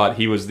people thought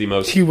he was the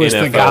most He was the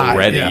NFL guy,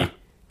 ready yeah.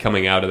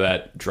 coming out of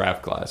that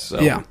draft class.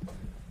 So. Yeah.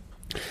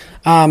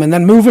 And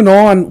then moving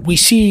on, we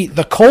see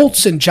the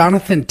Colts and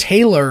Jonathan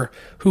Taylor,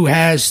 who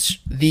has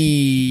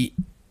the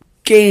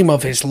game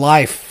of his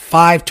life,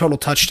 5 total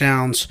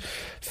touchdowns,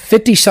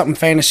 50-something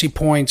fantasy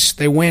points.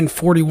 They win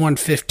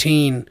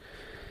 41-15.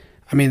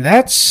 I mean,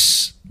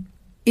 that's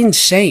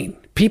insane.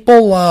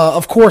 People,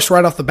 of course,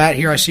 right off the bat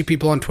here, I see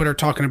people on Twitter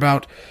talking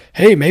about,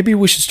 hey, maybe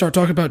we should start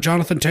talking about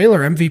Jonathan Taylor,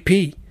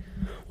 MVP.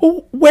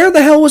 Well, where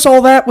the hell was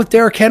all that with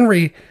Derrick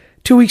Henry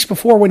 2 weeks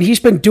before when he's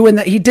been doing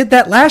that? He did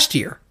that last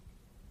year.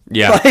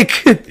 Yeah, Like,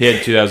 he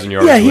had 2,000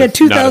 yards. Yeah, he had with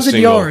 2,000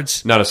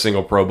 yards. Not a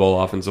single Pro Bowl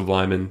offensive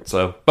lineman.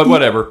 So, but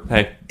whatever.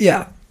 Hey,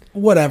 yeah,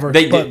 whatever.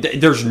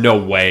 there's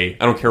no way.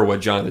 I don't care what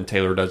Jonathan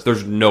Taylor does.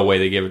 There's no way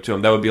they gave it to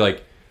him. That would be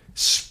like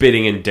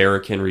spitting in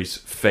Derrick Henry's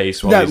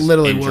face while That he's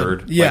literally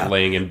injured, would. Yeah. like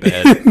laying in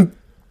bed.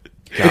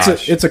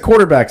 Gosh. It's a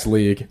quarterback's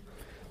league.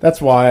 That's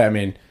why, I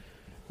mean,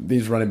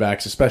 these running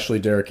backs, especially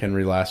Derrick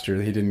Henry last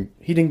year, he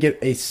didn't get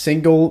a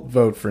single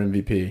vote for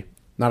MVP.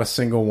 Not a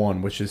single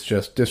one, which is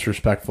just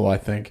disrespectful, I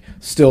think.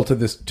 Still to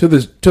this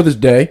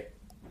day.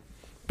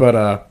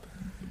 But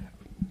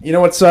you know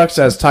what sucks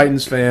as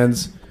Titans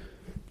fans?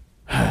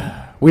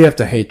 We have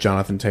to hate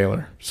Jonathan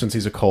Taylor since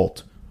he's a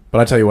Colt. But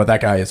I tell you what,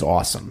 that guy is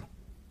awesome.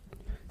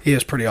 He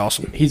is pretty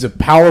awesome. He's a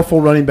powerful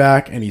running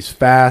back, and he's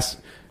fast.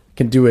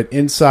 Can do it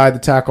inside the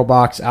tackle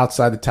box,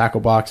 outside the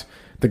tackle box.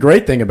 The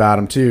great thing about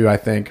him, too, I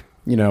think,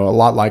 a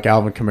lot like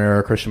Alvin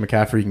Kamara, Christian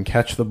McCaffrey, he can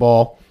catch the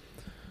ball.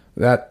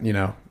 That,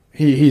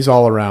 he's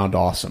all around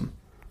awesome.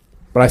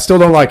 But I still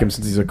don't like him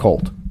since he's a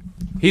Colt.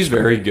 He's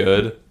very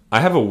good. I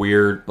have a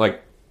weird,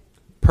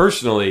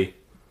 personally,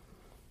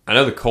 I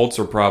know the Colts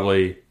are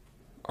probably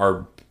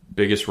our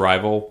biggest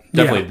rival,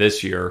 definitely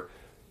this year,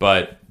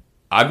 but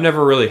I've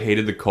never really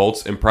hated the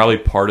Colts, and probably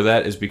part of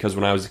that is because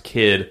when I was a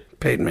kid,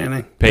 Peyton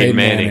Manning. Peyton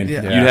Manning.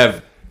 Yeah. You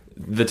have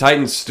the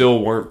Titans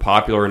still weren't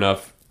popular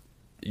enough.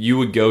 You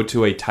would go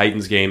to a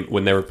Titans game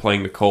when they were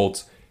playing the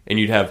Colts, and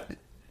you'd have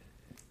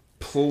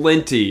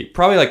plenty,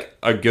 probably like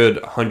a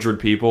good 100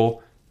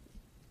 people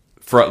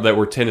that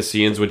were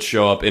Tennesseans would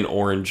show up in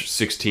orange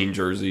 16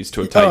 jerseys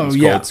to a Titans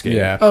Colts game.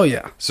 Yeah. Oh,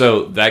 yeah.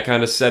 So that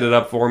kind of set it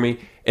up for me.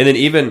 And then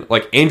even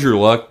like Andrew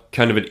Luck,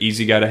 kind of an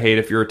easy guy to hate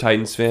if you're a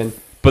Titans fan.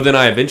 But then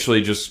I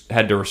eventually just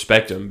had to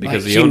respect him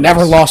because He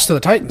never lost to the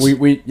Titans.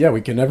 We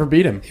can never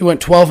beat him. He went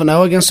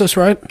 12-0 against us,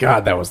 right?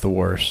 God, that was the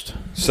worst.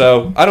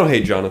 So I don't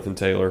hate Jonathan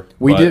Taylor.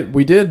 We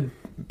did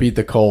beat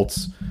the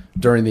Colts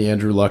during the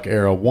Andrew Luck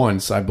era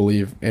once. I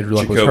believe Andrew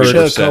Luck Jacoby was hurt.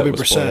 Brissett Jacoby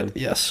was Brissett, playing.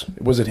 yes.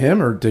 Was it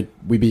him, or did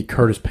we beat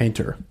Curtis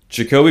Painter?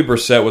 Jacoby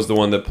Brissett was the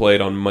one that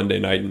played on Monday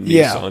night in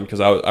Yeah. Nissan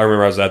because I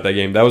remember I was at that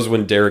game. That was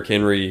when Derrick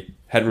Henry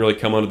hadn't really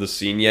come onto the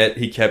scene yet.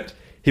 He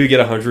would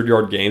get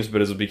 100-yard games, but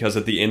it was because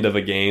at the end of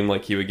a game,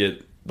 he would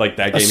get that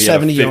game he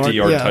had a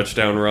 50-yard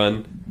touchdown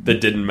run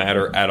that didn't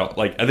matter at all.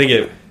 I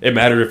think it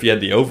mattered if you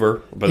had the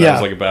over, but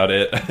that was about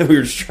it. We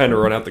were just trying to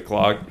run out the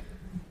clock.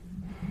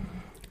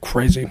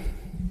 Crazy.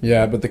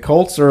 Yeah, but the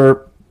Colts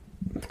are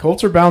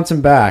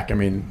bouncing back. I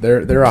mean,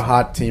 they're a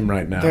hot team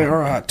right now. They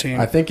are a hot team.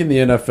 I think in the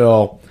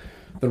NFL,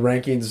 the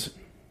rankings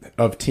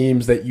of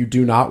teams that you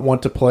do not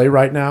want to play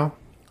right now,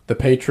 the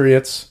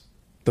Patriots,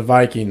 the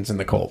Vikings, and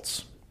the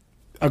Colts.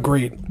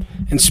 Agreed.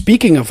 And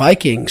speaking of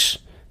Vikings,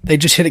 they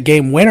just hit a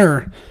game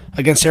winner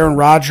against Aaron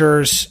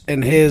Rodgers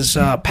and his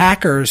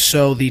Packers.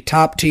 So the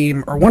top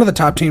team, or one of the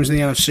top teams in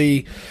the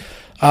NFC,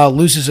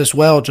 loses as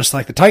well, just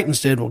like the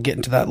Titans did. We'll get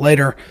into that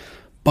later.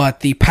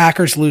 But the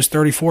Packers lose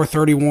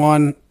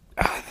 34-31.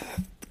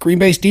 Green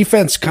Bay's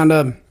defense kind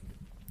of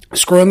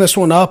screwing this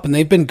one up, and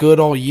they've been good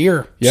all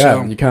year.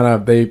 Yeah, So.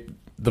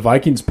 the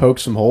Vikings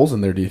poked some holes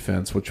in their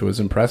defense, which was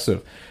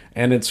impressive.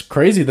 And it's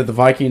crazy that the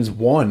Vikings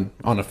won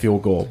on a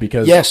field goal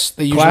because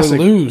they usually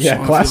lose. Yeah,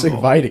 on a classic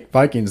field goal.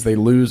 Vikings, they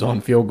lose on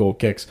field goal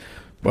kicks.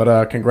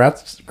 But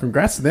congrats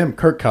to them.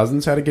 Kirk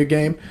Cousins had a good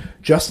game.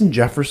 Justin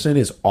Jefferson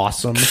is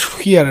awesome.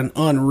 He had an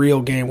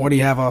unreal game. What do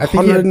you have,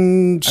 think he had-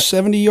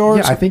 170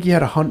 yards? Yeah, I think he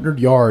had 100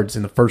 yards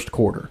in the first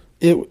quarter.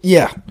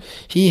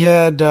 He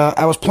had.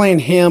 I was playing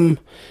him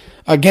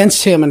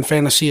against him in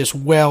fantasy as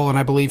well, and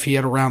I believe he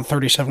had around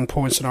 37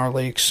 points in our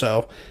league.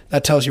 So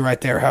that tells you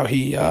right there how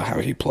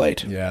he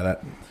played. Yeah,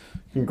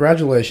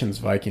 congratulations,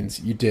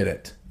 Vikings. You did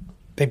it.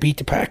 They beat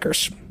the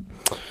Packers.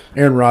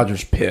 Aaron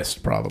Rodgers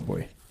pissed,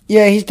 probably.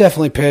 Yeah, he's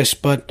definitely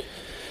pissed, but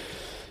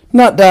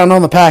Not down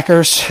on the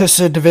Packers. It's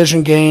a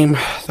division game.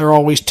 They're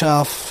always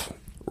tough.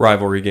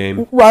 Rivalry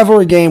game.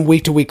 Rivalry game,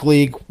 week-to-week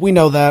league. We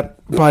know that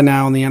by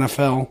now in the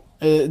NFL.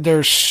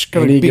 There's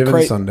going to be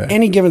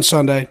any given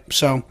Sunday.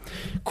 So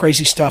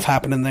crazy stuff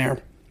happening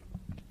there.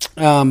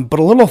 But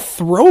a little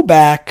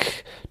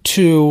throwback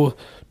to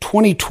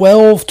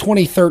 2012,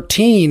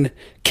 2013,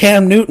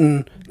 Cam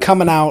Newton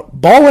coming out,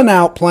 balling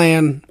out,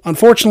 playing,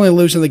 unfortunately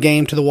losing the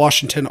game to the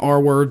Washington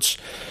R-words.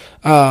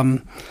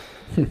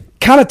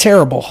 Kind of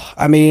terrible.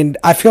 I mean,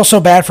 I feel so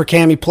bad for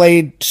Cam. He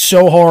played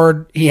so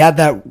hard. He had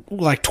that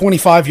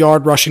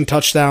 25-yard rushing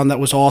touchdown that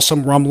was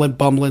awesome, rumbling,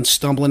 bumbling,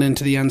 stumbling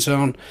into the end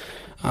zone.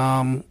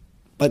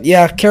 But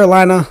yeah,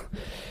 Carolina,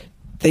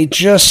 they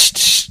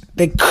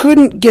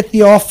couldn't get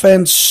the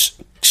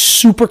offense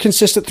super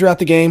consistent throughout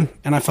the game,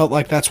 and I felt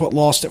like that's what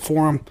lost it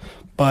for them.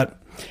 But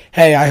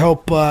hey, I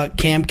hope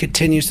Cam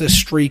continues this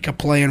streak of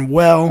playing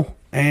well,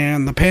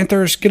 and the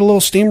Panthers get a little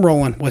steam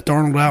rolling with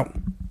Darnold out.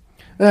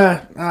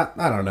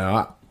 I don't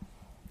know.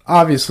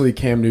 Obviously,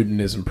 Cam Newton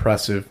is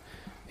impressive.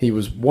 He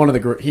is one of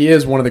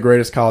the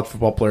greatest college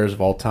football players of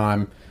all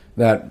time.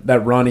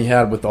 That run he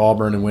had with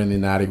Auburn and winning the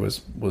Natty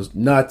was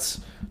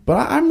nuts.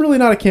 But I'm really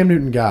not a Cam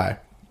Newton guy.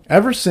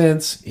 Ever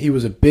since he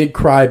was a big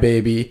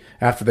crybaby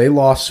after they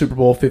lost Super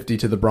Bowl 50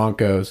 to the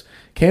Broncos,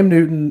 Cam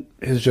Newton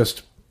has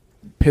just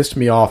pissed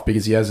me off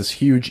because he has this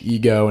huge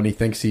ego and he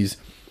thinks he's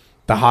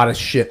the hottest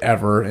shit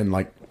ever. And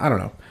I don't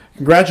know.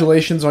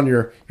 Congratulations on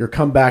your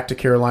comeback to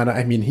Carolina.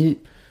 I mean,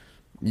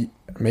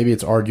 maybe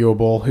it's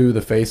arguable who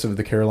the face of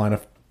the Carolina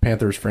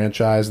Panthers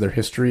franchise, their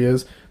history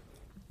is.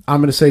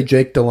 I'm going to say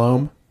Jake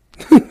Delhomme,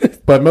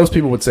 but most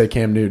people would say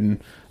Cam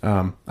Newton.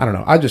 I don't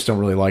know. I just don't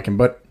really like him,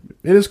 but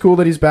it is cool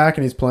that he's back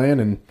and he's playing.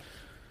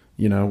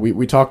 And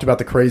we talked about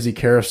the crazy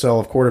carousel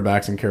of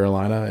quarterbacks in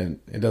Carolina, and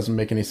it doesn't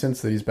make any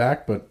sense that he's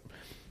back. But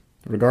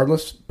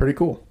regardless, pretty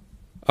cool.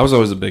 I was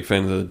always a big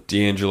fan of the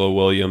D'Angelo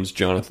Williams,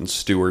 Jonathan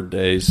Stewart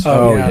days.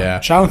 Oh yeah.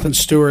 Jonathan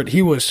Stewart,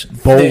 he was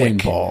bowling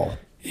ball.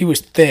 He was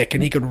thick,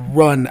 and he could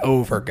run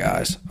over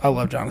guys. I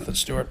love Jonathan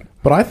Stewart.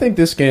 But I think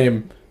this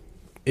game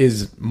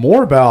is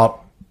more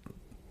about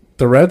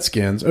the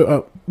Redskins,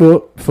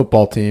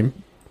 football team,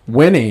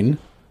 winning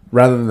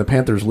rather than the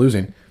Panthers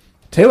losing.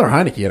 Taylor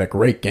Heineke had a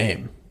great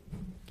game,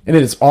 and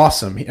it is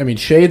awesome. I mean,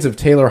 shades of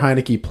Taylor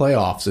Heineke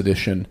playoffs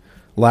edition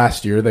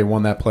last year. They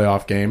won that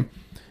playoff game.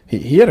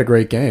 He had a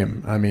great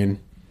game. I mean,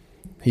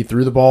 he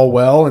threw the ball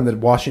well, and the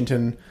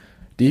Washington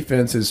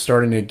defense is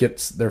starting to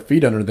get their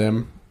feet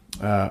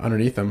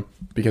underneath them,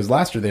 because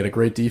last year they had a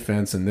great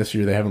defense, and this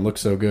year they haven't looked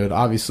so good.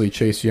 Obviously,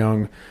 Chase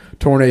Young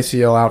torn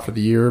ACL out for the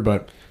year,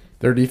 but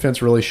their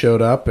defense really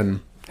showed up.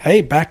 And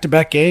hey,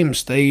 back-to-back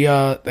games. They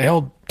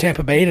held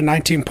Tampa Bay to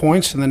 19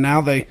 points, and then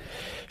now they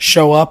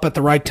show up at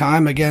the right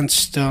time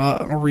against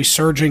a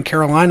resurging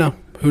Carolina.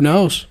 Who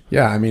knows?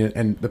 Yeah, I mean,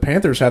 and the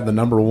Panthers have the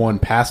number one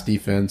pass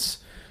defense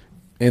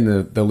in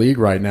the league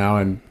right now,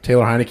 and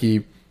Taylor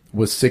Heineke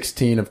was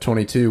 16 of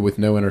 22 with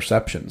no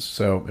interceptions.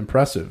 So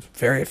impressive.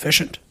 Very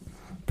efficient.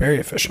 Very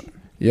efficient.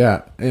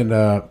 Yeah,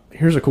 and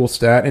here's a cool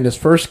stat. In his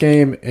first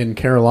game in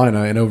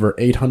Carolina in over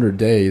 800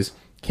 days,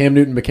 Cam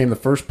Newton became the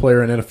first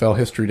player in NFL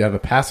history to have a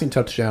passing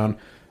touchdown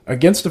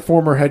against a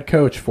former head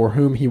coach for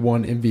whom he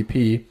won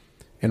MVP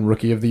and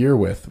Rookie of the Year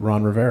with,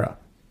 Ron Rivera.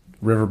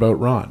 Riverboat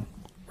Ron.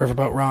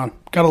 Riverboat Ron.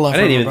 Gotta love Riverboat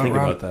Ron. I didn't even think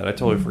about that. I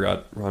totally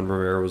forgot Ron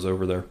Rivera was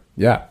over there.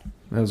 Yeah.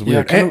 That was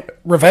weird. Yeah, kind of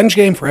revenge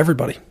game for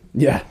everybody.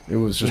 Yeah, it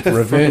was just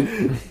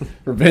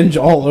revenge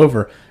all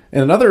over.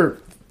 And another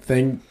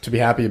thing to be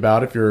happy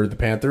about if you're the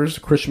Panthers,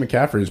 Christian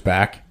McCaffrey is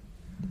back.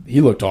 He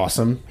looked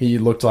awesome. He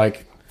looked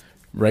like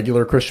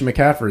regular Christian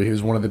McCaffrey,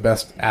 who's one of the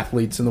best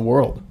athletes in the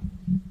world.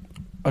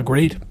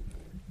 Agreed.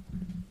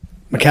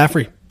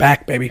 McCaffrey,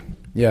 back, baby.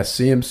 Yeah,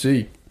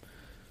 CMC.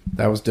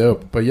 That was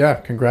dope. But yeah,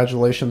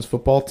 congratulations,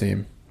 football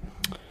team.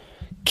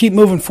 Keep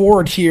moving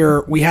forward here.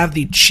 We have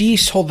the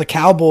Chiefs hold the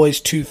Cowboys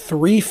to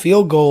 3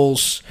 field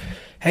goals.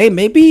 Hey,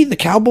 maybe the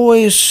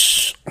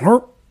Cowboys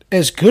aren't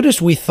as good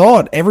as we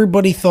thought.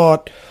 Everybody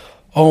thought,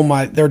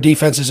 their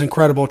defense is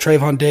incredible.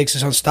 Trayvon Diggs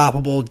is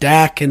unstoppable.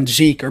 Dak and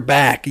Zeke are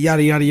back.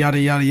 Yada, yada, yada,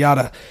 yada,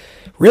 yada.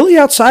 Really,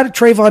 outside of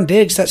Trayvon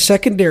Diggs, that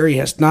secondary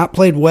has not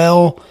played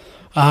well.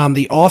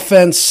 The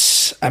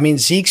offense,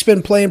 Zeke's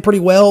been playing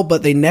pretty well,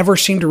 but they never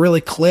seem to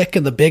really click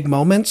in the big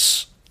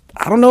moments.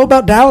 I don't know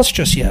about Dallas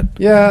just yet.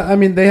 Yeah,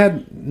 they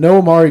had no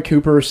Amari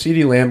Cooper.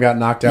 CeeDee Lamb got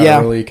knocked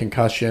out early,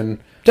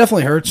 concussion.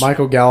 Definitely hurts.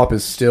 Michael Gallup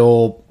is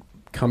still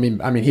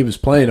coming. He was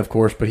playing, of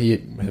course, but he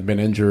had been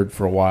injured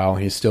for a while.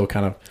 He's still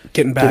kind of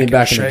getting back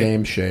into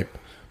game shape.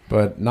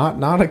 But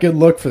not a good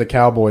look for the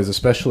Cowboys,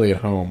 especially at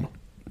home.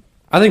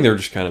 I think they're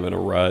just kind of in a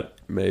rut,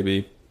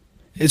 maybe.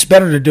 It's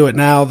better to do it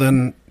now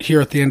than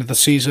here at the end of the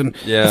season.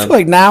 Yeah. I feel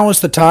like now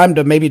is the time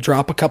to maybe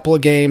drop a couple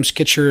of games,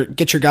 get your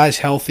guys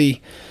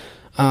healthy.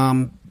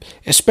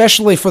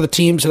 Especially for the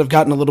teams that have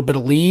gotten a little bit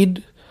of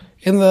lead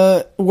in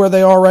where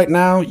they are right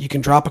now. You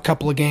can drop a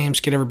couple of games,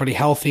 get everybody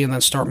healthy, and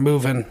then start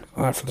moving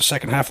for the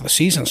second half of the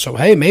season. So,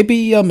 hey,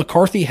 maybe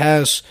McCarthy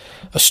has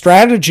a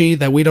strategy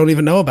that we don't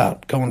even know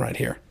about going right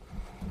here.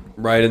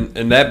 Right,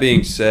 and that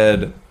being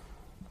said,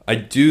 I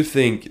do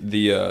think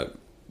the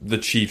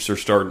Chiefs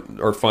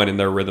are finding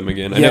their rhythm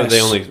again. I know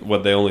Yes.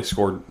 they only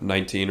scored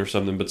 19 or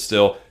something, but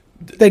still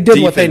They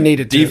did what they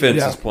needed to. Defense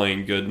Yeah. is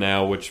playing good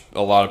now, which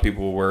a lot of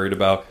people were worried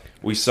about.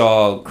 We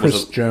saw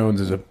Chris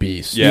Jones is a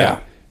beast. yeah.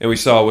 And we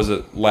saw, was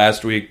it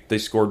last week, they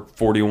scored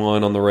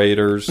 41 on the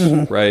Raiders,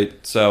 Mm-hmm. right?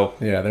 So,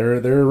 Yeah,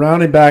 they're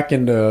rounding back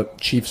into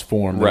Chiefs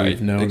form that Right,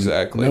 we've known,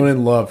 exactly. known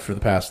and loved for the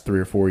past 3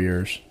 or 4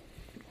 years.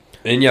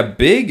 and yeah,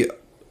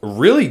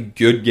 really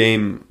good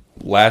game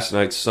last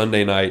night,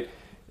 Sunday night,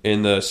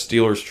 in the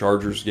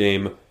Steelers-Chargers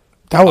game.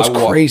 That was I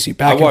wa- crazy,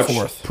 back I and watched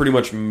forth. pretty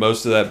much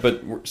most of that,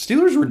 but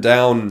Steelers were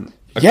down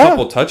a Yeah.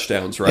 couple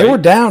touchdowns, right? They were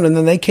down, and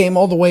then they came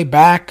all the way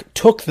back,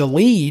 took the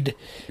lead.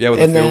 Yeah, with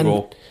and a field then,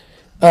 goal.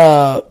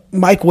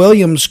 Mike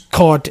Williams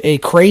caught a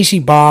crazy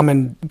bomb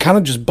and kind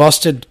of just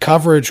busted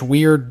coverage,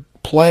 weird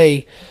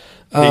play.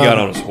 He got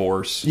on his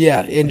horse.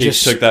 Yeah, and He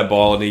just took that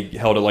ball and he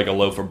held it like a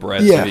loaf of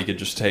bread Yeah. so he could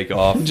just take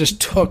off. just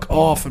took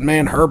off. And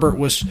man, Herbert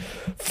was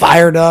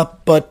fired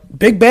up. But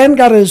Big Ben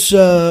got his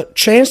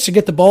chance to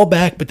get the ball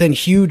back, but then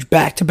huge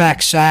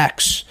back-to-back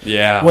sacks.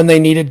 Yeah. when they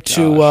needed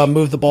to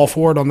move the ball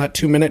forward on that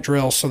 2-minute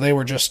drill. So they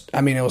were just,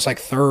 I mean, it was like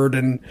 3rd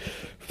and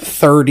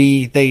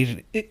 30.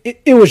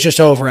 It was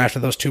just over after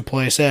those 2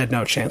 plays. They had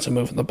no chance of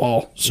moving the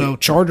ball. So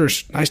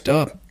Chargers, nice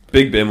dub.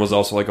 Big Ben was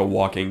also like a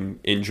walking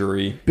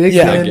injury Big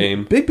Yeah. Ben, that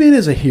game. Big Ben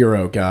is a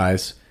hero,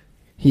 guys.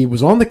 He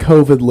was on the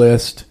COVID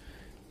list.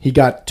 He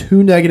got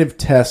 2 negative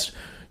tests.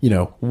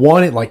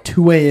 One at like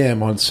 2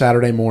 a.m. on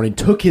Saturday morning.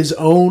 Took his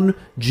own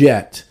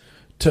jet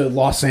to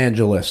Los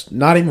Angeles.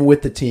 Not even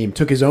with the team.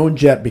 Took his own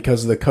jet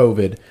because of the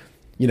COVID.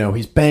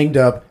 He's banged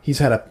up. He's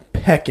had a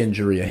pec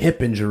injury, a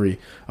hip injury,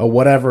 or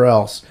whatever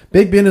else.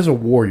 Big Ben is a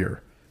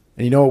warrior.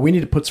 And you know what? We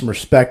need to put some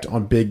respect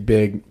on Big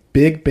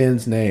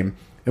Ben's name.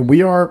 And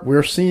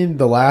we're seeing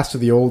the last of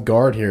the old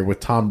guard here with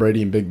Tom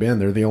Brady and Big Ben.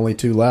 They're the only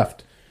 2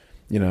 left.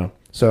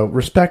 So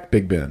respect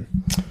Big Ben.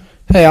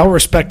 Hey, I'll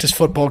respect his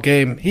football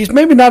game. He's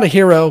maybe not a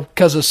hero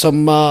because of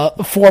some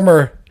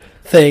former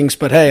things,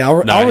 but hey,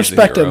 I'll he's a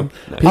respect hero. him.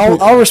 No.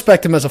 I'll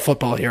respect him as a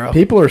football hero.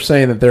 People are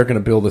saying that they're going to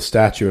build a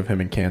statue of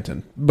him in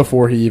Canton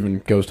before he even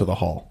goes to the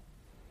Hall.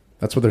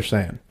 That's what they're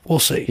saying. We'll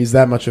see. He's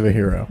that much of a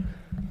hero.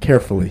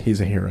 Carefully, he's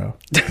a hero.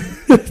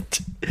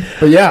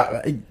 But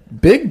yeah,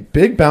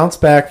 big bounce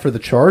back for the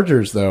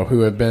Chargers, though,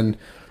 who have been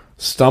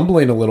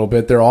stumbling a little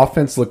bit. Their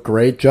offense looked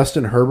great.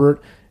 Justin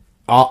Herbert,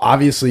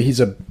 obviously,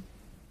 he's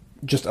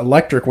just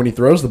electric when he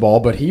throws the ball,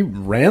 but he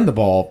ran the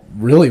ball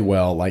really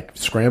well, like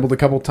scrambled a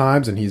couple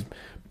times, and he's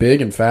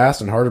big and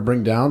fast and hard to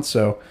bring down.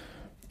 So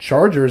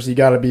Chargers, you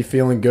got to be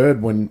feeling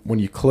good when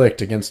you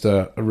clicked against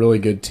a really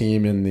good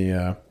team in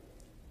the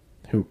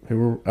the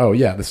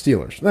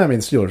Steelers. I mean,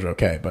 the Steelers are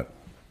okay, but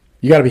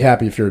you got to be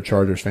happy if you're a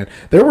Chargers fan.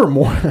 There were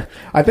more.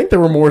 I think there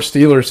were more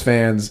Steelers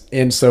fans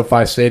in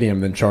SoFi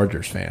Stadium than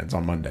Chargers fans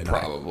on Monday night.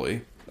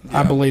 Probably.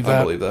 I believe that.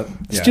 I believe that.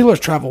 Yeah. Steelers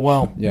travel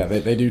well. Yeah,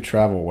 they do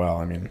travel well.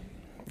 I mean,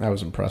 that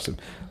was impressive.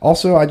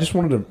 Also, I just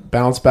wanted to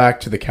bounce back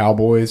to the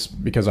Cowboys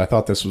because I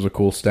thought this was a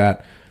cool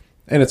stat.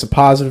 And it's a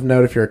positive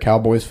note if you're a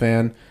Cowboys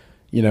fan.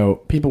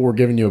 People were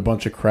giving you a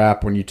bunch of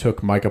crap when you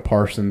took Micah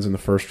Parsons in the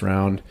first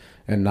round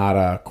and not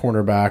a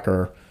cornerback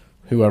or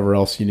whoever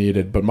else you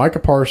needed. But Micah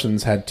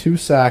Parsons had 2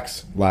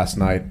 sacks last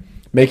night,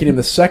 making him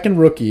the second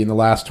rookie in the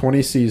last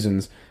 20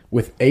 seasons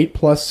with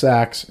 8+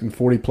 sacks and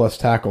 40+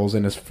 tackles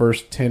in his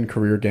first 10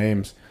 career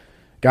games.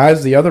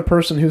 Guys, the other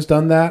person who's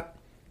done that,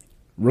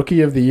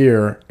 Rookie of the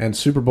Year and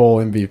Super Bowl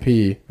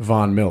MVP,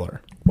 Von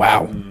Miller.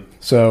 Wow.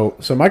 So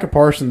Micah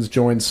Parsons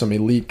joins some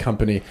elite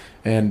company,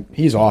 and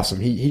he's awesome.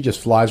 He just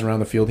flies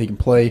around the field. He can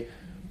play,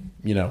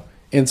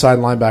 inside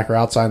linebacker,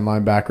 outside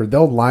linebacker.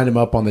 They'll line him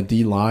up on the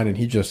D line, and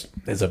he just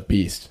is a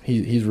beast.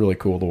 He's really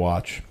cool to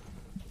watch.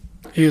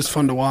 He is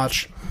fun to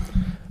watch.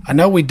 I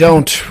know we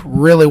don't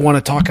really want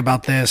to talk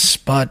about this,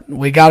 but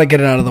we got to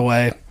get it out of the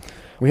way.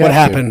 What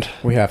happened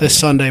this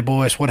Sunday,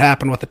 boys? What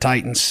happened with the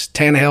Titans?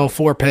 Tannehill,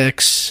 4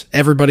 picks.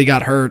 Everybody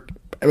got hurt,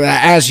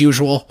 as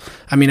usual.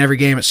 I mean, every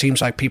game it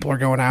seems like people are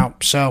going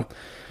out. So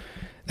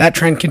that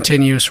trend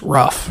continues.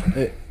 Rough.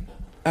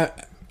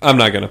 I'm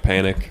not going to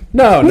panic.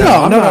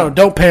 No,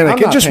 Don't panic. I'm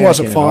It not just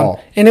wasn't panicking at fun.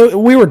 all.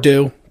 And we were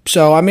due.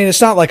 So, I mean, it's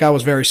not like I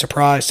was very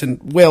surprised.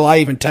 And, Will, I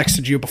even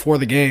texted you before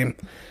the game.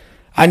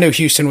 I knew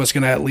Houston was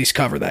going to at least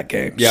cover that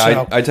game. Yeah,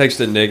 so. I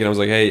texted Nick and I was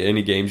like, hey,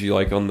 any games you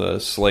like on the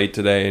slate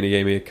today? And he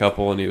gave me a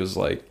couple, and he was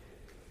like,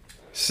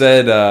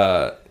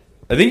 I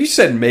think you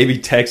said maybe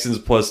Texans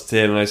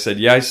 +10, and I said,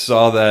 yeah, I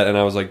saw that, and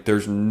I was like,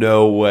 there's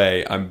no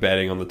way I'm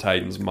betting on the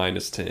Titans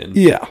 -10.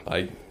 Yeah.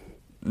 Like,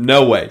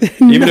 no way.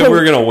 Even if we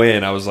were gonna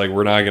win, I was like,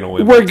 we're not gonna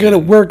win. by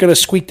 10. We're gonna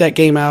squeak that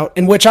game out,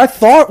 in which I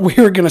thought we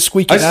were gonna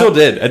squeak it I out. still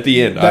did at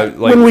the end.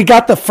 When we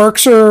got the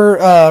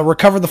Ferkser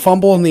recovered the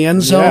fumble in the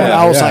end zone,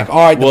 Yeah, I was yeah. like,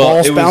 all right, the Well,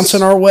 ball's it was-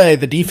 bouncing our way.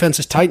 The defense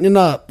is tightening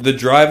up. the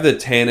drive that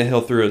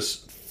Tannehill threw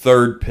his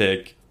 3rd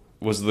pick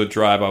was the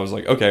drive I was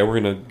like, okay, we're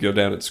going to go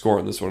down and score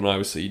on this one. And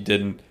obviously he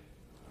didn't.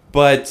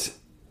 But,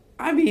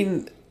 I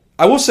mean,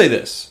 I will say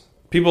this.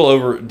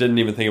 People didn't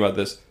even think about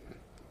this.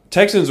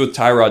 Texans with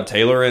Tyrod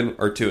Taylor in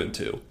are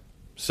 2-2.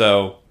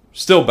 So,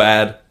 Still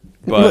bad,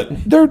 but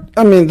they're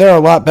a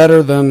lot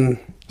better than.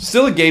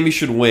 Still a game you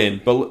should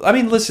win. But I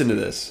mean, listen to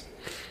this.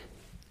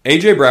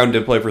 A.J. Brown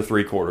did play for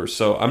 3 quarters,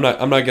 so I'm not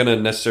going to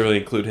necessarily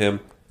include him.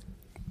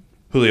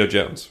 Julio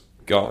Jones,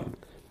 gone.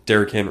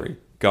 Derrick Henry,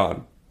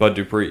 gone. Bud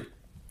Dupree,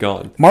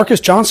 gone. Marcus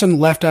Johnson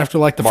left after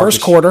the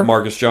first quarter.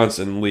 Marcus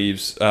Johnson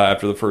leaves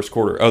after the first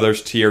quarter. Oh,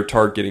 there's Tier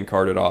Tart getting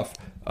carted off.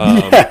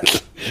 Rashawn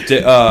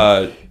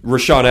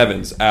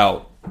Evans,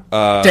 out.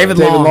 David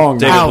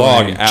Long,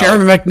 out.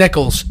 Jeremy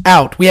McNichols,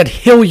 out. We had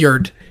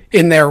Hilliard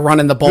in there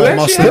running the ball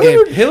most of the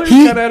game.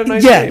 Hilliard had a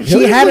nice game.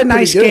 He had a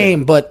nice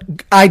game, but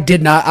I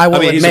did not. I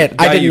will admit,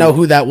 I didn't know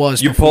who that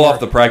was. You pull off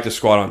the practice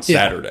squad on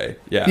Saturday.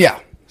 Yeah.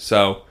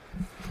 So,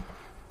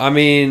 I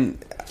mean,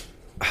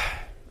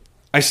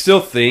 I still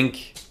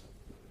think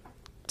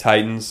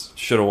Titans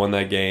should have won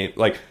that game.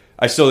 Like,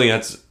 I still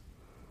think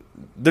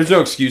there's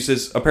no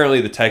excuses.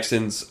 Apparently, the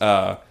Texans,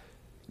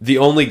 the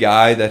only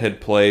guy that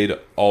had played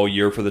all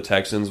year for the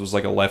Texans was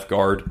like a left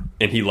guard,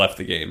 and he left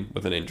the game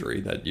with an injury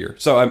that year.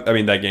 So, I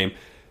mean, that game.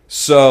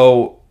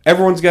 So,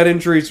 everyone's got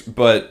injuries,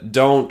 but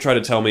don't try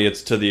to tell me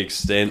it's to the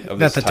extent of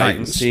this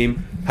Titans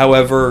team.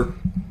 However,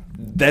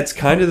 that's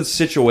kind of the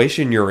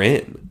situation you're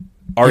in.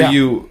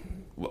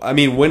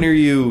 When are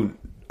you...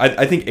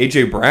 I think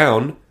A.J.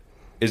 Brown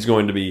is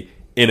going to be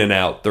in and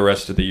out the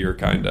rest of the year,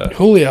 kind of.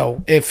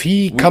 Julio, if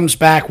he comes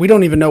back, we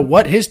don't even know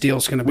what his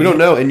deal's going to be. We don't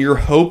know, and you're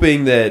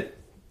hoping that,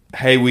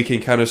 hey, we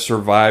can kind of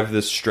survive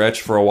this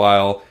stretch for a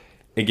while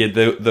and get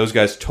those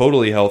guys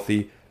totally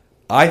healthy.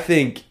 I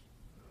think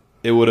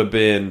it would have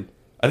been...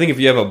 I think if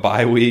you have a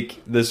bye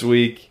week this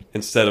week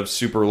instead of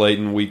super late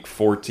in week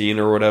 14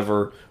 or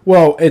whatever...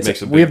 Well,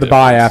 we have the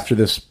bye after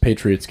this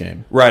Patriots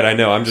game. Right, I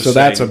know. I'm just saying... So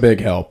that's a big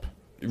help.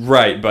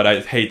 Right, but I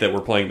hate that we're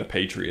playing the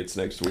Patriots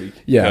next week.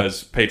 Yeah.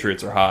 Because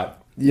Patriots are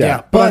hot.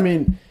 Yeah, but I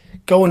mean...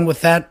 Going with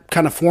that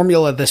kind of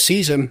formula this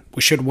season,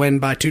 we should win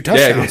by 2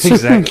 touchdowns. Yeah,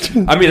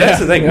 exactly. I mean, that's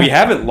the thing. We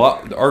haven't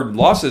our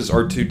losses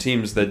are to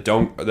teams that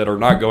are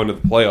not going to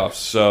the playoffs.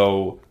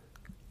 So,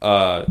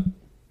 I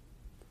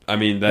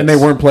mean, and they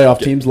weren't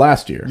playoff teams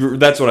last year.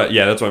 That's what I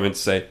meant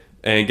to say.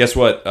 And guess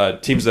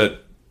what? Teams that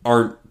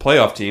aren't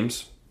playoff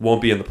teams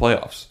won't be in the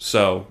playoffs.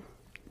 So,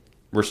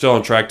 we're still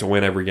on track to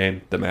win every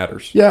game that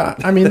matters. Yeah,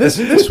 I mean,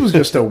 this was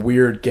just a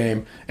weird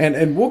game,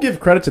 and we'll give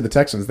credit to the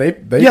Texans. They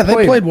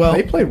played well.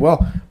 They played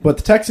well, but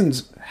the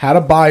Texans had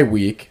a bye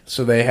week,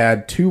 so they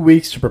had 2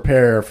 weeks to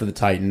prepare for the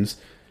Titans.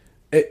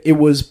 It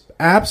was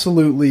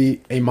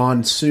absolutely a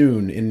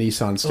monsoon in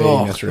Nissan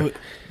Stadium yesterday.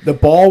 The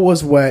ball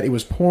was wet. It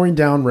was pouring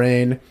down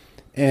rain,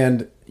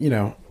 and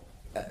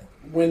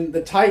when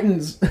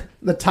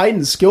the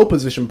Titans skill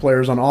position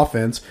players on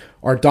offense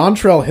are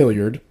Dontrell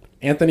Hilliard,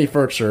 Anthony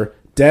Furtzer,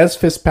 Dez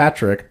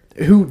Fitzpatrick,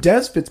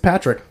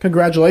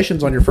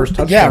 congratulations on your first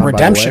touchdown. Yeah,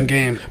 redemption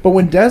game. But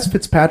when Dez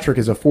Fitzpatrick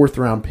is a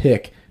 4th-round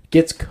pick,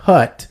 gets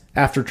cut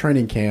after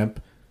training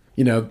camp,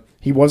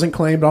 he wasn't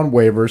claimed on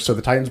waivers, so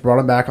the Titans brought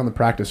him back on the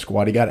practice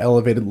squad. He got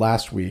elevated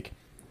last week.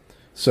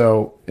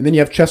 So, and then you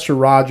have Chester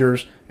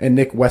Rogers and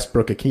Nick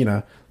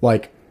Westbrook-Akina.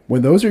 Like,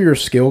 when those are your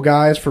skill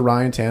guys for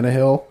Ryan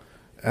Tannehill,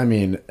 I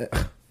mean...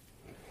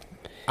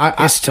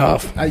 It's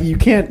tough. You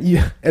can't...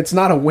 it's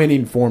not a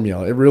winning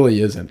formula. It really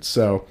isn't,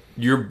 so...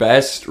 Your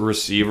best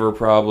receiver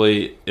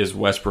probably is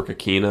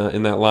Westbrook-Akina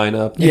in that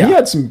lineup. Yeah, he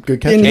had some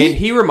good catches. And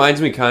he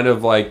reminds me kind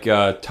of like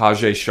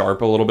Tajay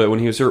Sharp a little bit when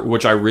he was here,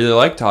 which I really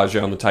like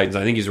Tajay on the Titans.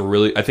 I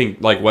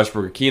think like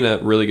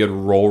Westbrook-Akina, really good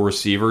role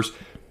receivers.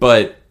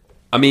 But,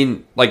 I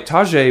mean, like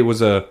Tajay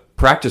was a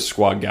practice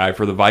squad guy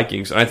for the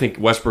Vikings, and I think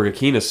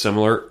Westbrook-Akina is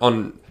similar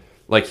on...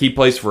 Like, he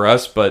plays for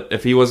us, but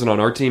if he wasn't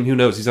on our team, who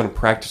knows? He's on a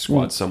practice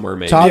squad somewhere,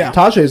 maybe.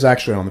 Tajay is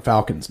actually on the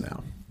Falcons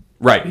now.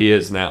 Right, he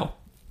is now.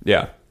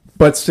 Yeah.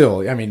 But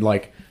still, I mean,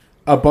 like,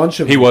 a bunch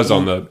of... He was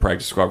on the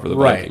practice squad for the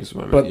Vikings.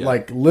 Right, but,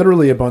 like,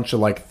 literally a bunch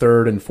of, like,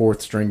 3rd and 4th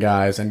string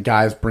guys and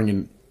guys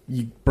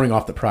you bring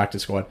off the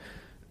practice squad.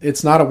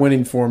 It's not a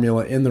winning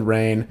formula in the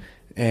rain,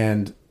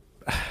 and,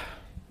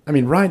 I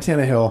mean, Ryan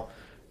Tannehill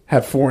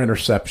had 4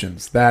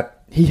 interceptions.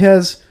 He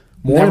has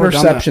more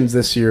interceptions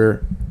this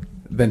year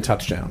than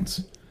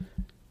touchdowns.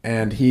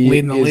 And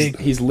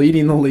he's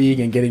leading the league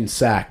and getting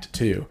sacked,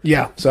 too.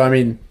 Yeah. So, I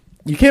mean...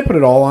 You can't put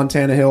it all on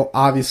Tannehill.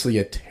 Obviously,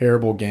 a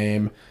terrible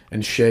game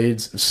and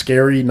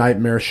scary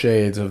nightmare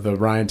shades of the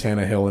Ryan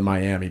Tannehill in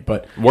Miami.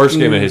 But worst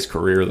game of his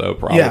career, though,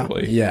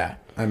 probably. Yeah.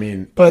 I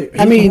mean,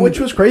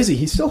 which was crazy.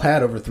 He still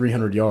had over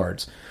 300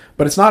 yards,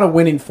 but it's not a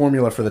winning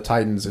formula for the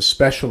Titans,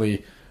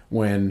 especially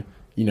when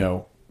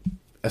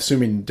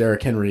assuming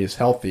Derrick Henry is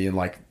healthy and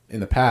like in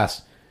the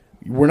past.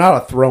 We're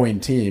not a throwing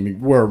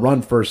team. We're a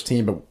run-first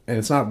team, and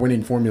it's not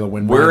winning formula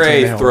when we're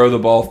a throw the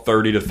ball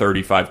 30 to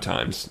 35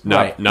 times,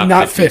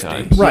 not 50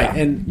 times. Right,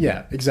 and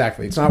yeah,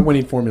 exactly. It's not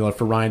winning formula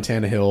for Ryan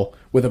Tannehill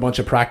with a bunch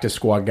of practice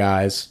squad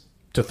guys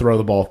to throw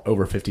the ball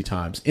over 50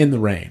 times in the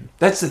rain.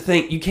 That's the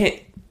thing. You can't...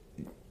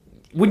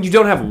 When you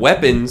don't have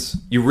weapons,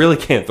 you really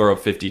can't throw it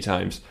 50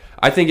 times.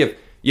 I think if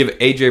you have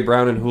A.J.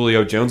 Brown and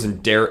Julio Jones and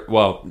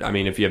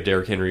if you have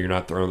Derrick Henry, you're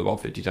not throwing the ball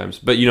 50 times.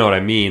 But you know what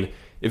I mean.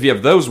 If you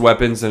have those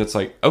weapons, then it's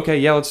like, okay,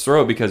 yeah, let's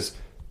throw it because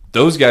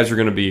those guys are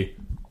going to be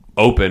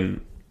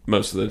open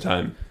most of the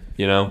time,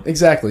 you know?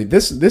 Exactly.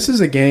 This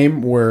is a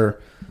game where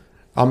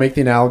I'll make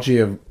the analogy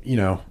of,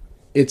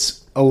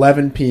 it's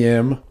 11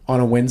 p.m.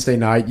 on a Wednesday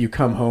night. You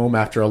come home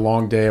after a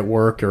long day at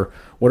work or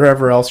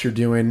whatever else you're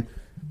doing.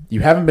 You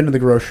haven't been to the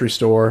grocery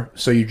store,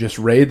 so you just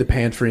raid the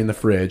pantry and the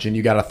fridge, and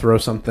you got to throw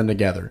something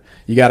together.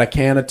 You got a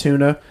can of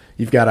tuna.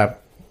 You've got a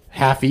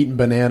half-eaten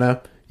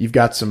banana. You've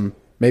got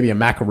maybe a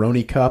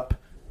macaroni cup,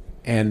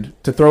 and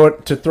to throw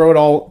it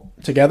all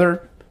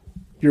together,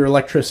 your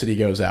electricity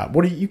goes out.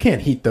 You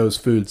can't heat those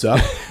foods up.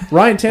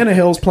 Ryan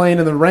Tannehill's playing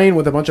in the rain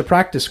with a bunch of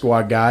practice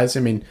squad guys.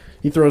 I mean,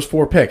 he throws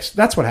 4 picks.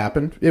 That's what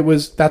happened.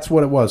 That's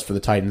what it was for the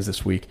Titans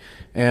this week.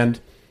 And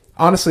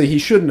honestly, he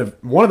shouldn't have.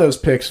 One of those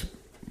picks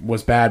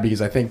was bad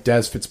because I think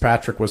Des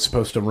Fitzpatrick was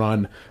supposed to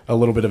run a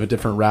little bit of a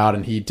different route,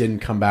 and he didn't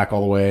come back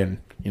all the way, and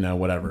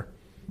whatever.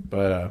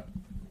 But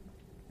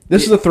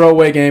this is a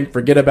throwaway game.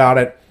 Forget about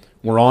it.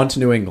 We're on to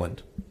New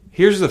England.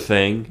 Here's the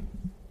thing.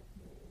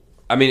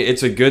 I mean,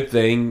 it's a good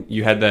thing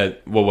you had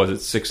that,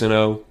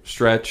 6-0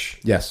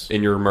 stretch? Yes.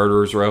 In your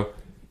murderer's row.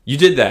 You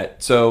did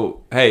that.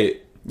 So,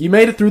 hey. You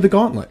made it through the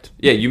gauntlet.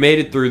 Yeah, you made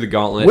it through the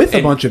gauntlet. With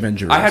a bunch of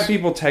injuries. I had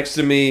people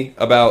texting me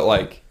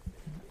about,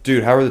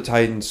 dude, how are the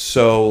Titans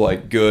so,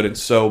 good and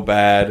so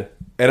bad?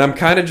 And I'm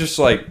kind of just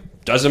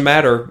doesn't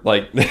matter.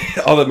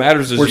 All that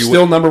matters is we're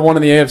still number 1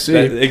 in the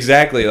AFC.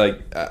 Exactly.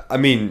 I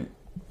mean,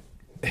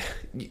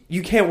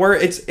 you can't wear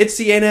it. It's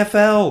the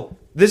NFL.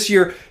 This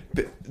year,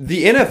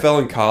 the NFL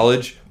and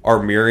college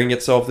are mirroring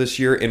itself this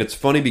year, and it's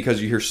funny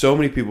because you hear so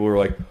many people who are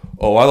like,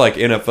 oh, I like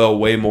NFL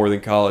way more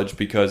than college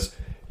because,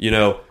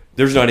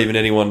 there's not even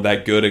anyone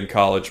that good in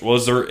college. Well,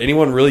 is there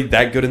anyone really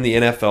that good in the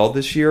NFL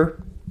this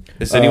year?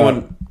 Is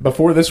anyone...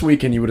 Before this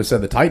weekend, you would have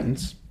said the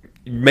Titans.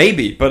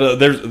 Maybe, but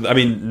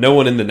no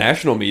one in the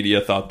national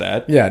media thought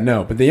that. Yeah,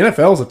 no, but the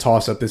NFL is a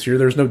toss-up this year.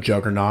 There's no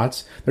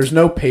juggernauts. There's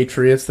no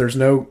Patriots. There's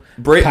no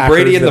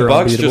Brady and the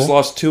Bucks just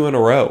lost 2 in a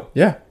row.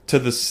 Yeah. To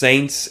the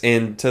Saints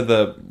and to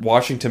the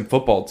Washington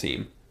football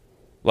team.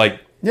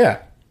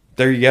 Yeah.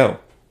 There you go.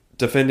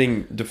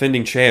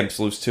 Defending champs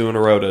lose 2 in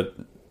a row to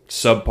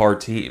subpar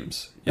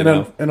teams.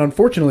 And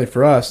unfortunately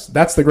for us,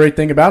 that's the great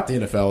thing about the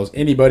NFL is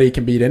anybody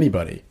can beat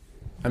anybody.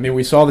 I mean,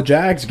 we saw the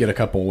Jags get a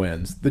couple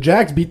wins. The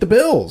Jags beat the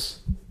Bills.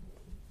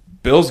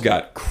 Bills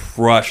got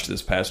crushed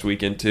this past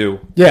weekend too.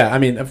 Yeah, I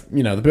mean,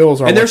 the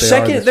Bills are, and they're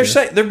second.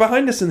 They're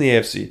behind us in the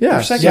AFC. Yeah,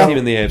 they're second team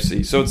in the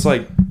AFC. So it's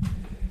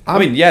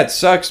it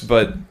sucks,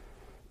 but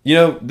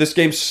this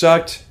game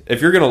sucked.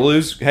 If you're gonna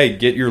lose, hey,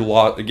 get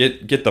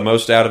the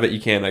most out of it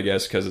you can, I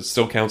guess, because it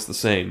still counts the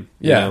same.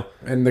 Yeah,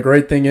 and the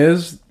great thing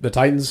is the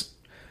Titans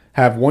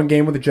have one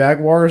game with the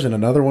Jaguars and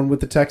another one with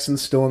the Texans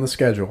still in the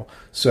schedule.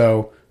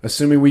 So,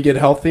 assuming we get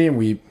healthy and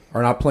we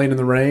are not playing in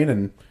the rain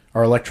and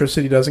our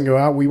electricity doesn't go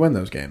out, we win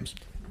those games.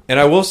 And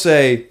I will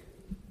say,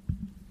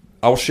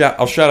 I'll shout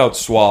out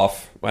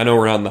Swaff. I know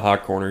we're not in the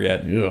hot corner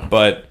yet,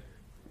 but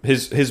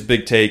his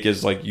big take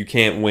is you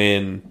can't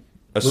win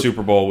a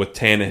Super Bowl with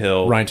Ryan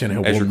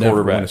Tannehill as your quarterback.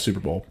 Never win a Super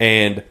Bowl.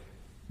 And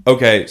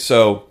okay,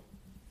 so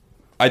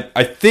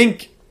I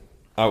think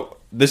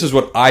this is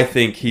what I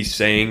think he's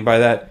saying by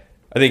that.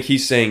 I think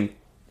he's saying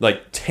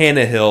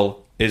Tannehill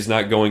is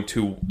not going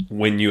to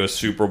win you a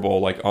Super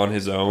Bowl on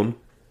his own.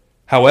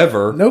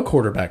 However, no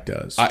quarterback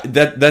does.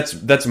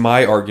 That's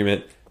my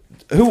argument.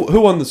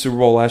 Who won the Super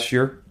Bowl last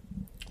year?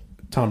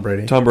 Tom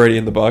Brady. Tom Brady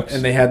and the Bucks.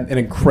 And they had an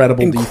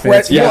incredible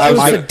defense. Yeah, it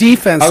was the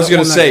defense. I was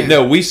going to say,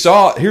 no, we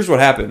saw, here's what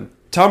happened.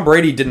 Tom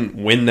Brady didn't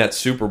win that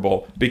Super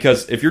Bowl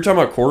because if you're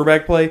talking about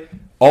quarterback play,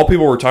 all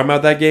people were talking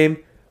about that game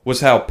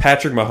was how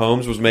Patrick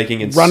Mahomes was making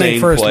insane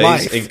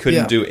plays and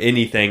couldn't do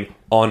anything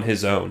on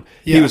his own.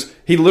 Yeah.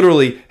 He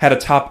literally had a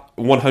top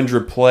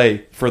 100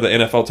 play for the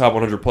NFL top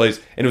 100 plays,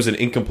 and it was an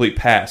incomplete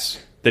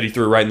pass that he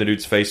threw right in the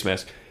dude's face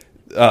mask.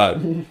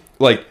 Tom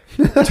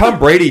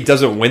Brady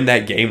doesn't win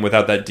that game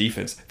without that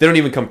defense. They don't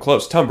even come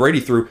close. Tom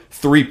Brady threw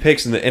 3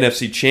 picks in the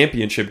NFC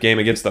Championship game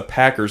against the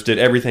Packers, did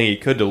everything he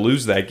could to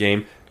lose that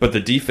game, but the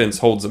defense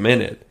holds him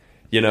in it.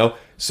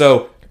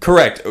 So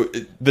correct.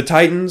 The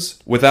Titans,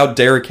 without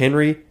Derrick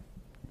Henry,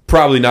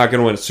 probably not going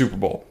to win a Super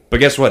Bowl. But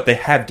guess what? They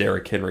have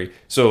Derrick Henry.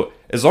 So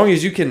as long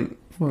as you can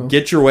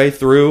get your way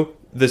through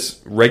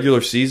this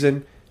regular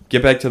season,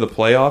 get back to the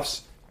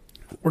playoffs,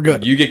 we're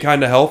good. You get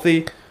kind of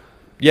healthy.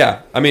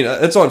 Yeah, I mean,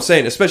 that's all I'm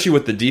saying, especially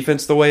with the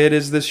defense the way it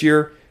is this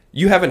year.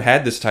 You haven't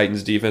had this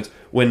Titans defense.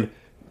 When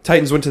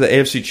Titans went to the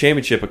AFC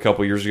Championship a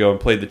couple years ago and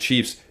played the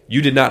Chiefs,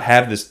 you did not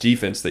have this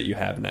defense that you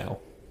have now.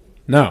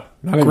 No,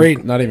 not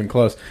even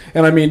close.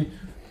 And I mean,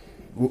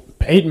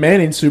 Peyton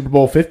Manning, Super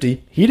Bowl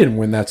 50, he didn't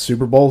win that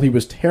Super Bowl. He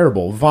was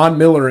terrible. Von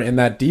Miller and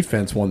that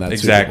defense won that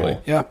Super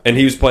Bowl. Yeah. And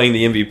he was playing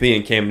the MVP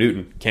and Cam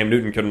Newton. Cam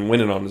Newton couldn't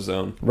win it on his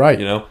own. Right.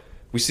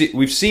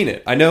 We've seen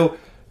it. I know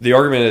the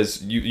argument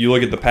is you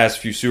look at the past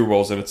few Super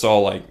Bowls and it's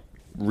all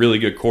really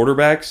good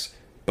quarterbacks,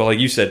 but like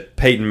you said,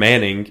 Peyton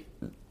Manning,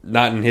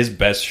 not in his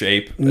best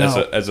shape in his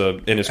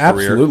career.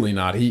 Absolutely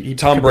not. He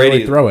Tom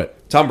Brady throw it.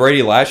 Tom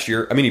Brady last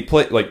year, I mean, he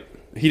played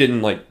he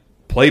didn't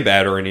play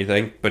bad or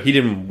anything, but he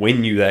didn't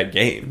win you that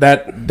game.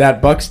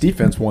 That Bucks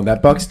defense won.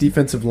 That Bucks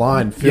defensive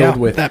line filled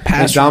with that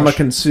pass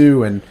Ndamukong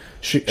Suh and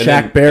Shaq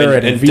then-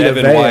 Barrett and and Vita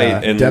Devin Vea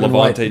White and Devin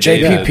White. Levante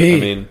JPP. David. I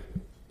mean,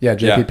 Yeah,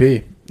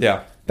 JPP.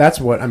 yeah. That's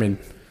what I mean.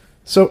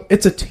 So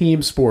it's a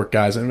team sport,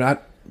 guys, and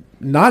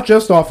not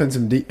just offense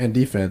and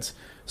defense,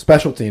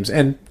 special teams.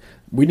 And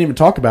we didn't even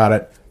talk about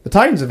it. The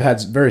Titans have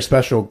had very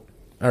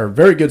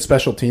good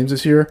special teams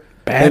this year.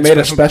 They made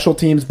a special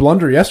teams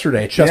blunder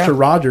yesterday. Chester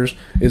Rogers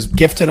is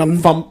Gifted him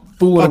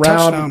fooling a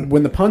around touchdown.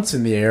 when the punt's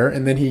in the air,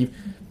 and then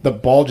the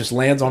ball just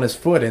lands on his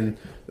foot, and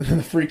the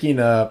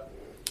freaking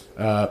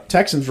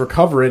Texans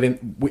recover it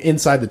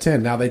inside the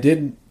 10. Now, they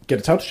did get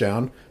a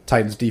touchdown.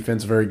 Titans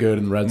defense very good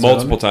in the red zone.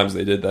 Multiple times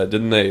they did that,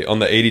 didn't they? On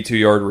the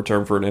 82-yard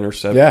return for an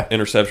interception Yeah.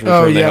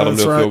 return, they held him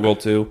to a field goal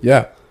too.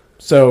 Yeah.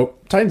 So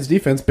Titans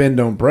defense, bend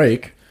don't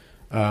break.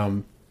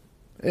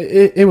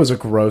 It was a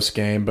gross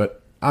game,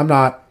 but I'm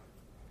not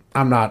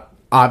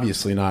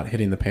obviously not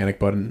hitting the panic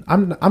button.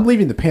 I'm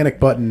leaving the panic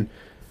button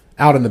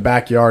out in the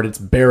backyard. It's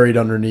buried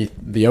underneath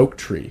the oak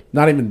tree.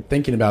 Not even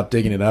thinking about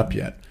digging it up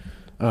yet.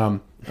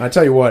 I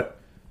tell you what,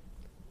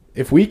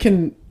 if we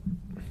can,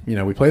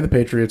 we play the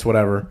Patriots,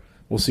 whatever.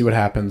 We'll see what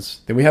happens.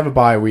 Then we have a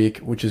bye week,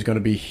 which is going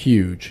to be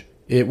huge.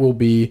 It will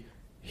be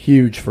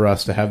huge for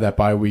us to have that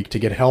bye week, to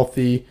get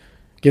healthy,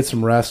 get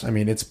some rest. I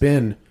mean, it's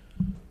been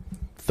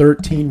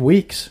 13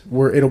 weeks.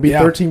 It'll be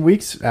 13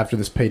 weeks after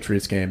this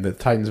Patriots game that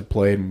the Titans have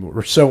played, and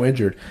we're so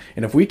injured.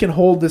 And if we can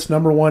hold this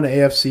number one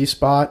AFC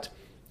spot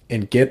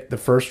and get the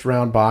first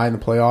round bye in the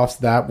playoffs,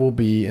 that will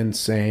be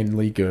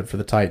insanely good for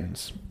the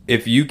Titans.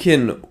 If you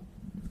can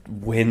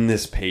win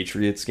this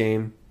Patriots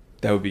game,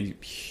 that would be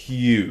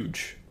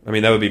huge. I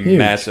mean, that would be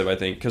massive, I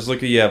think. Because look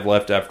who you have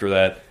left after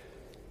that.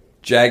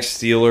 Jags,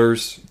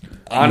 Steelers.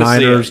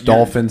 Honestly, Niners,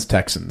 Dolphins,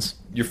 Texans.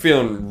 You're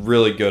feeling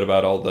really good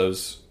about all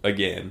those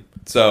again.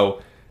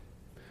 So,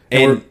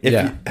 and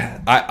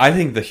I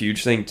think the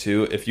huge thing,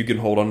 too, if you can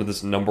hold on to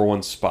this number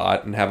one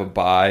spot and have a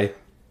bye,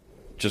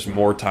 just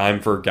more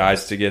time for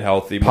guys to get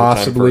healthy.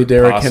 Possibly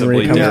Derrick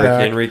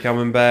Henry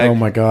coming back. Oh,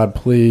 my God,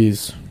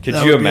 please. Could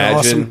you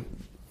imagine...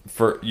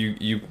 For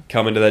you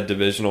come into that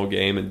divisional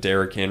game and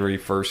Derrick Henry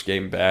first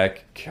game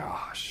back,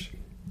 gosh,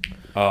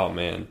 oh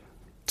man,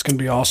 it's gonna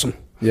be awesome.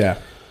 Yeah,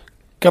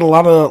 got a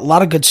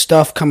lot of good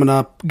stuff coming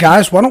up,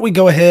 guys. Why don't we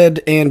go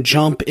ahead and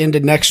jump into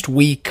next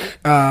week?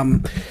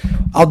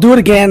 I'll do it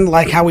again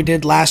like how we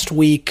did last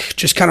week.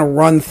 Just kind of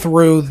run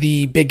through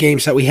the big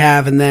games that we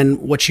have, and then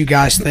what you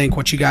guys think,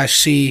 what you guys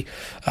see.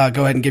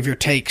 Go ahead and give your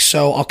take.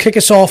 So I'll kick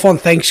us off on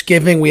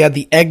Thanksgiving. We had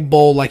the Egg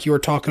Bowl, like you were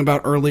talking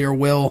about earlier,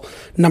 Will.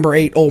 Number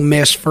 8 Ole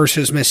Miss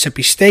versus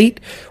Mississippi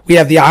State. We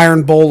have the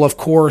Iron Bowl, of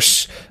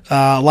course.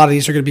 A lot of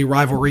these are going to be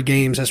rivalry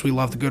games, as we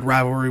love the good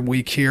rivalry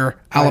week here.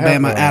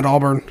 Alabama at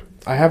Auburn.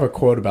 I have a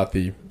quote about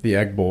the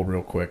Egg Bowl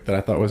real quick that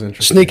I thought was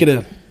interesting. Sneak it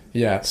in.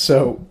 Yeah,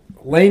 so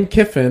Lane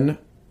Kiffin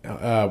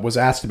was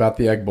asked about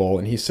the Egg Bowl,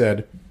 and he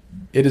said,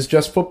 "It is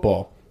just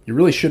football. You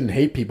really shouldn't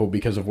hate people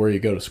because of where you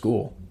go to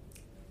school."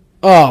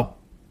 Oh,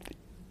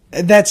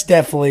 that's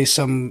definitely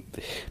some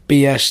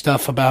BS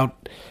stuff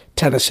about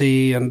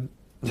Tennessee, and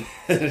he's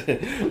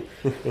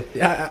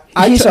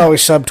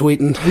always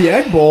subtweeting. The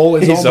Egg Bowl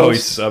is he's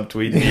always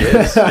subtweeting. He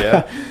is,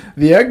 yeah.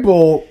 The Egg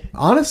Bowl,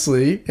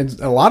 honestly, in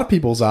a lot of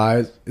people's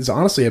eyes, is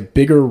honestly a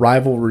bigger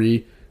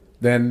rivalry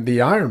than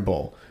the Iron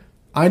Bowl.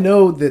 I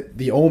know that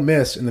the Ole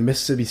Miss and the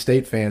Mississippi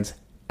State fans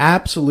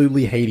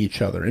absolutely hate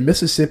each other. In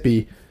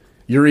Mississippi,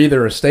 you're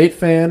either a State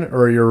fan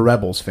or you're a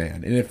Rebels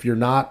fan. And if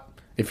you're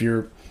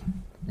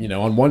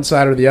on one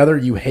side or the other,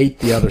 you hate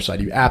the other side.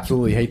 You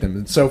absolutely hate them.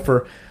 And so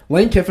for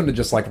Lane Kiffin to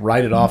just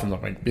write it off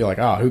and be like,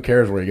 "Oh, who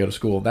cares where you go to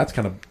school?" That's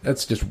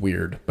just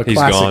weird. But he's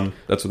gone.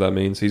 That's what that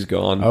means. He's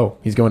gone. Oh,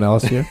 he's going to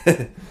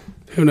LSU?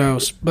 Who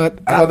knows? But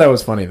I thought that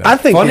was funny, though. I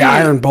think the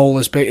Iron Bowl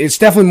is big. It's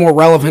definitely more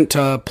relevant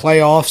to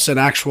playoffs and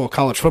actual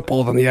college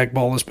football than the Egg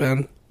Bowl has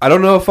been. I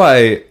don't know if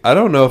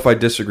I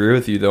disagree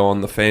with you though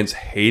on the fans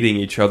hating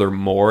each other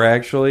more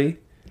actually,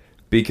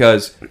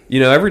 because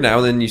every now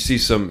and then you see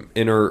some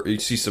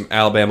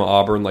Alabama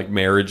Auburn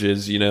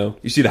marriages. You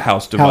see the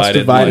house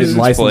divided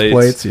license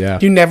plates. Yeah,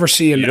 you never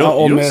see an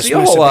Ole Miss. See a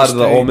whole lot of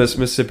the Ole Miss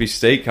Mississippi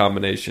State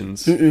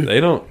combinations.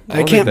 They don't.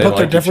 They can't put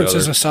their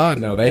differences aside.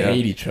 No, they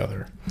hate each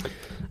other.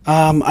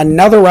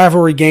 Another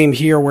rivalry game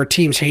here where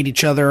teams hate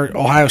each other.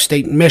 Ohio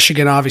State and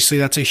Michigan. Obviously,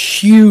 that's a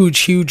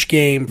huge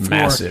game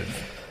for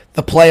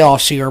the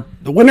playoffs here.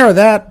 The winner of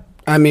that,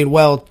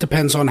 it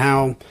depends on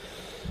how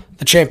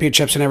the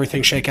championships and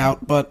everything shake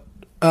out. But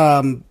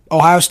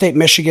Ohio State,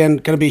 Michigan,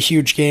 going to be a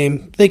huge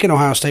game. Thinking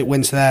Ohio State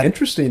wins that.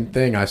 Interesting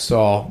thing I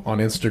saw on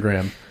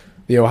Instagram.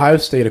 The Ohio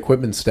State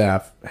equipment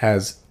staff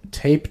has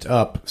taped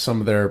up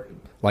some of their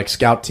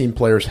scout team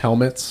players'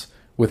 helmets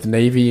with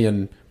Navy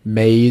and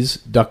maize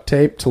duct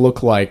tape to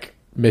look like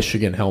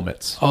Michigan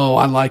helmets. Oh,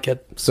 I like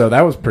it. So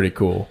that was pretty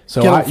cool.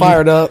 So get them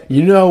fired up.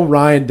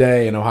 Ryan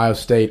Day and Ohio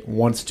State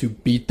wants to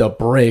beat the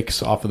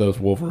brakes off of those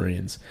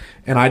Wolverines,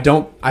 and I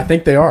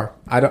think they are.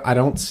 I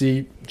don't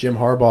see Jim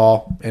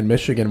Harbaugh and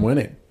Michigan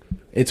winning.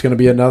 it's going to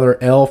be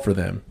another L for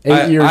them.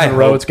 8 years in a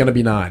row, it's going to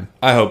be 9.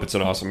 I hope it's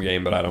an awesome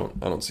game, but I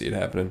don't see it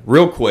happening.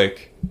 Real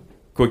quick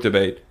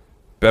debate.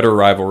 Better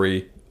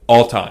rivalry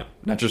all time,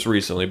 not just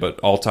recently, but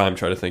all time.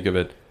 Try to think of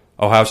it.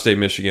 Ohio State,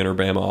 Michigan, or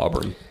Bama,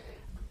 Auburn.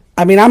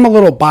 I mean, I'm a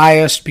little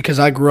biased because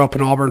I grew up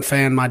an Auburn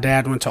fan. My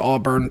dad went to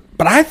Auburn,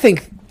 but I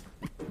think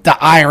the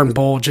Iron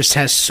Bowl just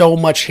has so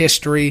much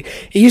history.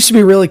 It used to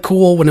be really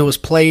cool when it was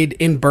played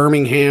in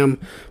Birmingham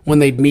when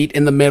they'd meet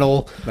in the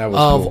middle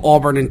of cool.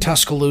 Auburn and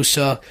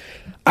Tuscaloosa.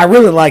 I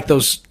really like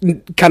those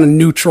kind of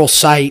neutral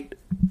site.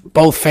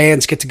 Both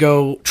fans get to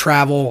go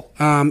travel.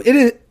 It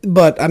is,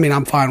 but I mean,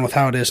 I'm fine with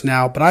how it is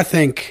now. But I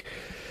think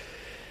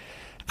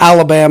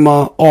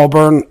Alabama,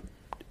 Auburn,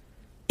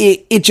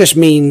 it just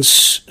means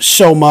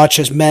so much.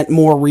 Has meant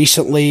more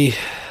recently.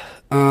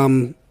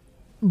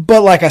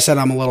 But like I said,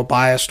 I'm a little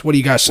biased. What do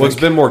you guys think? Well, it's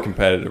been more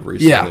competitive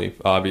recently,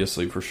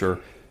 obviously, for sure.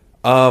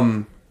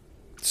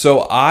 So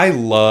I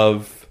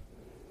love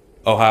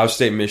Ohio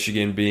State,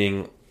 Michigan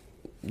being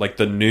like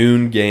the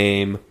noon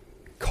game,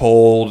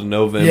 cold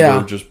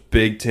November, just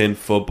Big Ten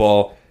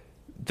football.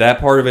 That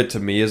part of it to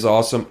me is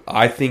awesome.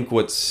 I think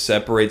what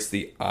separates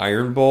the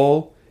Iron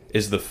Bowl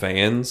is the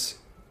fans.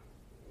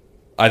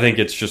 I think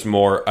it's just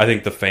more. I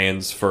think the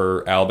fans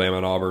for Alabama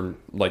and Auburn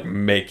like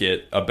make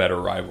it a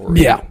better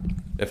rivalry. Yeah.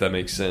 If that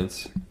makes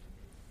sense.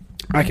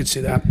 I can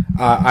see that.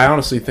 I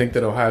honestly think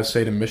that Ohio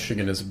State and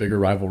Michigan is a bigger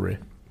rivalry.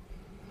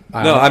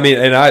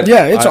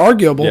 It's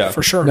arguable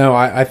for sure. No,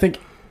 I think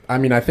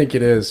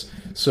it is.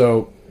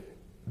 So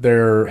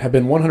there have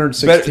been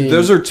 116.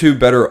 Those are two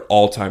better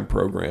all-time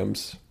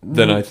programs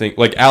than I think.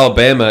 Like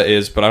Alabama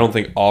is, but I don't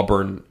think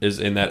Auburn is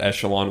in that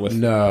echelon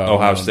with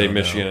Ohio State,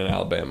 Michigan, and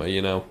Alabama.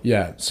 You know.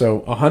 Yeah.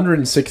 So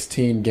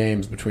 116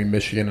 games between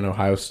Michigan and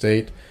Ohio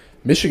State.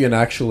 Michigan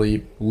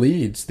actually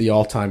leads the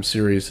all-time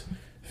series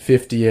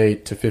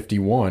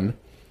 58-51.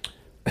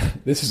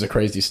 This is a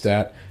crazy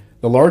stat.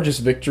 The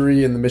largest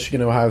victory in the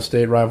Michigan-Ohio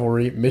State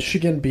rivalry,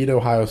 Michigan beat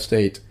Ohio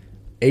State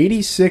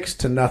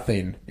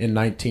 86-0 in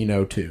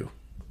 1902.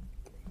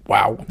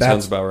 Wow.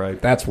 Sounds about right.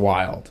 That's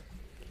wild.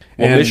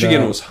 Well,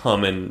 Michigan was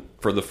humming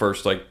for the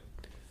first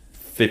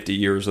 50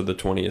 years of the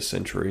 20th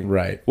century.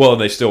 Right. Well,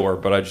 they still were,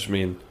 but I just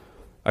mean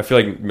I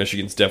feel like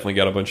Michigan's definitely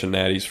got a bunch of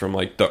natties from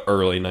the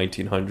early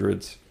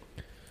 1900s.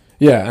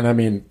 Yeah, and I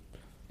mean,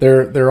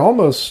 they're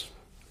almost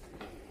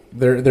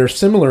they're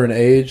similar in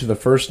age. The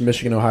first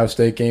Michigan Ohio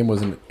State game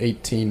was in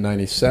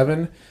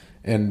 1897,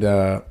 and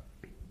the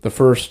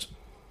first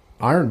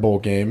Iron Bowl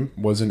game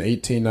was in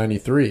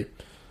 1893.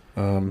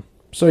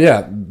 So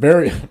yeah,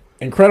 very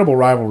incredible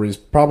rivalries.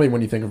 Probably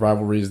when you think of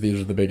rivalries, these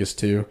are the biggest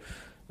two.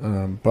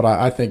 But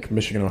I think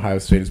Michigan Ohio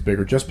State is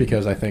bigger, just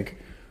because I think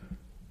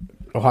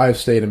Ohio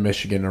State and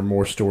Michigan are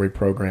more storied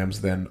programs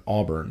than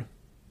Auburn.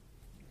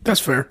 That's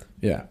fair.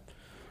 Yeah.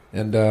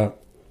 And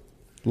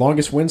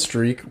longest win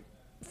streak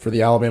for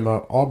the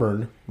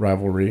Alabama-Auburn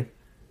rivalry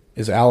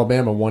is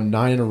Alabama won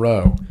 9 in a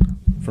row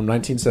from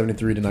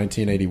 1973 to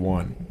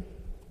 1981.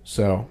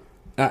 So,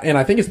 and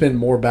I think it's been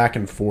more back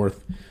and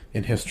forth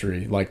in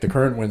history. Like the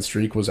current win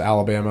streak was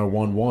Alabama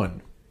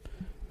 1-1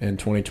 in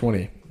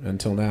 2020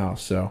 until now.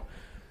 So,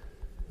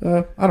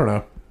 I don't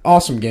know.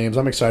 Awesome games.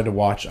 I'm excited to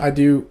watch. I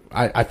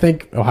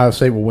think Ohio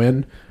State will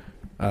win,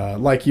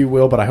 like you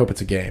will, but I hope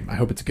it's a game. I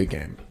hope it's a good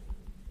game.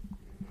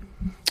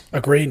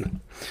 Agreed.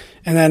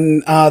 And then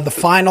the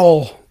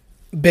final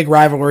big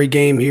rivalry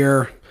game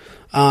here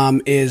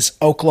is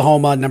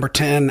Oklahoma, number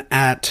 10,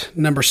 at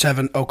number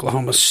 7,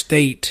 Oklahoma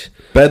State.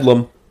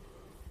 Bedlam.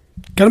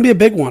 Going to be a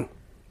big one.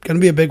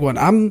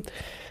 I'm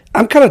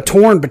kind of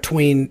torn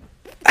between.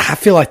 I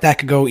feel like that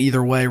could go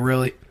either way,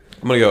 really.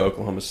 I'm going to go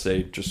Oklahoma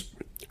State.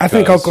 I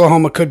think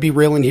Oklahoma could be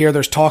reeling here.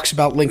 There's talks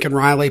about Lincoln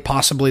Riley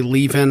possibly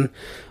leaving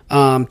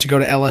to go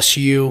to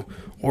LSU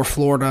or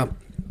Florida.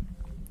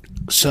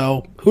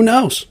 So who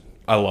knows?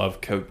 I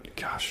love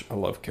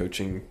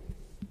coaching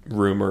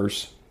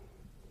rumors.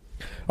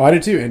 Oh, I do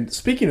too. And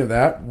speaking of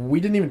that, we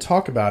didn't even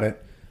talk about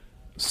it.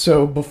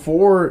 So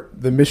before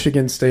the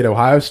Michigan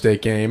State-Ohio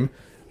State game,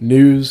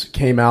 news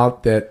came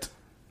out that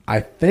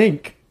I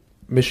think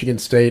Michigan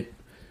State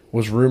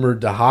was rumored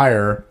to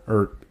hire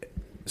or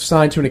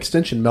sign to an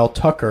extension Mel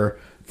Tucker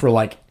for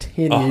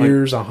 10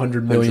 years,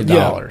 $100 million.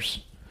 Yeah.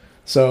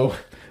 So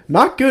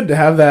not good to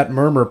have that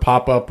murmur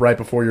pop up right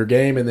before your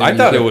game. And then I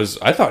thought it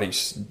happened.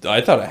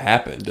 I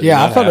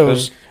thought it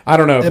was. I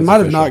don't know. If it might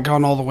have not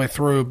gone all the way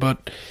through,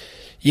 but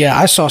yeah,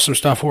 I saw some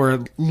stuff where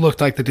it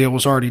looked like the deal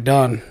was already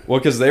done. Well,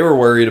 because they were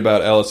worried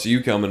about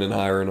LSU coming and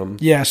hiring them.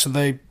 Yeah, so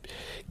they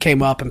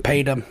came up and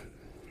paid him.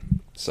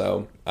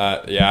 So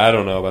I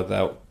don't know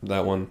about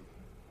that one.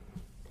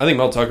 I think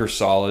Mel Tucker's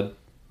solid.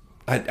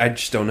 I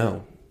just don't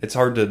know. It's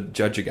hard to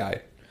judge a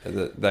guy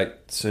that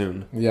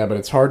soon. Yeah, but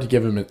it's hard to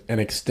give him an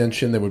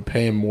extension that would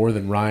pay him more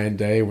than Ryan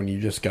Day when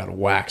you just got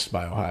waxed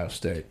by Ohio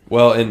State.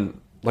 Well, and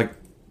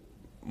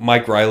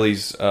Mike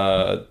Riley's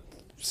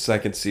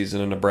second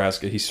season in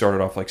Nebraska, he started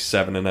off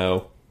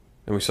 7-0,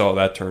 and we saw how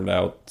that turned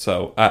out.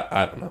 So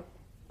I don't know.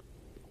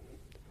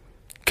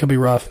 Could be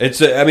rough.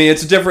 It's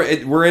a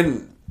different. We're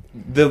in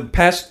the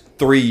past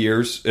 3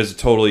 years is a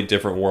totally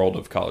different world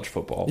of college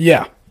football.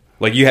 Yeah.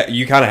 Like you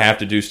kind of have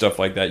to do stuff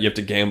like that. You have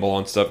to gamble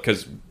on stuff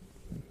because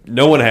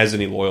no one has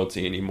any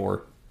loyalty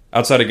anymore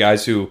outside of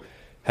guys who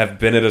have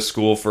been at a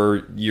school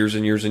for years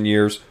and years and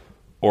years,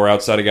 or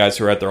outside of guys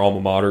who are at their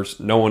alma maters.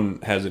 No one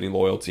has any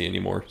loyalty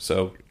anymore.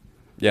 So,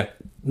 yeah.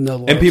 No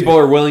loyalty. And people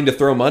are willing to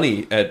throw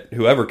money at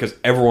whoever because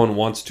everyone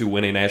wants to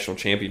win a national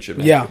championship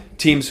now. Yeah.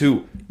 Teams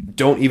who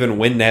don't even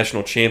win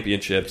national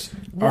championships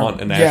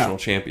want a national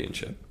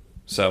championship.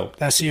 So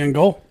That's the end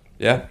goal.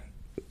 yeah.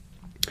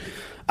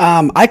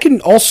 I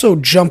can also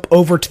jump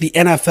over to the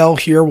NFL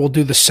here. We'll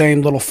do the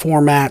same little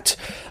format.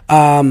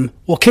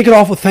 We'll kick it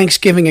off with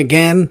Thanksgiving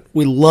again.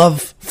 We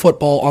love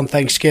football on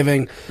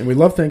Thanksgiving. And we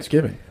love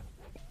Thanksgiving.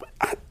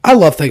 I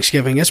love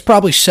Thanksgiving. It's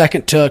probably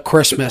second to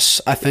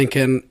Christmas, I think,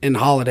 in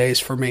holidays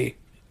for me. It's a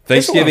lot of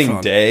Thanksgiving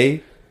fun.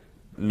 Day,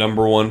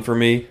 number one for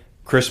me.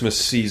 Christmas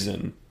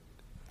season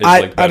is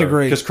I'd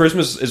agree. because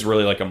Christmas is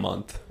really like a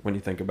month when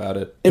you think about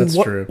it. And That's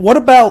what, true. What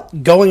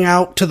about going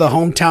out to the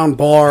hometown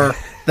bar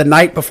the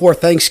night before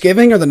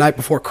Thanksgiving or the night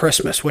before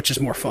Christmas? Which is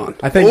more fun?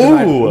 I think the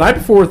Ooh. night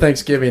before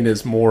Thanksgiving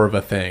is more of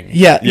a thing.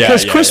 Yeah,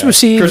 because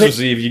Christmas Eve, Christmas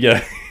Eve, you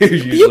get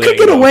you could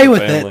get away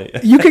with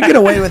it. You could get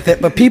away with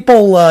it, but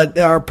people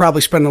are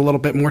probably spending a little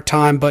bit more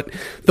time. But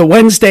the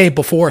Wednesday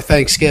before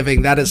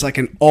Thanksgiving, that is like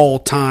an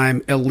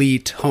all-time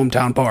elite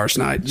hometown bars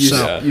night.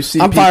 You see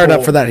I'm fired people-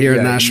 up for that here in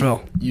yeah,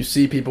 Nashville. You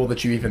see people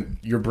that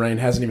your brain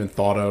hasn't even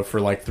thought of for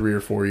like 3 or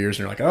 4 years, and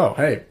you're like, oh,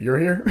 hey, you're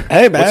here.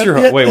 Hey, man. What's your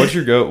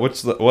yeah. what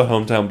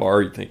hometown bar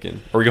are you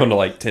thinking? Are we going to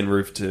like Tin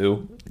Roof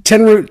 2?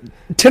 Tin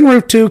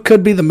Roof 2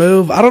 could be the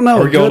move. I don't know.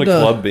 Are we going Good, to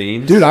Club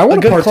Beans? Dude, I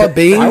want good Club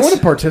Beans. I want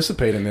to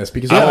participate in this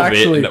because I I won't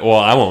actually.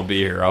 I won't be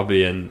here. I'll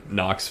be in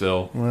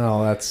Knoxville.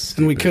 Well, that's.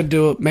 And we could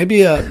do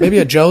maybe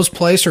a Joe's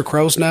Place or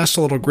Crow's Nest,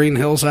 a little Green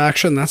Hills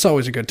action. That's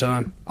always a good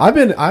time. I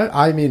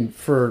mean,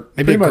 for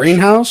Maybe a pretty much,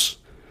 greenhouse.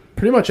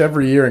 pretty much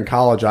every year in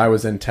college, I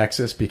was in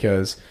Texas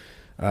because,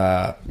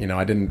 I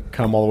didn't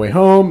come all the way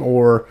home,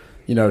 or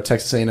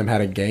Texas A&M had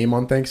a game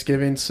on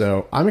Thanksgiving.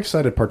 So I'm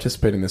excited to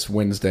participate in this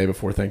Wednesday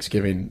before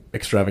Thanksgiving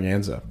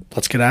extravaganza.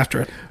 Let's get after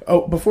it.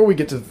 Oh, before we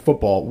get to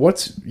football,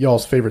 what's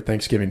y'all's favorite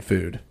Thanksgiving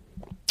food?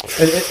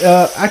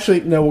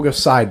 Actually, no, we'll go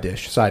side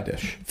dish.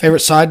 Favorite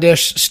side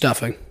dish,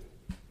 stuffing.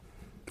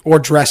 Or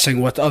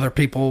dressing, what other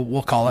people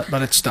will call it,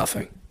 but it's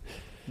stuffing.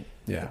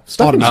 Yeah,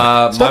 stuffing.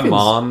 My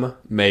mom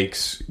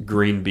makes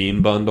green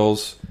bean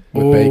bundles.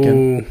 with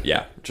bacon. Ooh.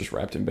 Yeah, just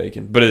wrapped in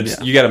bacon.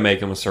 But you got to make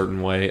them a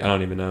certain way. I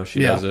don't even know.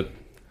 She Yeah. does it.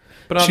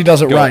 But She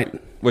does it right.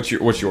 What's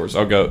yours?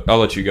 I'll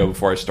let you go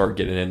before I start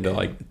getting into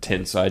like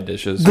 10 side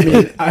dishes. I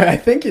mean, I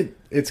think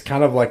it's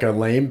kind of like a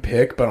lame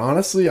pick, but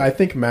honestly, I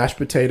think mashed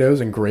potatoes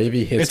and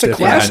gravy hits It's a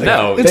different. classic. Yeah,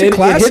 no. It's a It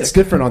classic. hits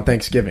different on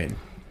Thanksgiving.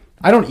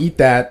 I don't eat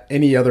that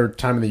any other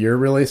time of the year,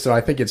 really, so I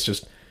think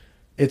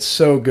it's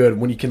so good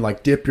when you can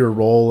like dip your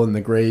roll in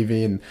the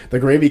gravy, and the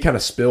gravy kind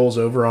of spills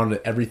over onto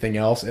everything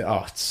else.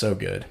 It's so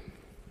good.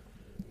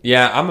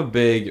 Yeah, I'm a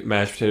big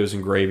mashed potatoes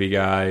and gravy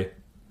guy.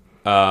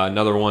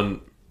 Another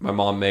one my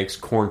mom makes,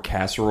 corn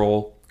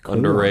casserole,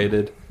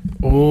 underrated.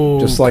 Ooh,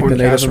 Just like the corn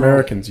Native casserole.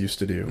 Americans used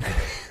to do.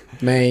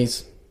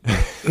 Maize.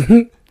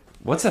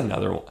 What's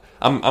another one?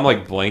 I'm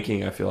like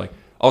blanking, I feel like.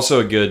 Also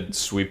a good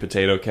sweet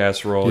potato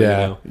casserole,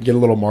 Yeah, you know. get a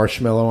little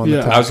marshmallow on Yeah.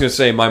 the top. I was going to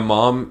say, my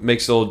mom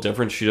makes it a little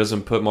different. She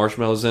doesn't put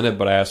marshmallows in it,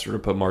 but I asked her to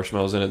put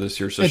marshmallows in it this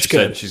year, so It's she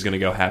good. said she's going to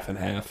go half and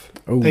half.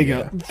 Oh, There you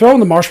go. Throwing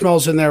the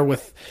marshmallows in there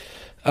with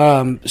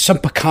some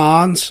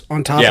pecans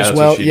on top Yeah, as that's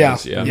well. what she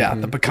does, yeah.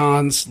 The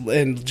pecans,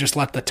 and just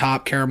let the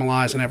top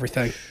caramelize and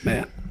everything.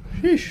 Man,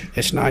 Sheesh.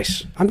 it's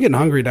nice. I'm getting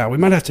hungry now. We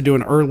might have to do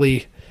an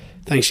early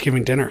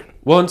Thanksgiving dinner.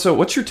 Well, and so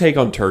what's your take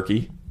on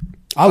turkey?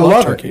 I love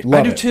love turkey. it.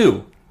 Love I do it.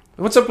 too.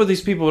 What's up with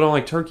these people who don't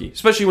like turkey?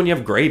 Especially when you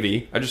have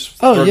gravy. I just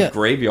Oh, throw yeah.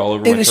 gravy all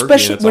over And my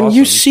especially turkey. when And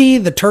you it's awesome. see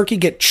the turkey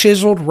get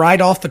chiseled right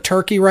off the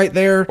turkey right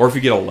there. Or if you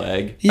get a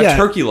leg. Yeah. A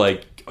turkey leg,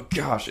 oh,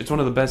 gosh, it's one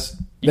of the best.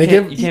 You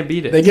can't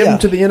beat it. They give Yeah. them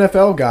to the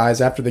NFL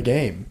guys after the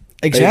game.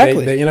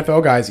 Exactly. The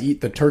NFL guys eat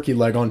the turkey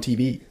leg on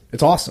TV.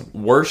 It's awesome.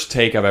 Worst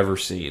take I've ever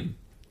seen.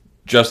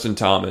 Justin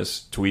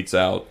Thomas tweets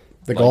out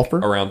The golfer?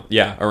 around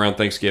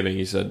Thanksgiving.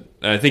 He said,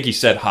 and I think he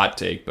said hot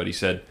take, but he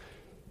said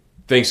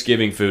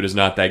Thanksgiving food is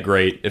not that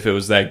great. If it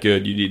was that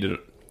good, you'd eat it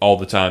all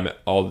the time,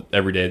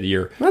 every day of the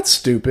year. That's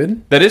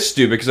stupid. That is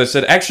stupid because I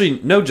said, actually,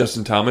 no,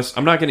 Justin Thomas,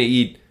 I'm not going to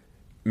eat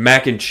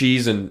mac and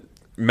cheese and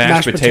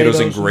mashed potatoes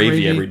and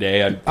gravy every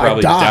day. I'd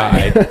probably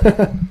die.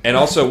 die. And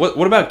also,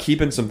 what about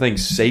keeping some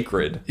things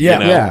sacred? Yeah. you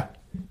know? Yeah.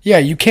 Yeah,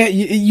 you can't.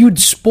 You'd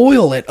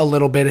spoil it a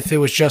little bit if it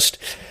was just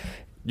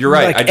You're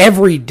right. like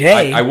every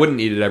day. I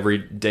wouldn't eat it every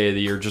day of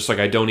the year, just like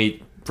I don't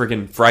eat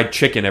freaking fried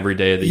chicken every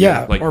day of the year.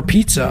 yeah, Like, or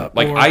pizza,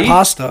 like or I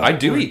pasta. I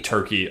do eat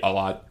turkey a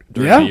lot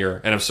during Yeah. the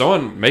year, and if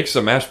someone makes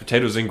some mashed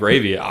potatoes and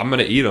gravy, I'm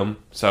gonna eat them.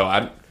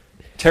 So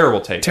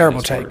terrible take. Terrible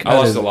on this part. take. I That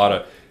lost is- a lot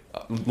of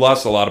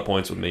Lost a lot of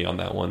points with me on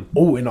that one.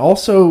 Oh, and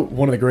also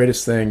one of the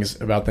greatest things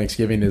about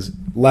Thanksgiving is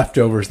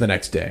leftovers the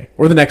next day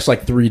or the next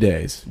 3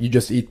 days. You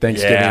just eat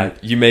Thanksgiving. Yeah,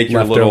 you make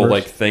your little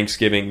leftovers.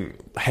 Thanksgiving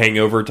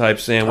hangover type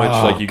sandwich.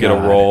 Oh, You get a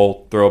God.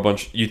 roll, throw a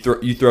bunch. You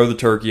throw the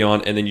turkey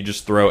on, and then you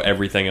just throw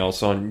everything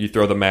else on. You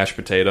throw the mashed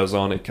potatoes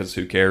on it because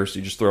who cares?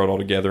 You just throw it all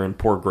together and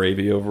pour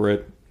gravy over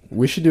it.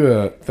 We should do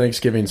a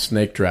Thanksgiving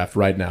snake draft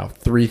right now.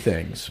 3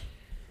 things.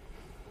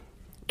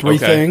 Three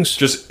things.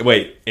 Just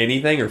wait.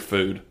 Anything or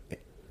food?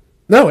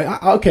 No,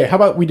 okay. How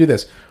about we do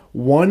this?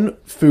 1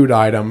 food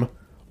item,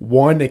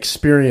 1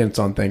 experience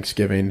on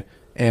Thanksgiving,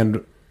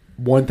 and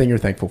 1 thing you're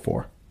thankful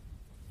for.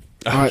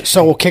 All right,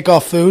 so we'll kick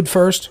off food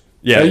first.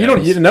 Yeah, you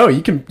don't. You know,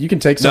 you can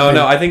take No, something.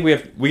 no. I think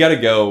we got to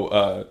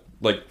go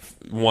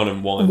 1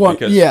 and 1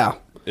 because yeah.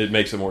 it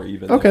makes it more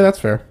even. Okay, that's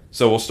fair.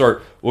 So we'll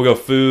start. We'll go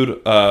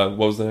food. What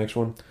was the next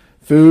one?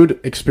 Food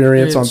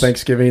experience on It's-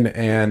 Thanksgiving,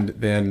 and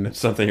then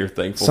Something you're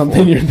thankful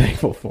something for. you're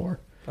thankful for.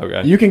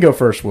 Okay. You can go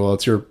first, Will.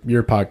 It's your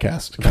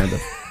podcast, kind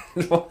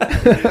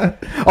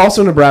of.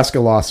 Also, Nebraska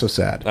lost, so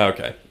sad.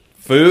 Okay.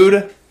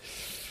 Food.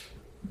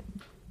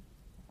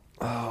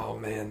 Oh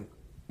man,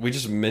 we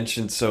just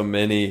mentioned so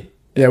many.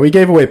 Yeah, we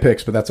gave away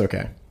picks, but that's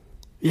okay.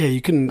 Yeah,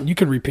 you can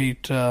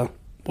repeat what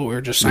we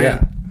were just saying.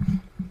 Yeah.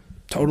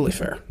 Totally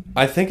fair.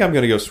 I think I'm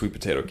gonna go sweet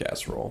potato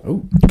casserole.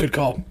 Ooh, Good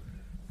call.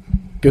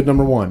 good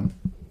number 1.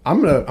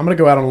 I'm gonna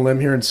go out on a limb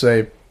here and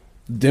say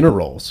dinner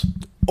rolls.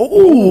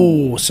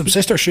 Oh, some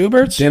Sister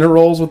Schubert's. Dinner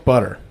rolls with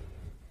butter.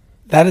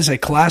 That is a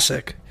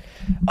classic.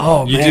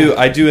 Oh You man, do.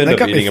 I do end That up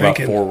got me eating about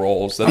thinking. 4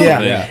 rolls. That's Yeah,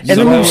 the thing. yeah. and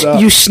then Somehow-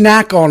 you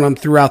snack on them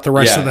throughout the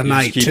rest of the you just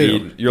night keep too.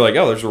 eating. You're like,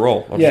 oh, there's a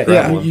roll. I'll Yeah, just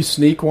grab yeah. one. You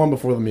sneak one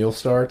before the meal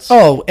starts.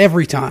 Oh,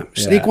 every time.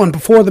 Sneak Yeah. one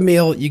before the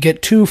meal. You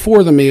get 2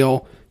 for the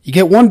meal. You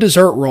get 1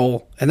 dessert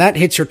roll, and that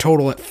hits your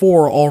total at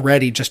 4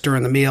 already just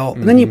during the meal.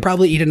 And then you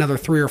probably eat another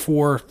 3 or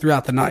 4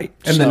 throughout the night.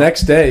 And So- the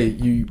next day,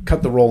 you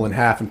cut the roll in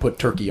half and put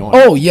turkey on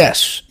it. Oh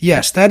yes,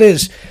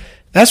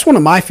 that's one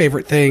of my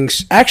favorite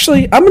things.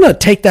 Actually, I'm going to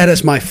take that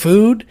as my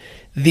food.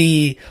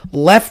 The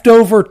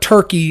leftover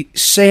turkey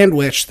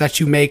sandwich that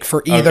you make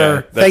for either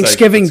Okay, that's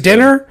Thanksgiving good.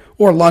 dinner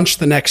or lunch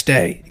the next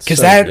day, because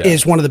So that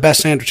is good. one of the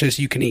best sandwiches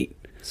you can eat.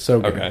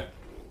 So good. Okay.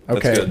 That's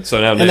Okay. good. So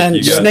now, And Nick, then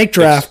you got snake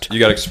draft. You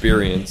got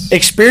experience.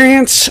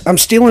 Experience. I'm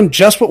stealing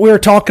just what we were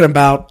talking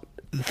about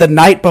the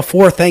night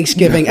before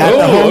Thanksgiving at the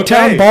Oh,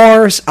 hometown okay.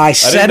 bars. I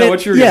said know it.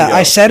 what you were gonna Yeah, go.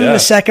 I said it Yeah. a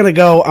second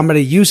ago. I'm going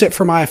to use it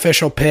for my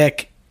official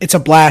pick. It's a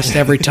blast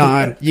every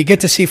time. You get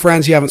to see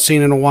friends you haven't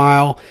seen in a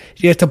while.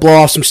 You get to blow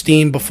off some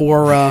steam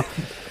before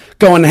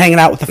going and hanging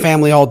out with the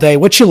family all day,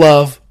 which you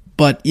love.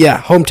 But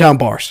yeah, hometown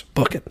bars.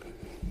 Book it.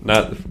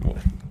 Not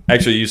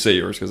actually. You say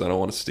yours because I don't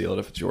want to steal it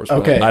if it's yours.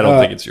 But Okay, I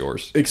don't think it's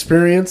yours.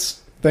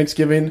 Experience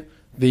Thanksgiving,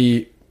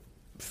 the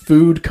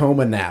food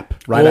coma nap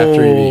right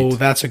after you Oh, eat.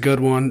 that's a good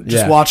one.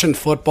 Just Yeah. watching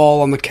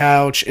football on the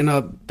couch in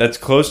a That's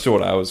close to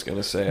what I was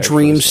gonna say.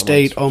 actually, dream so I'm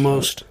state not so sure.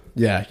 almost.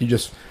 Yeah,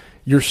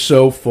 you're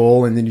so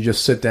full, and then you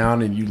just sit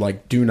down and you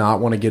do not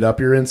want to get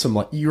up. You're in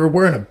some you're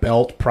wearing a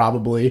belt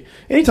probably.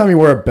 Anytime you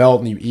wear a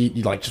belt and you eat,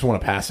 you just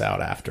want to pass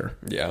out after.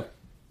 Yeah.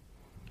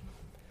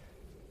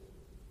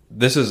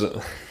 This is.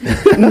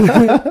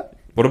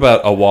 What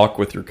about a walk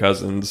with your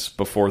cousins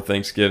before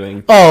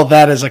Thanksgiving? Oh,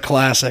 that is a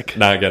classic.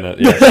 Not gonna.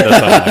 Yeah,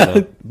 that's not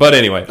gonna. But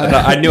anyway,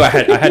 I knew I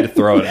had to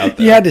throw it out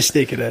there. You had to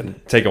stick it in.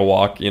 Take a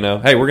walk.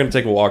 Hey, we're gonna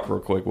take a walk real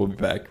quick. We'll be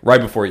back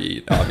right before you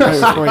eat.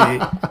 Obviously. Before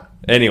you eat.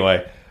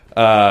 Anyway,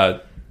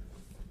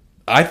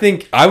 I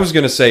think I was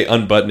gonna say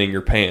unbuttoning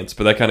your pants,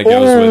 but that kind of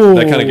goes with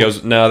that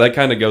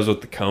kind of goes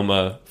with the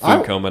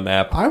food coma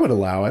nap. I would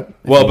allow it.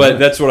 Well, but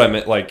that's what I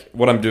meant. Like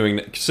what I'm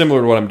doing,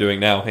 similar to what I'm doing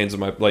now. Hands on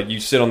my you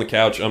sit on the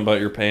couch,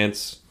 unbutton your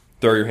pants,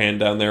 throw your hand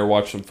down there,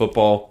 watch some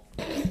football.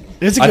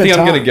 It's a I good think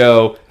time. I'm gonna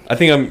go.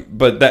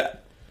 But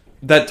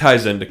that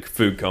ties into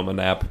food coma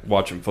nap,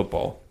 watching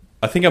football.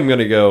 I think I'm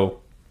gonna go.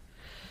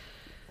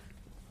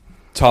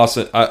 Toss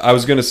it. I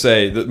was gonna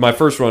say that my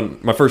first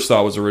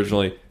thought was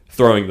originally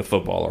throwing the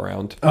football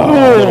around.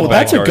 Oh,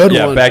 that's a good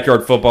one.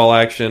 Backyard football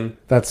action.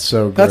 That's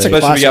so great. That's a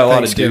Especially if you got a lot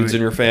of Thanksgiving. dudes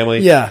in your family.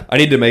 Yeah. I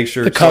need to make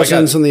sure The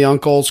cousins and the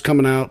uncles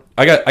coming out.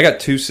 I got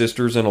 2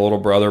 sisters and a little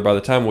brother. By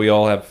the time we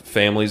all have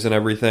families and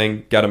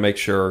everything, got to make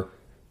sure,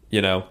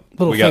 Little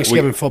we got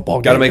Thanksgiving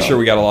football Got to game make sure going.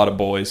 we got a lot of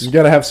boys You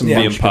got to have some being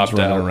munchkins popped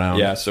running out. around.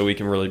 Yeah, so we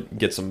can really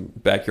get some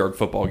backyard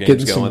football games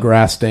Getting going. some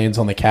grass stains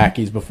on the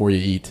khakis before you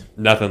eat.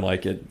 Nothing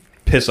like it.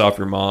 Piss off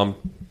your mom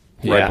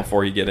right Yeah.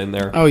 before you get in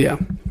there. Oh yeah,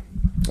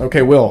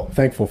 Okay, Will,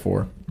 thankful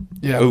for.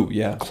 yeah. Oh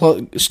yeah.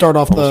 Start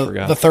off Almost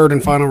forgot. the third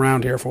and final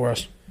round here for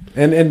us.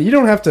 And you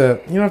don't have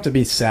to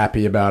be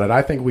sappy about it.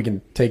 I think we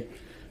can take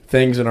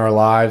things in our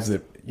lives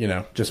that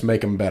just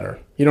make them better.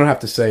 You don't have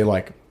to say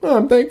oh,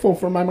 I'm thankful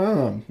for my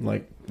mom.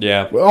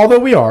 Yeah. Although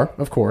we are,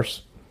 of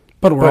course,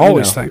 But we're But,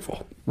 always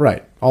thankful.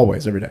 right?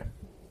 Always, every day.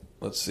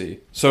 Let's see.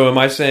 So am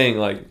I saying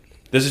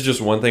this is just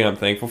one thing I'm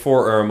thankful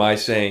for, or am I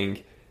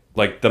saying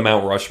the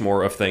Mount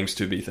Rushmore of things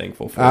to be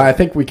thankful for? I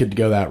think we could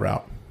go that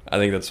route. I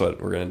think that's what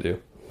we're gonna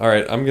do. All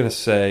right, I'm gonna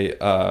say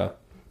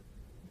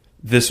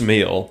this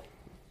meal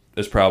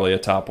is probably a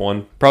top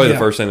one. Probably the Yeah.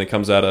 first thing that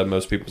comes out of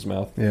most people's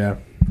mouth. Yeah.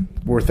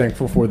 We're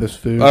thankful for this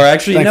food. Or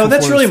actually, Thankful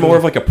that's for really this more food.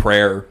 of like a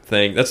prayer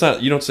thing. That's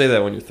not, you don't say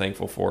that when you're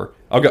thankful for.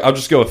 I'll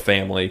just go with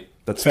family.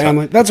 That's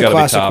Family. Top, That's a gotta be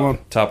classic top, one.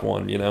 Top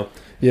one, you know.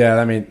 Yeah,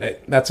 I mean,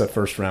 that's a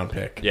first-round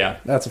pick. Yeah.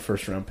 That's a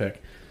first-round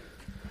pick.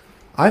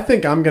 I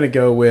think I'm going to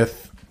go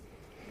with...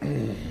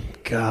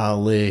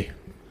 golly.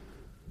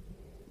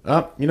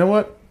 You know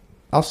what?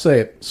 I'll say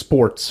it.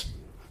 Sports.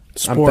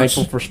 I'm Sports.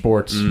 thankful for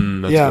sports.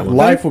 That's Yeah. a good one.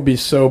 Life would be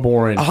so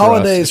boring. for us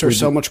Holidays if are we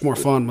so did- much more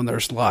fun when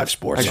there's live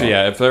sports. Actually,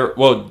 on. yeah. If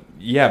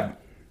they're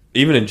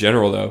even in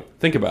general though,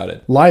 think about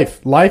it.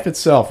 Life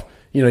itself.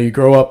 You know, you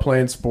grow up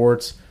playing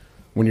sports.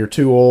 When you're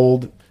too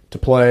old to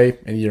play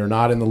and you're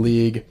not in the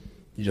league,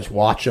 you just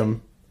watch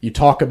them. You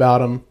talk about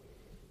them.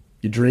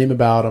 You dream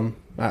about them.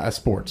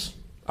 Sports.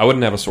 I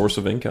wouldn't have a source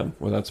of income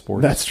without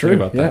sports. That's Think true.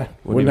 about Yeah. that.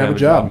 Wouldn't even have a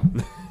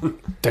job.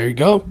 There you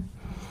go.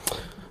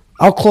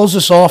 I'll close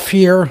this off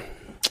here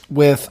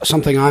with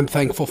something I'm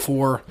thankful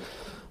for.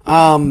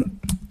 And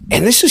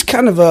this is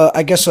kind of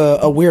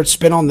a weird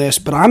spin on this,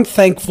 but I'm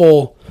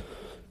thankful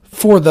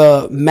for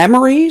the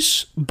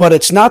memories, but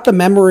it's not the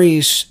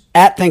memories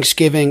at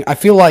Thanksgiving. I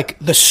feel like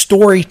the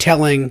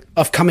storytelling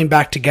of coming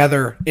back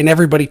together and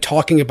everybody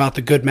talking about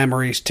the good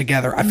memories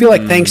together. I feel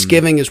like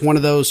Thanksgiving is one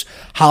of those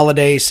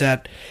holidays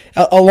that,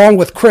 along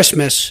with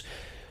Christmas,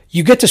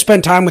 you get to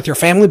spend time with your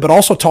family, but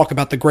also talk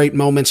about the great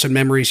moments and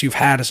memories you've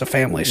had as a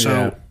family. So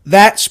Yeah.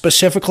 that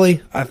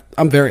specifically,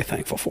 I'm very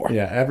thankful for.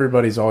 Yeah,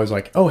 everybody's always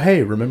like, "Oh,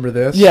 hey, remember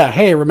this?" Yeah,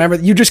 hey, remember,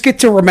 you just get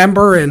to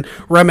remember and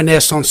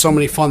reminisce on so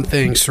many fun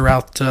things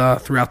throughout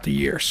the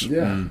years.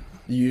 Yeah.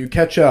 You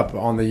catch up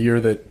on the year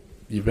that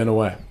you've been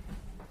away.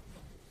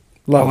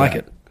 Love I like that.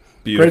 it.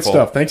 Beautiful. Great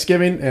stuff.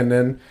 Thanksgiving, and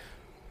then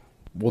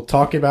we'll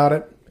talk about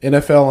it.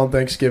 NFL on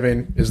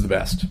Thanksgiving is the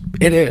best.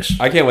 It is.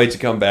 I can't wait to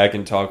come back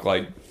and talk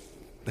like,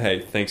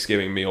 hey,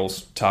 Thanksgiving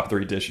meals, top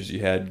 3 dishes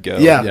you had. Go.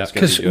 Yeah, It's gonna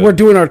because be good. we're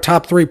doing our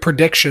top 3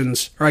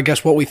 predictions, or I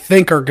guess what we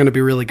think are going to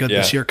be really good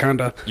this Yeah. year, kind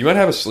of. You might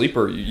have a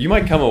sleeper. You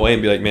might come away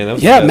and be like, man, that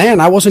was Yeah, the best man,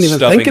 I wasn't even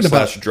stuffing thinking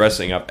about- /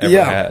 dressing I've ever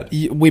Yeah, had.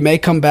 we may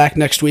come back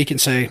next week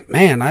and say,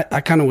 man,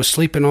 I kind of was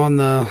sleeping on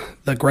the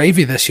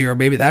gravy this year.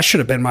 Maybe that should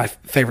have been my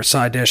favorite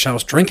side dish. I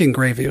was drinking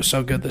gravy. It was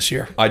so good this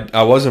year.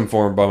 I was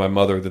informed by my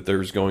mother that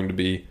there's going to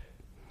be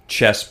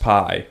chess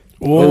pie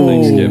Ooh. on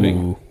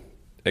Thanksgiving.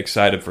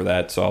 Excited for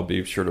that, so I'll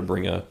be sure to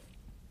bring a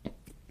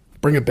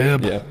Bring a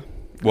bib. yeah.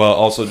 Well,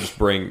 also just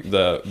bring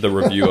the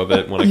review of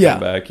it when I Yeah. come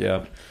back.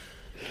 Yeah.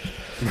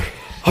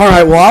 All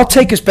right, well, I'll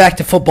take us back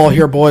to football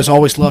here, boys.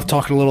 Always love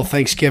talking a little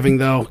Thanksgiving,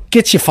 though.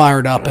 Gets you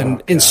fired up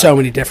in so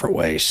many different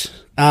ways.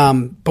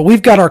 But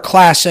we've got our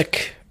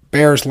classic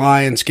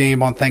Bears-Lions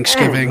game on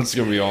Thanksgiving. That's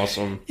gonna be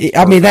awesome.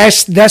 I mean,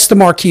 that's the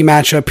marquee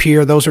matchup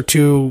here. Those are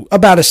two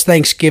about as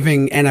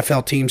Thanksgiving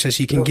NFL teams as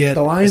you can get.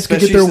 The Lions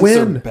could Especially get their since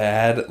they're win.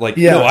 bad. Like,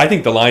 Yeah. no, I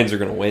think the Lions are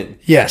going to win.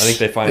 Yes. I think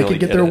they They finally could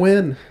get get their it.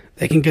 win.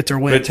 They can get their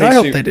But win. it I takes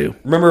hope you- they do.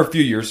 Remember a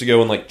few years ago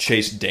when like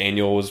Chase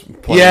Daniel was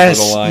playing Yes,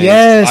 for the Lions?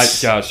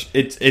 yes. Gosh,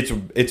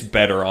 it's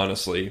better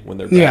honestly when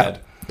they're Yeah. bad.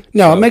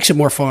 No, So- it makes it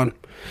more fun.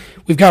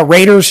 We've got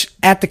Raiders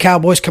at the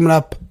Cowboys coming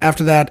up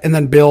after that, and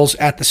then Bills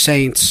at the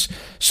Saints.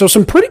 So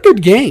some pretty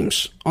good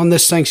games on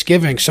this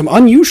Thanksgiving. Some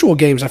unusual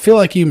games. I feel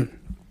like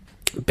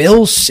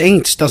Bills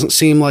Saints doesn't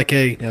seem like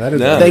a Yeah, that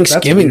is No.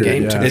 Thanksgiving that's weird,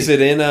 game to yeah. me. Is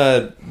it in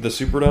the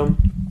Superdome?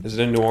 Is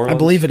it in New Orleans? I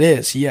believe it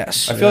is.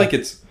 Yes. I feel like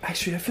it's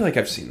actually. I feel like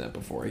I've seen that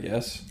before. I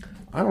guess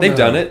I don't they've know.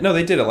 done it. No,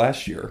 they did it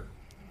last year.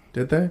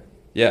 Did they?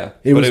 Yeah,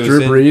 It but was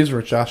Drew in- Brees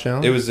or Josh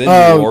Allen. It was in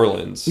Oh, New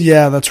Orleans.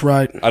 Yeah, that's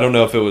right. I don't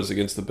know if it was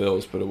against the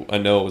Bills, but I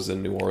know it was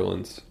in New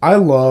Orleans. I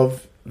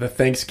love the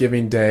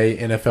Thanksgiving Day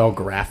NFL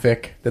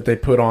graphic that they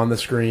put on the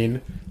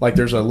screen. Like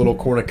there's a little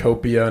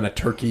cornucopia and a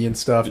turkey and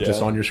stuff Yeah.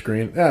 just on your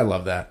screen. Yeah, I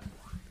love that.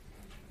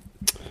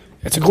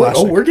 It's a Oh,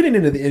 classic. we're getting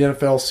into the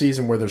NFL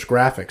season where there's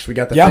graphics. We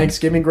got the Yeah.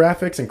 Thanksgiving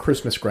graphics and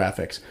Christmas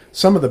graphics.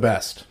 Some of the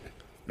best.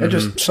 It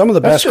just Some of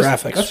the that's best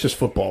just- graphics. That's just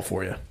football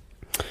for you.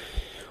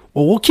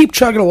 Well, we'll keep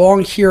chugging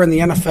along here in the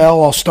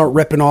NFL. I'll start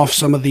ripping off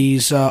some of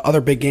these other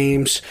big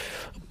games.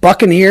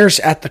 Buccaneers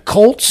at the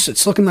Colts.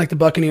 It's looking like the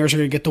Buccaneers are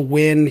going to get the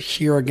win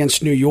here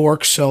against New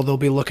York, so they'll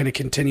be looking to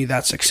continue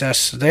that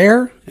success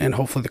there, and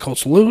hopefully the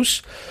Colts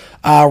lose.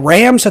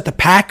 Rams at the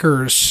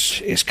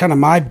Packers is kind of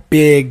my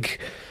big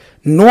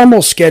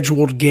normal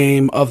scheduled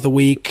game of the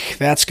week.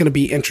 That's going to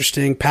be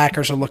interesting.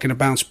 Packers are looking to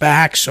bounce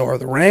back, so are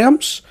the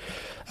Rams.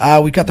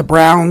 We've got the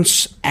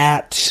Browns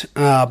at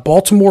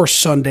Baltimore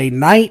Sunday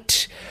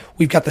night.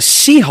 We've got the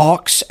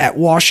Seahawks at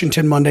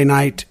Washington Monday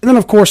night. And then,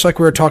 of course, like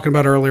we were talking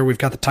about earlier, we've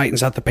got the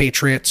Titans at the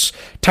Patriots.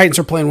 Titans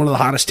are playing one of the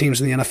hottest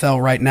teams in the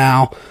NFL right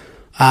now.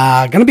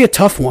 Going to be a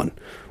tough one.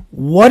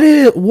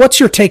 What's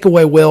your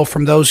takeaway, Will,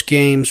 from those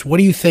games? What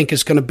do you think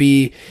is going to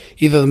be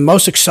either the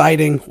most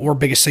exciting or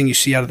biggest thing you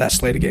see out of that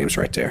slate of games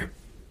right there?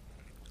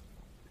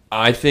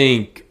 I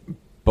think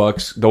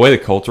Bucks. The way the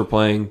Colts are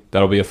playing,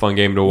 that'll be a fun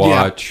game to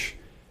watch.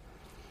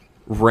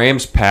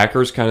 Rams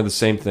Packers, kind of the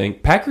same thing.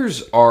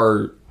 Packers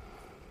are.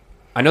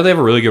 I know they have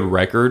a really good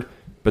record,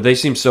 but they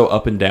seem so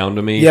up and down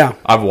to me. Yeah.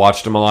 I've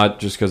watched them a lot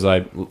just because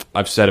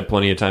I've said it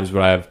plenty of times,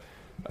 but I have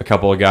a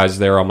couple of guys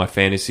there on my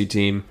fantasy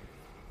team,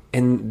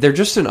 and they're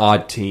just an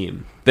odd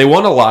team. They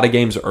won a lot of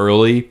games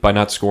early by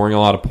not scoring a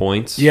lot of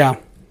points. Yeah.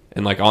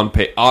 And like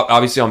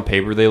obviously on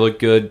paper they look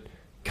good.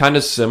 Kind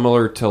of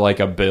similar to like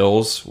a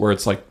Bills, where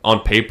it's like on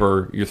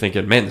paper you're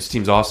thinking, man, this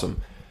team's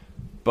awesome.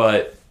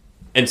 But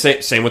and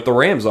same with the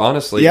Rams,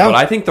 honestly. Yeah. But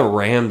I think the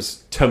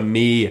Rams, to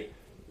me,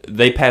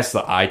 they pass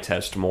the eye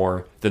test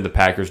more than the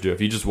Packers do. If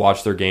you just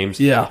watch their games,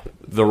 Yeah.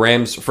 the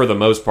Rams, for the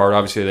most part,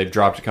 obviously they've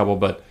dropped a couple,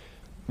 but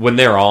when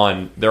they're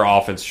on, their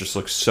offense just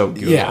looks so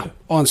good. Yeah.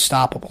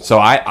 Unstoppable. So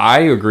I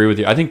agree with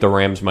you. I think the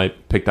Rams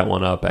might pick that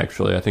one up,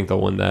 actually. I think they'll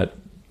win that.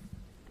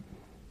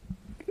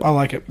 I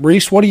like it.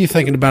 Reese, what are you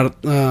thinking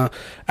about out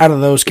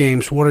of those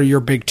games? What are your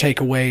big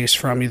takeaways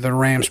from either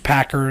Rams,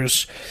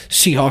 Packers,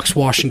 Seahawks,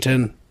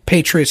 Washington,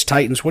 Patriots,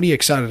 Titans? What are you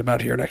excited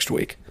about here next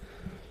week?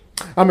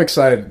 I'm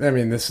excited. I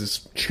mean, this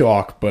is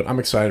chalk, but I'm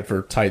excited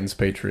for Titans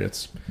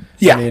Patriots.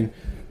 Yeah. I mean,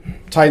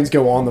 Titans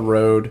go on the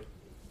road.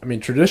 I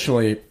mean,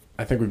 traditionally,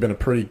 I think we've been a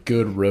pretty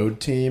good road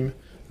team.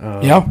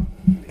 Yeah.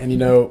 And,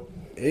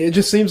 it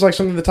just seems like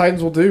something the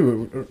Titans will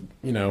do.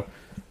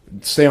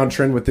 Stay on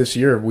trend with this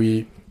year.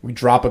 We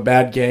drop a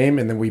bad game,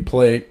 and then we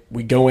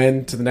go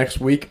into the next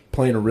week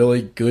playing a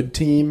really good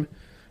team,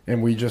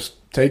 and we just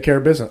take care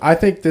of business. I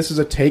think this is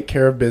a take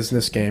care of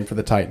business game for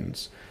the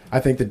Titans. I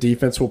think the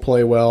defense will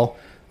play well.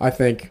 I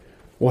think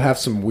we'll have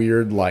some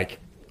weird,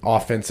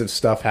 offensive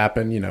stuff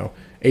happen.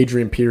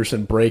 Adrian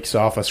Peterson breaks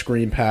off a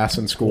screen pass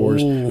and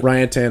scores. Ooh.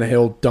 Ryan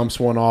Tannehill dumps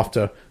one off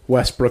to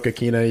Westbrook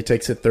Akina. He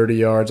takes it 30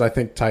 yards. I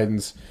think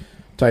Titans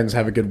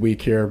have a good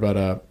week here,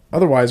 but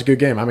otherwise, good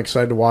game. I'm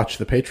excited to watch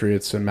the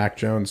Patriots and Mac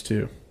Jones,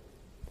 too.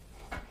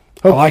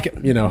 I like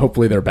it.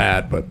 Hopefully they're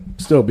bad, but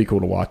still it'll be cool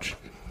to watch.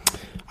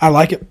 I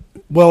like it.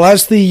 Well,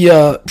 as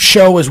the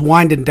show is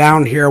winding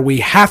down here,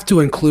 we have to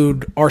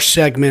include our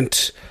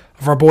segment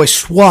of our boy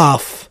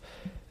Swaff,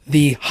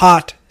 the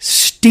hot,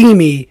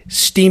 steamy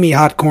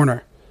hot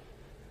corner.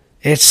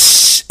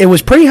 It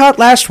was pretty hot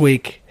last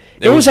week.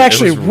 It was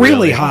actually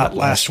really hot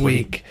last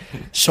week.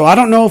 So I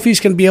don't know if he's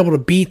going to be able to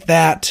beat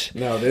that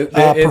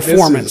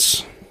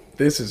performance.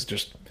 This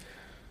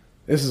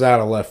is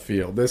out of left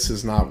field. This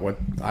is not what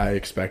I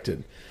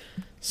expected.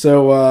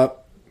 So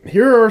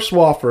here are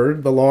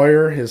Swafford, the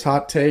lawyer, his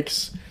hot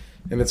takes,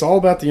 and it's all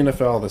about the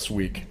NFL this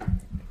week.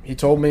 He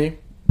told me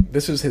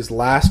this is his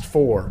last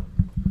 4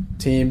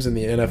 teams in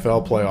the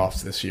NFL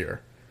playoffs this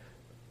year.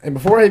 And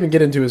before I even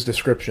get into his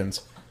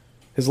descriptions,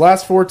 his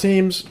last 4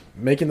 teams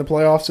making the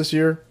playoffs this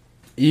year: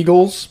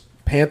 Eagles,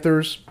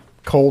 Panthers,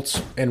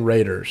 Colts, and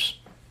Raiders.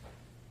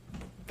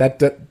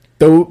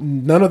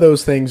 None of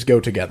those things go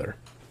together.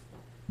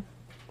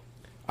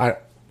 I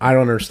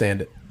don't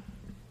understand it.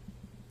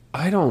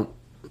 I'm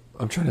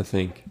trying to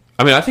think.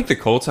 I mean, I think the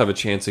Colts have a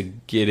chance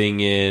of getting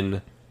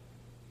in,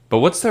 but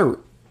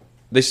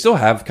they still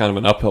have kind of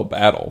an uphill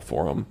battle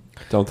for them,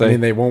 don't they? I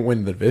mean, they won't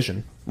win the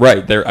division.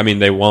 Right.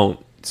 They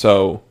won't.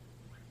 So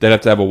they'd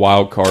have to have a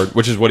wild card,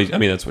 which is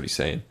that's what he's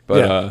saying.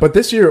 But yeah, but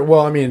this year,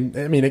 well,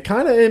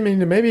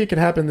 maybe it could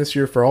happen this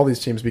year for all these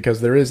teams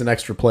because there is an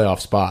extra playoff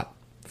spot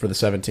for the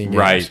 17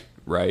 games.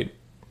 Right.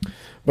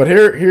 But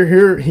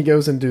here he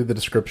goes into the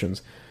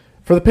descriptions.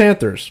 For the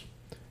Panthers,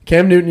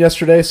 Cam Newton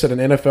yesterday set an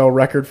NFL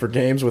record for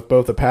games with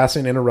both a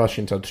passing and a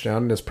rushing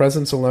touchdown, and his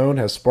presence alone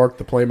has sparked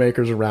the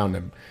playmakers around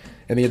him.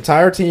 And the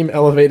entire team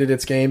elevated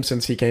its game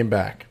since he came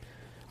back.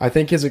 I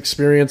think his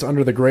experience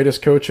under the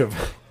greatest coach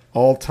of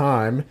all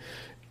time,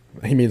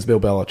 he means Bill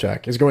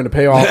Belichick, is going to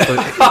pay off for...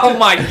 Oh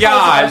my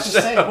gosh!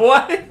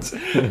 What?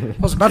 I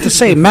was about to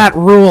say Matt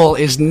Rule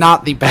is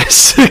not the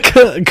best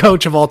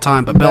coach of all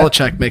time, but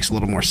Belichick makes a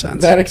little more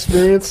sense. That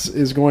experience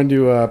is going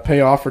to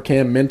pay off for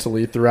Cam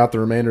mentally throughout the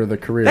remainder of the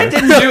career. That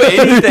didn't do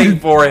anything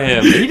for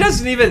him.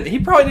 He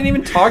probably didn't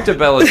even talk to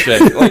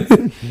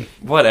Belichick.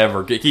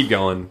 Whatever. Keep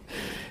going.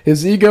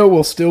 His ego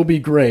will still be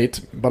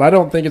great, but I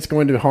don't think it's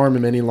going to harm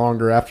him any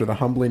longer after the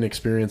humbling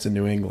experience in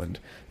New England.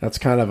 That's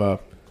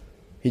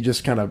he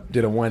just kind of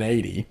did a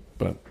 180,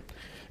 but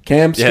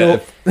Cam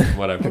still... Yeah,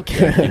 whatever.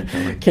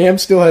 Cam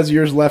still has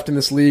years left in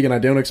this league, and I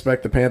don't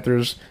expect the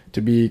Panthers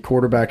to be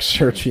quarterback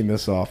searching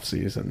this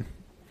offseason.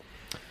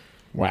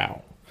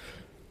 Wow.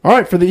 All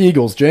right, for the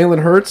Eagles,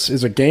 Jalen Hurts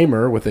is a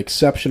gamer with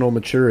exceptional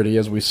maturity,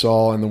 as we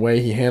saw in the way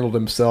he handled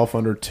himself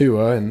under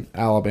Tua in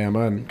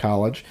Alabama and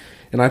college.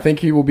 And I think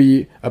he will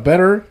be a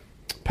better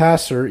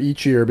passer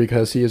each year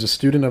because he is a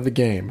student of the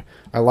game.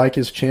 I like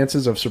his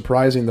chances of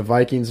surprising the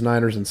Vikings,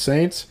 Niners, and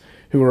Saints,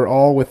 who are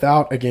all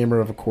without a gamer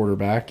of a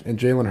quarterback, and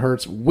Jalen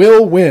Hurts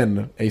will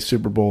win a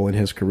Super Bowl in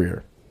his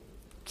career.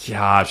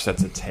 Gosh,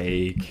 that's a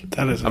take.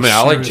 That is. I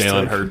like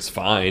Jalen Hurts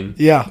fine.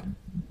 Yeah.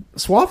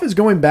 Swaff is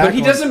going back. But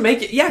he doesn't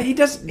make it. Yeah, he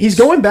does. He's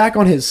going back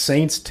on his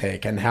Saints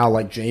take and how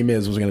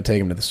Jameis was going to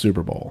take him to the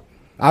Super Bowl.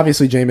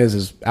 Obviously, Jameis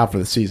is out for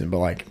the season,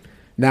 but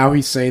now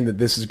he's saying that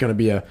this is going to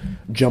be a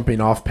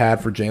jumping off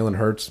pad for Jalen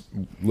Hurts,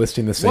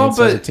 listing the Saints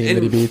as a team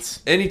that he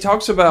beats. And he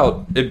talks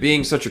about it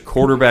being such a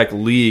quarterback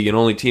league and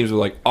only teams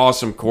with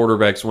awesome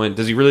quarterbacks win.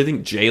 Does he really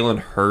think Jalen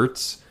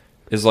Hurts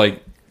is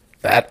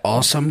that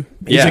awesome?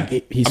 I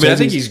think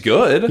he's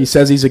good. He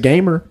says he's a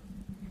gamer.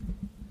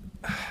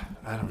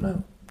 I don't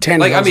know. Tannehill's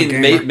Like, I a gamer.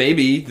 mean,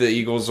 maybe the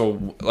Eagles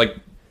will like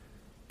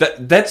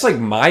that. That's like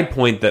my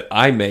point that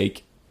I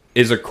make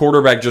is a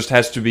quarterback just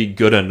has to be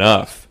good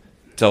enough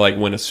to like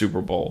win a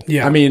Super Bowl.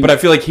 Yeah. I mean, But I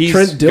feel like he's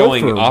Trent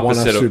going Dilfer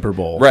opposite won a of Super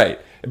Bowl. right?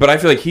 But I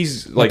feel like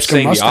he's like Lipscomb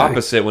saying Mustang. the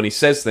opposite when he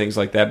says things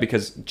like that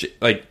because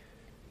like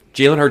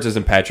Jalen Hurts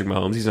isn't Patrick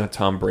Mahomes. He's not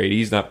Tom Brady.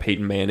 He's not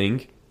Peyton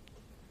Manning.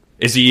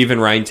 Is he even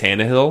Ryan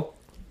Tannehill?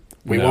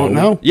 We won't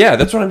know. Yeah,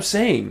 that's what I'm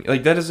saying.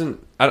 Like that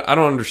isn't. I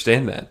don't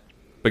understand that.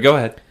 But go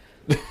ahead.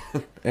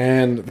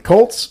 And the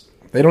Colts,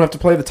 they don't have to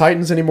play the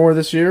Titans anymore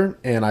this year,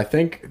 and I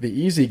think they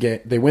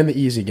win the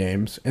easy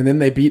games, and then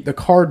they beat the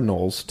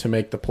Cardinals to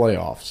make the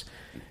playoffs.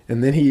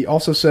 And then he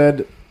also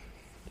said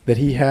that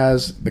he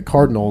has the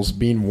Cardinals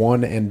being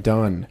one and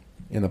done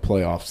in the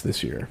playoffs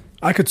this year.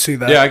 I could see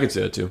that. Yeah, I could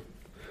see that too.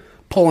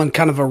 Pulling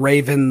kind of a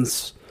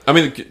Ravens, I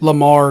mean,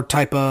 Lamar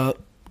type of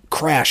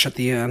crash at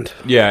the end.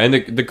 yeah, and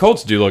the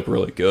Colts do look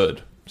really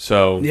good.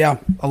 So Yeah,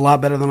 a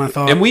lot better than I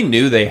thought. and we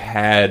knew they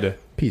had.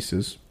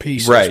 Pieces.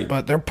 Pieces, Right.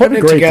 but they're putting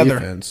it Great together.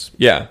 defense.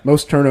 Yeah.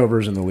 Most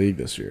turnovers in the league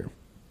this year.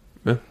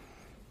 Yeah.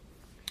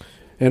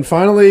 And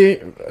finally,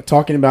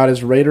 talking about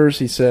his Raiders,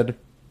 he said,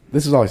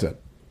 this is all he said.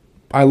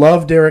 I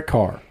love Derek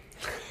Carr.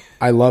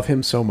 I love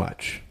him so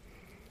much.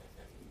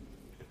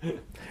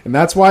 And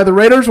that's why the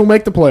Raiders will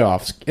make the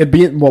playoffs.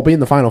 Be in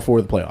the Final Four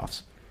of the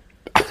playoffs.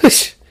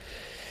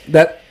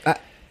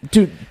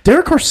 Dude,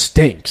 Derek Carr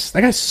stinks.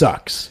 That guy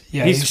sucks.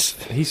 Yeah,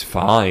 he's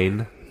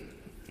fine.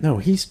 No,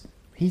 he's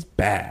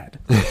bad.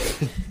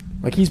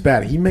 Like, he's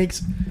bad.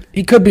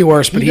 he could be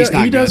worse, but he's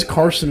not. He does good.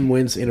 Carson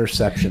Wentz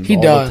interceptions. He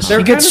all does. The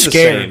time. He gets kind of the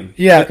scared. same.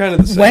 Yeah, They're kind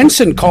of the same. Wentz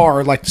and Carr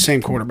are like the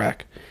same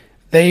quarterback.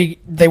 They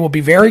will be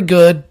very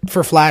good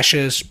for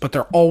flashes, but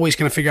they're always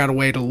going to figure out a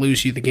way to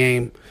lose you the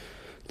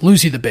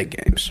big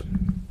games.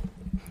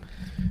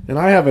 And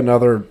I have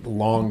another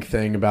long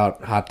thing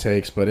about hot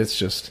takes, but it's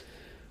just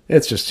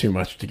too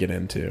much to get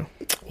into.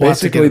 We'll have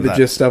to get Basically, into the that.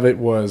 gist of it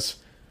was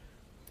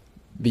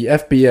the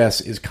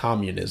FBS is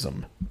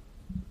communism,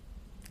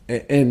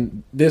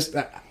 and this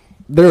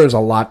there is a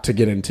lot to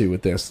get into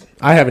with this.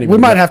 I haven't even. We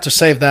might have to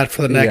save that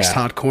for the next Yeah.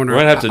 hot corner. We're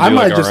gonna have to do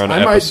like our own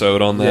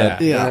episode on that.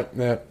 Yeah.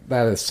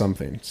 That is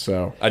something.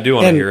 So I do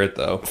want to And- hear it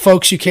though.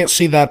 Folks, you can't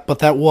see that, but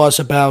that was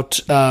about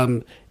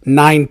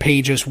 9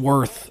 pages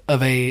worth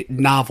of a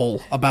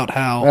novel about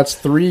how that's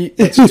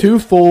 2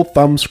 full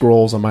thumb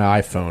scrolls on my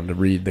iPhone to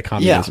read the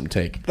communism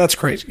take. That's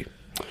crazy.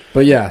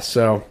 But yeah,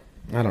 so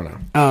I don't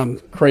know.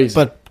 Crazy.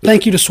 But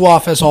thank you to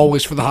Swaff as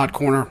always for the hot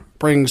corner.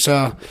 Brings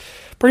a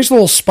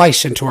little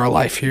spice into our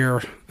life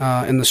here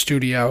in the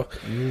studio.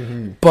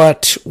 Mm-hmm.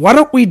 But why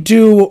don't we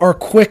do our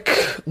quick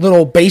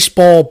little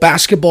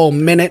basketball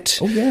minute?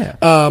 Oh,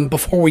 yeah.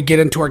 Before we get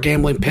into our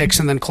gambling picks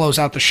and then close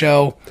out the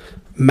show.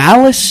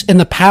 Malice in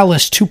the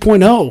Palace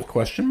 2.0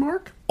 Question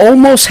mark?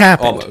 almost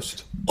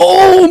happened.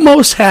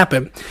 Almost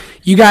happened.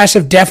 You guys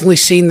have definitely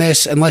seen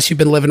this unless you've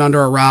been living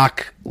under a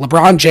rock.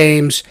 LeBron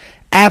James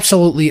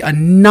absolutely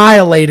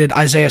annihilated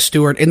Isaiah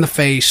Stewart in the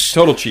face.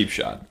 Total cheap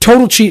shot.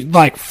 Total cheat,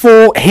 like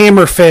full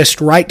hammer fist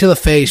right to the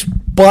face.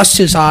 Busts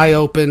his eye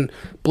open,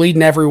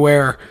 bleeding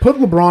everywhere. Put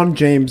LeBron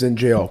James in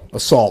jail.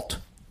 Assault.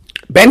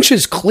 Bench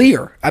is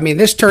clear. I mean,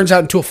 this turns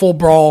out into a full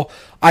brawl.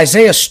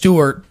 Isaiah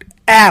Stewart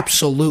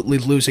absolutely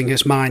losing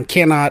his mind.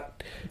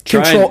 Cannot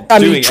control.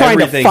 Doing trying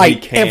to everything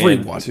fight he can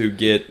everyone. to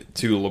get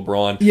to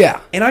LeBron. Yeah.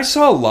 And I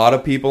saw a lot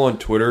of people on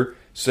Twitter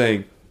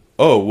saying,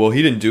 "Oh, well,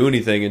 he didn't do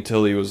anything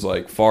until he was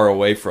like far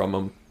away from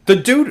him." The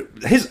dude,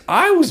 his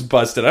eye was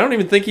busted. I don't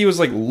even think he was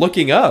like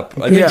looking up.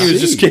 I think Yeah. he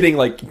was just getting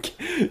like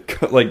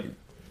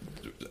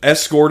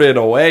escorted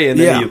away, and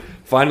then Yeah. he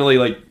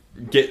finally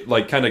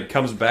kind of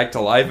comes back to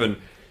life and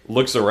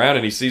looks around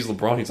and he sees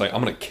LeBron. He's like, "I'm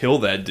gonna kill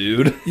that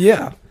dude."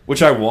 Yeah.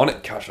 Which I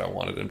wanted. Gosh, I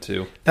wanted him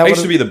to. That I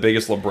used would've- to be the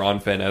biggest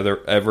LeBron fan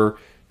ever.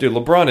 Dude,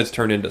 LeBron has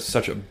turned into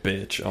such a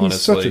bitch, He's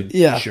honestly. such a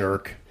Yeah.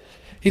 jerk.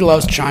 He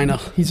loves China.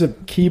 He's a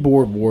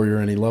keyboard warrior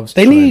and he loves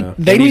They China. need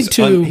they And need he's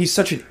to he's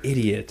such an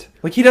idiot.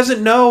 Like, he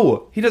doesn't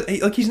know.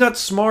 He's not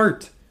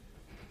smart.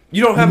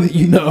 You don't have...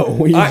 No, he's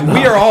We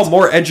not. are all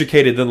more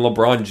educated than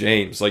LeBron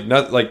James.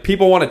 Like,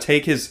 people want to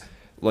take his,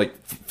 like,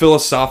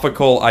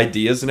 philosophical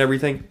ideas and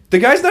everything. The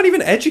guy's not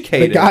even The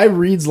educated. guy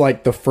reads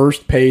like the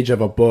first page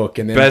of a book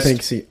and then Best-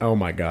 thinks oh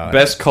my god.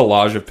 Best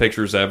collage of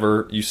pictures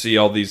ever. You see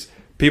all these...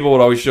 People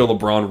would always show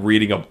LeBron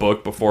reading a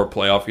book before a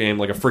playoff game,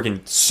 like a freaking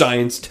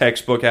science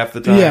textbook half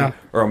the time, Yeah.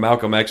 or a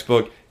Malcolm X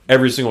book.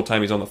 Every single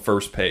time he's on the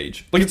first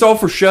page. Like, it's all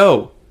for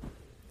show.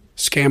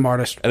 scam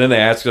artist. And then they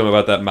asked him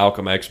about that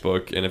Malcolm X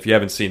book, and if you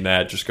haven't seen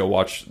that, just go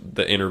watch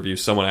the interview.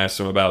 Someone asked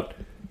him about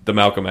the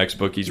Malcolm X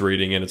book he's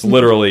reading, and it's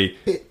literally...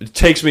 It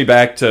takes me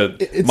back to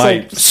It's my...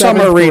 like summer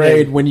summer reading.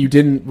 grade when you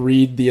didn't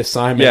read the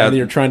assignment Yeah. and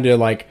you're trying to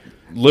like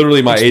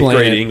Literally my 8th Explain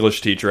grade it.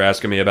 English teacher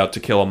asking me about To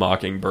Kill a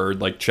Mockingbird,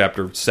 like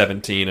chapter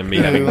 17, and me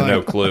having like-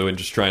 no clue and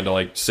just trying to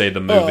like say the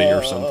movie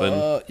or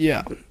something.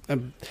 Yeah.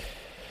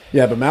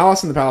 Yeah, but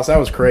Malice in the Palace, that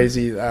was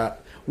crazy.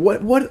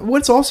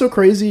 What's also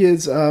crazy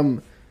is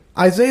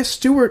Isaiah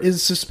Stewart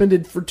is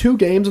suspended for 2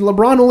 games and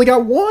LeBron only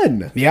got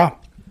 1. Yeah.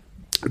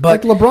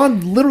 But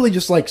LeBron literally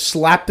just like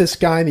slapped this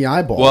guy in the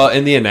eyeball. Well,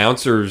 and the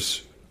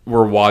announcers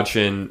were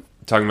watching,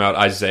 talking about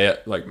Isaiah.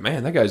 Like,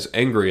 man, that guy's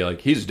angry.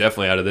 Like, he's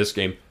definitely out of this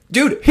game.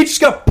 Dude, he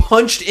just got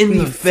punched in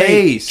the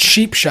face.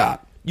 Cheap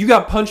shot. You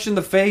got punched in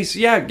the face.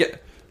 Yeah,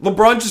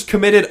 LeBron just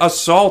committed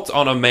assault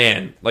on a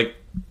man. Like,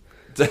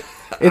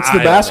 it's the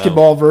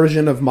basketball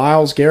version of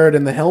Myles Garrett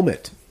in the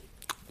helmet.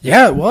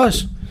 Yeah, it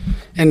was.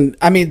 And,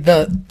 I mean,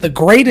 the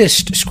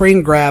greatest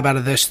screen grab out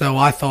of this, though,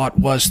 I thought,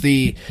 was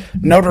the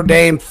Notre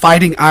Dame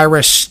Fighting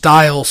Irish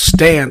style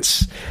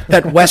stance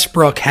that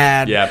Westbrook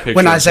had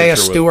when Isaiah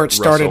Stewart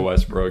started.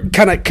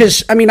 Kind of,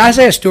 because, I mean,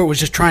 Isaiah Stewart was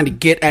just trying to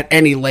get at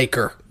any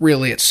Laker,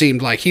 really, it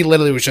seemed like. He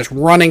literally was just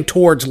running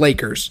towards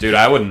Lakers. Dude,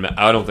 I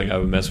don't think I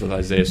would mess with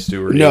Isaiah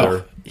Stewart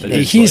either.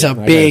 He's a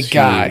big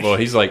guy. Well,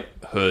 he's like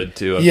hood,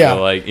 too, I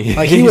feel like.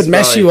 Like, he would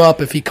mess you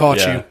up if he caught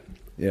you.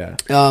 Yeah.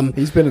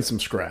 He's been in some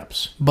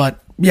scraps. But,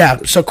 yeah,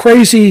 so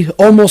crazy,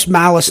 almost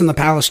Malice in the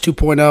Palace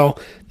 2.0.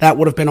 That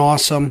would have been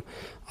awesome.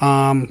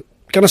 Going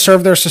to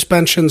serve their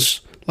suspensions.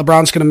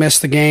 LeBron's going to miss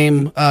the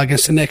game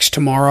against the Knicks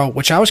tomorrow,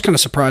 which I was kind of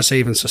surprised they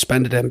even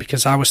suspended him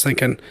because I was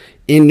thinking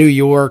in New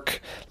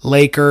York,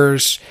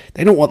 Lakers,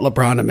 they don't want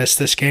LeBron to miss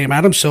this game.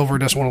 Adam Silver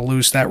doesn't want to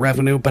lose that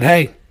revenue. But,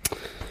 hey,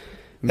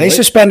 they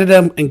suspended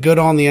him, and good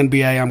on the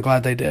NBA. I'm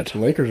glad they did. The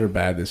Lakers are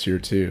bad this year,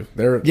 too.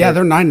 They're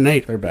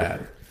 9-8. They're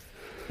bad.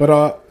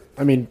 But,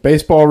 I mean,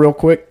 baseball real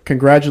quick.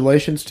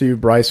 Congratulations to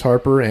Bryce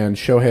Harper and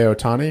Shohei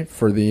Ohtani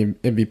for the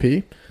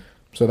MVP.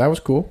 So that was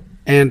cool.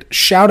 And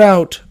shout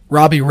out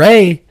Robbie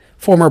Ray,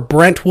 former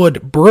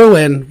Brentwood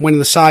Bruin, winning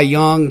the Cy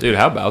Young. Dude,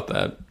 how about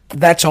that?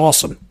 That's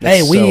awesome.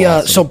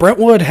 So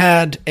Brentwood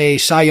had a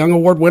Cy Young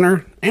Award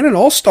winner and an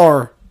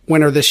All-Star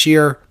winner this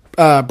year,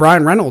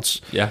 Brian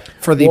Reynolds. Yeah.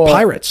 For the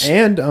Pirates.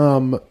 And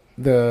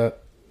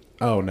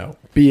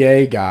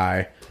BA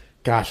guy.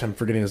 Gosh, I'm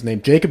forgetting his name.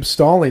 Jacob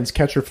Stallings,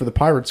 catcher for the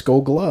Pirates,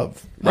 Gold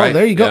Glove. Right. Oh,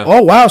 there you go. Yeah.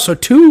 Oh, wow. So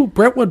 2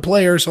 Brentwood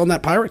players on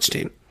that Pirates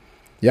team.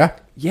 Yeah.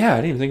 Yeah, I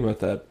didn't even think about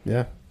that.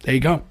 Yeah. There you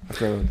go.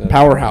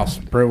 Powerhouse,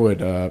 Brentwood.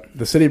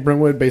 The city of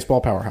Brentwood,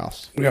 baseball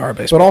powerhouse. We are a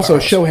baseball But also,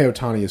 powerhouse. Shohei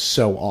Ohtani is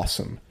so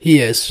awesome. He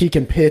is. He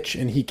can pitch,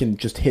 and he can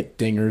just hit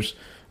dingers.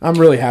 I'm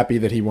really happy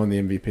that he won the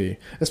MVP,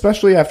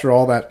 especially after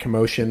all that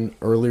commotion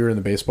earlier in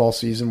the baseball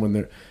season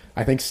when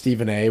I think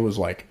Stephen A. was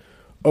like,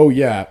 oh,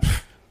 yeah,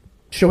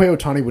 Shohei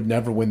Ohtani would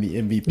never win the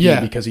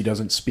MVP because he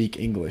doesn't speak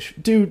English.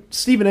 Dude,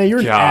 Stephen A., you're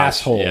an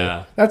asshole.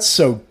 Yeah. That's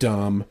so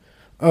dumb.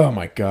 Oh,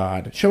 my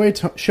God. Shohei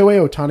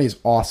Ohtani is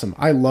awesome.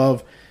 I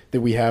love that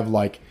we have,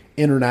 like,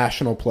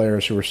 international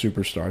players who are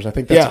superstars. I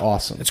think that's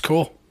awesome. It's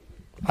cool.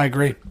 I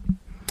agree.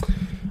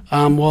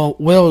 Well,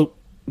 Will,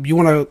 you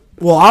want to...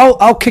 Well,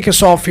 I'll kick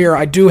us off here.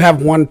 I do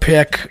have one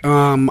pick.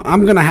 I'm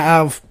going to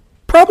have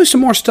probably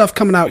some more stuff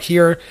coming out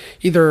here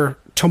either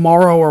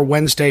tomorrow or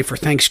Wednesday for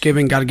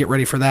Thanksgiving. Got to get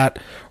ready for that.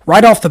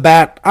 Right off the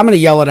bat, I'm going to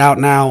yell it out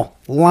now.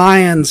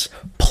 Lions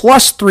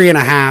plus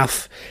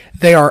 3.5.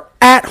 They are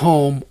at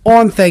home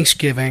on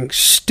Thanksgiving,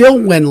 still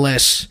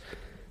winless.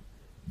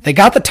 They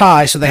got the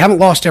tie, so they haven't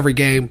lost every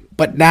game.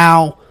 But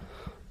now,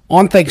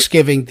 on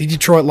Thanksgiving, the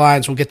Detroit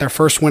Lions will get their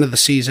first win of the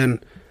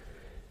season.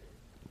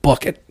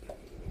 Book it.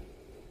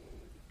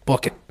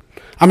 Book it.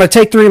 I'm going to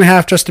take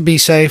 3.5 just to be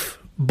safe,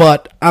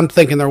 but I'm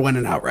thinking they're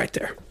winning out right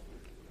there.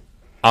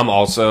 I'm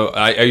also,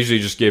 I usually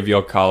just give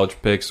y'all college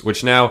picks,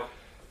 which now,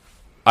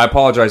 I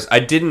apologize.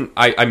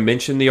 I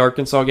mentioned the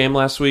Arkansas game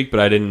last week, but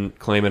I didn't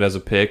claim it as a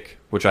pick,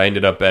 which I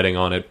ended up betting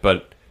on it.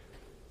 But,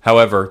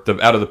 however,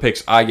 out of the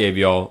picks I gave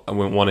y'all, I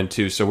went 1 and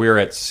 2. So we are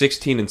at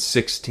 16 and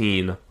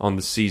 16 on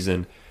the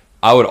season.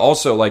 I would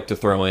also like to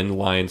throw in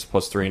Lions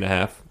plus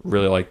 3.5.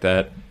 Really like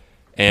that.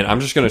 And I'm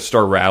just going to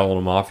start rattling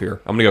them off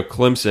here. I'm going to go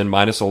Clemson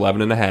minus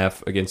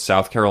 11.5 against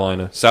South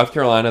Carolina. South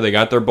Carolina, they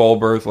got their bowl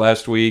berth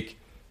last week.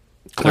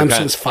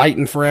 Clemson's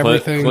fighting for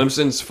everything.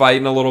 Clemson's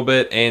fighting a little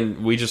bit,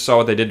 and we just saw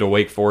what they did to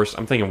Wake Forest.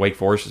 I'm thinking Wake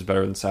Forest is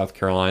better than South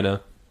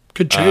Carolina.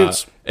 Good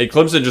chance. And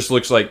Clemson just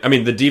looks like, I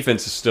mean, the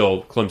defense is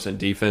still Clemson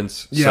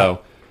defense. Yeah.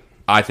 So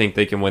I think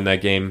they can win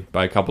that game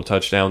by a couple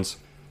touchdowns.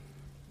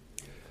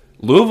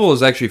 Louisville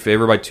is actually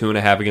favored by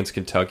 2.5 against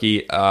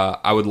Kentucky.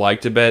 I would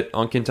like to bet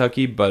on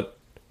Kentucky, but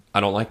I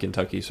don't like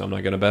Kentucky, so I'm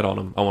not going to bet on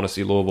them. I want to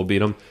see Louisville beat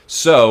them.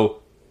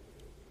 So,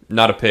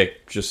 not a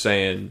pick, just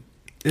saying.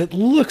 It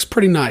looks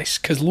pretty nice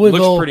because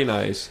Louisville looks pretty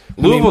nice.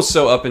 Louisville's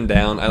so up and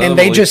down. And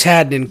they just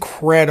had an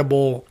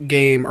incredible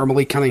game, or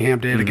Malik Cunningham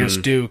did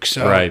against Duke.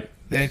 So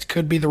it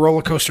could be the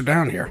roller coaster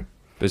down here.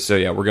 But so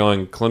yeah, we're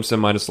going Clemson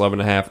minus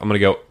 11.5. I'm going to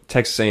go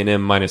Texas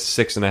A&M minus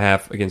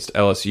 6.5 against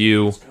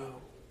LSU.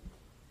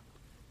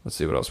 Let's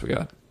see what else we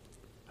got.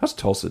 How's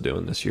Tulsa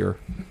doing this year?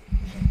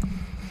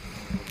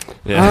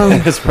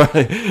 Yeah, it's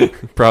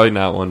probably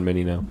not one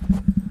many now.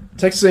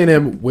 Texas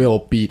A&M will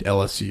beat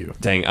LSU.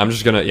 Dang, I'm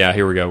just going to... Yeah,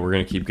 here we go. We're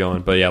going to keep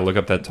going. But yeah, look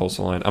up that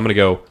Tulsa line. I'm going to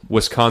go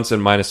Wisconsin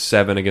minus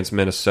 7 against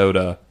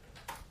Minnesota.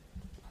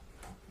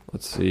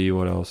 Let's see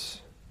what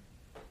else.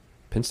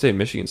 Penn State,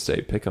 Michigan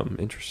State. Pick 'em.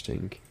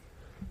 Interesting.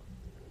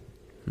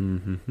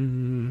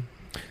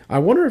 I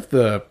wonder if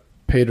the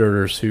pay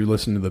dirters who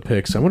listen to the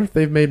picks, I wonder if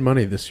they've made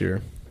money this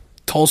year.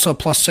 Tulsa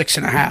plus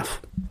 6.5.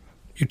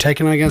 You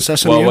taking it against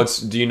SMU? Well,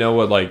 do you know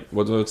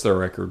what's their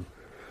record?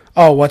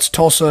 Oh, what's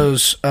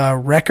Tulsa's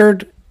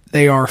record?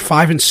 They are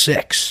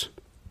 5-6.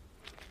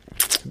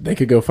 They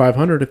could go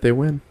 500 if they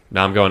win.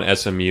 Now I'm going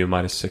SMU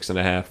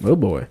 -6.5. Oh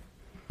boy,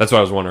 That's what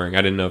I was wondering.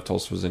 I didn't know if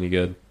Tulsa was any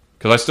good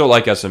because I still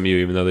like SMU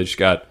even though they just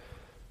got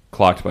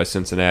clocked by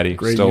Cincinnati.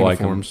 great Still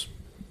uniforms.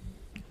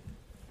 like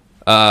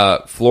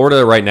them.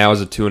 Florida right now is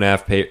a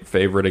 2.5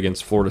 favorite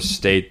against Florida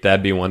State.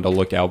 That'd be one to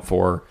look out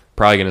for.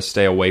 Probably going to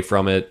stay away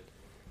from it,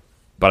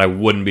 but I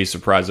wouldn't be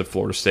surprised if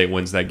Florida State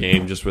wins that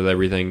game just with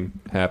everything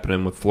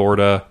happening with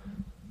Florida.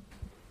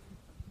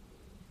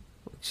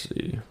 Let's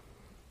see.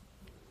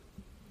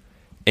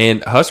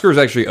 And Huskers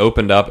actually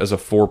opened up as a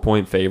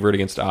 4-point favorite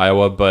against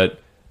Iowa, but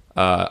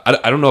I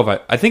don't know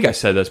if I think I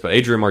said this, but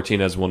Adrian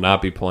Martinez will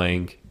not be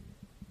playing.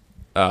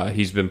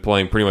 He's been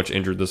playing pretty much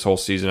injured this whole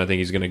season. I think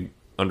he's going to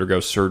undergo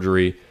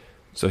surgery,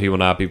 so he will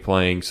not be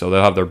playing. So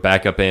they'll have their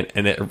backup in.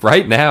 And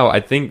right now, I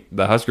think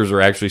the Huskers are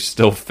actually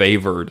still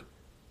favored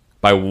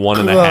by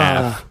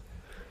 1.5.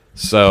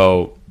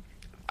 So,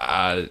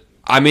 I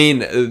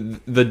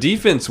mean, the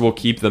defense will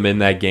keep them in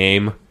that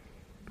game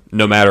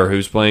no matter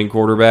who's playing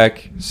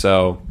quarterback.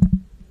 So,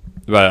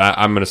 but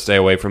I'm going to stay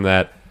away from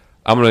that.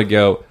 I'm going to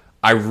go.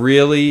 I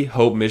really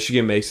hope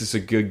Michigan makes this a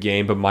good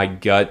game, but my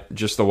gut,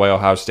 just the way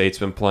Ohio State's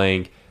been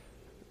playing,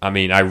 I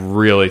mean, I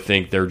really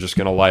think they're just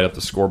going to light up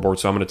the scoreboard.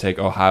 So I'm going to take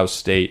Ohio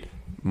State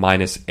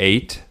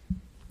 -8.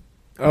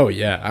 Oh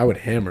yeah, I would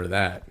hammer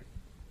that.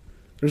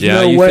 There's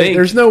Yeah, no you way. think?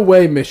 There's no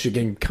way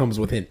Michigan comes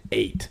within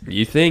 8.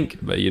 You think,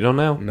 but you don't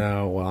know.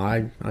 No, well,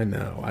 I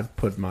know. I'd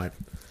put my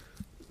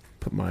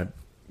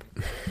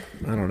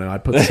I don't know.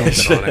 I'd put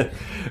something on it.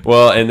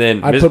 Well, and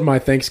then I'd put my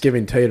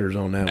Thanksgiving taters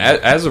on that.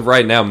 as of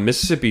right now,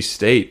 Mississippi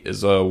State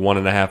is a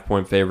 1.5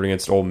 point favorite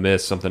against Ole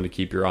Miss, something to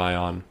keep your eye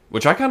on,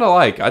 which I kind of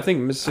like. I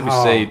think Mississippi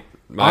State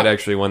might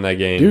actually win that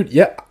game. Dude,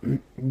 yeah.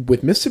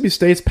 With Mississippi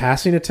State's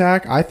passing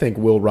attack, I think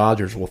Will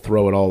Rogers will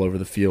throw it all over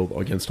the field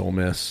against Ole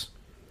Miss.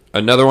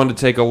 Another one to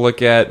take a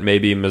look at,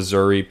 maybe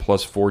Missouri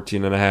plus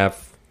 14.5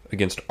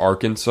 against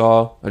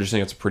Arkansas. I just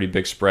think it's a pretty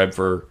big spread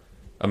for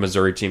a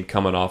Missouri team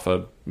coming off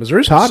a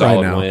Missouri's hot right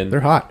solid now. win. They're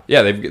hot.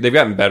 Yeah, they've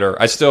gotten better.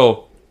 I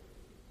still,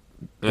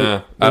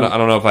 I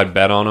don't know if I'd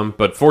bet on them,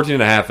 but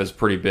 14.5 is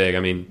pretty big. I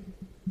mean,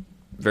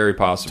 very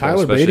possible,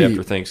 Tyler especially Beatty-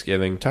 after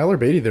Thanksgiving. Tyler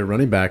Beatty, their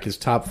running back, is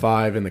top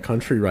 5 in the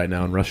country right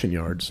now in rushing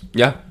yards.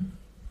 Yeah.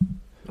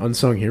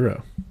 Unsung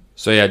hero.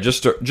 So yeah,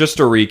 just to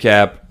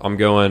recap, I'm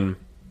going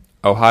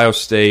Ohio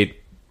State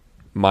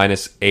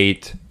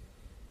 -8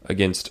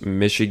 against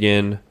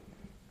Michigan.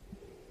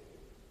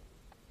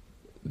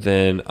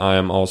 Then I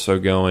am also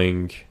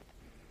going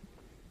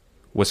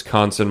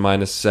Wisconsin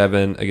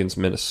 -7 against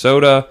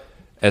Minnesota,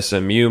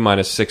 SMU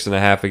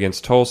 -6.5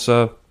 against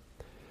Tulsa,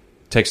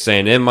 Texas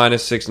A&M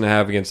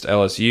 -6.5 against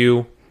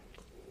LSU,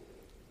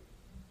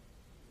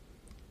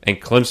 and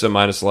Clemson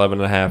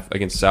 -11.5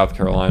 against South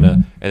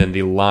Carolina, and then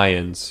the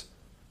Lions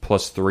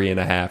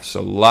 +3.5.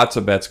 So lots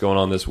of bets going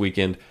on this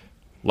weekend.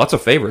 Lots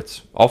of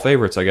favorites, all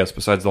favorites, I guess,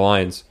 besides the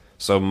Lions.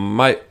 So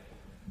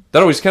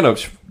that always kind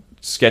of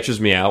sketches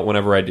me out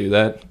whenever I do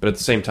that, but at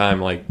the same time,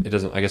 like it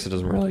doesn't. I guess it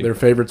doesn't really. They're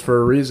favorites for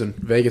a reason.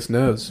 Vegas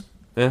knows.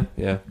 Yeah.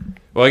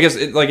 Well, I guess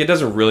it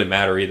doesn't really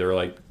matter either.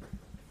 Like,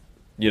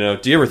 do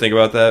you ever think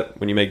about that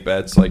when you make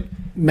bets? Like,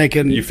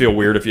 you feel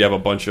weird if you have a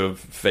bunch of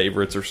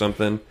favorites or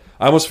something.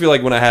 I almost feel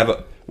like when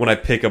I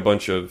pick a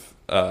bunch of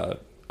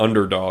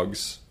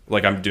underdogs,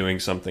 like I'm doing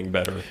something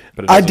better.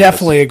 But I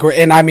definitely agree,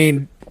 and I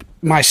mean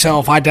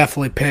myself, I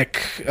definitely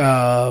pick.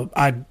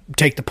 I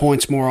take the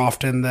points more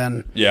often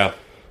than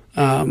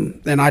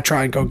and I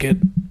try and go get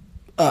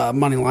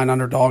money line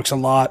underdogs a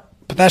lot.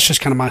 But that's just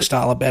kind of my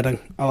style of betting.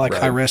 I like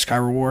high risk, high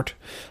reward.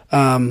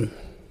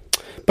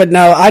 But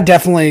no, I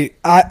definitely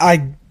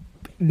I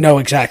know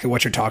exactly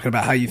what you're talking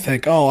about. How you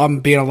think, oh, I'm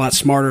being a lot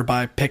smarter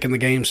by picking the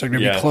games. They're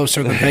going to be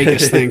closer than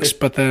Vegas thinks.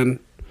 But then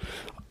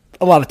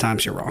a lot of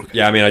times you're wrong.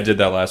 Yeah, I mean, I did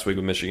that last week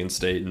with Michigan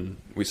State, and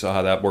we saw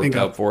how that worked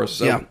out for us.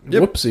 So. Yeah.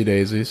 Whoopsie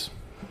daisies.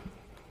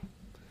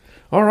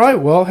 All right.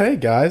 Well, hey,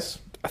 guys.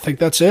 I think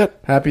that's it.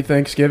 Happy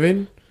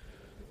Thanksgiving.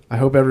 I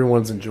hope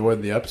everyone's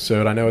enjoyed the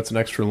episode. I know it's an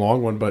extra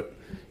long one, but,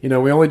 we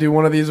only do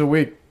one of these a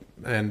week,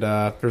 and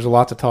there's a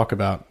lot to talk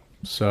about.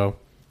 So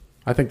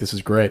I think this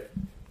is great.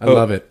 I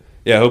love it.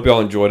 Yeah, I hope y'all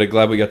enjoyed it.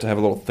 Glad we got to have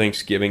a little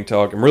Thanksgiving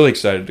talk. I'm really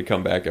excited to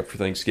come back after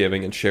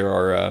Thanksgiving and share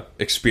our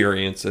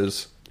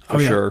experiences for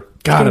sure.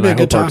 God, and I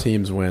hope time. our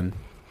teams win.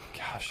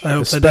 Gosh. I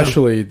hope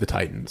Especially the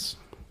Titans.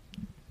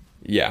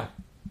 Yeah.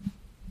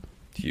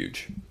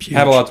 Huge.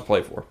 Have a lot to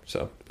play for.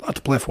 So A lot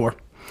to play for.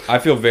 I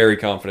feel very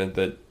confident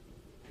that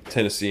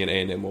Tennessee and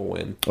A&M will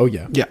win. Oh,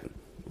 yeah. Yeah.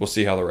 We'll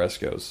see how the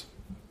rest goes.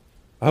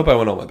 I hope I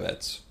win all my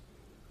bets.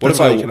 That's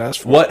all you can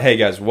ask for. Hey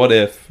guys, what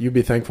if You'd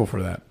be thankful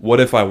for that.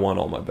 I won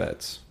all my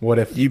bets? What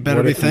if You better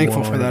what be if you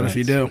thankful won for all that your if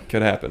you bets? do.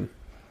 Could happen.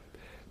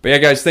 But yeah,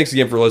 guys, thanks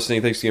again for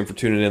listening. Thanks again for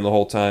tuning in the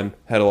whole time.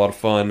 Had a lot of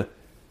fun,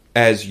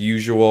 as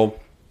usual.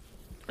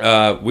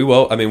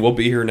 We'll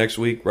be here next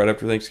week, right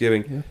after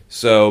Thanksgiving. Yeah.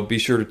 So be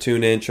sure to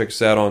tune in. Check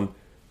us out on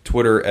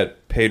Twitter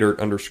at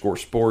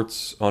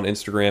paydirt_sports, on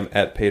Instagram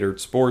at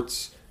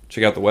paydirtsports.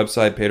 Check out the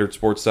website,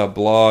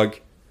 paydirtsports.blog.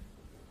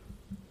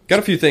 Got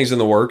a few things in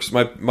the works.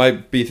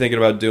 Might be thinking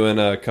about doing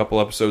a couple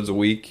episodes a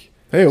week.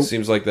 Hey,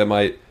 seems like that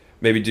might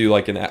maybe do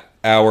like an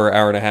hour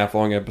and a half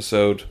long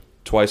episode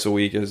twice a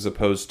week as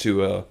opposed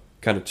to a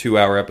kind of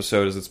 2-hour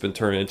episode as it's been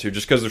turned into,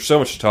 just because there's so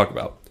much to talk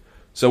about.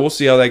 So we'll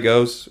see how that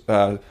goes.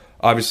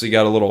 Obviously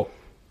got a little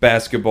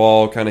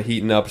basketball kind of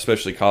heating up,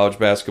 especially college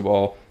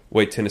basketball.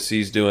 Way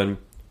Tennessee's doing,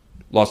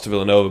 lost to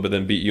Villanova, but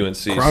then beat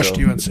UNC. Crushed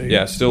UNC.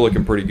 Yeah, still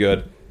looking pretty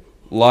good.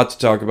 A lot to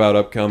talk about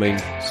upcoming.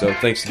 So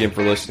thanks again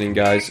for listening,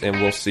 guys, and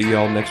we'll see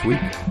y'all next week.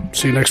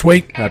 See you next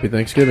week. happy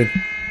Thanksgiving.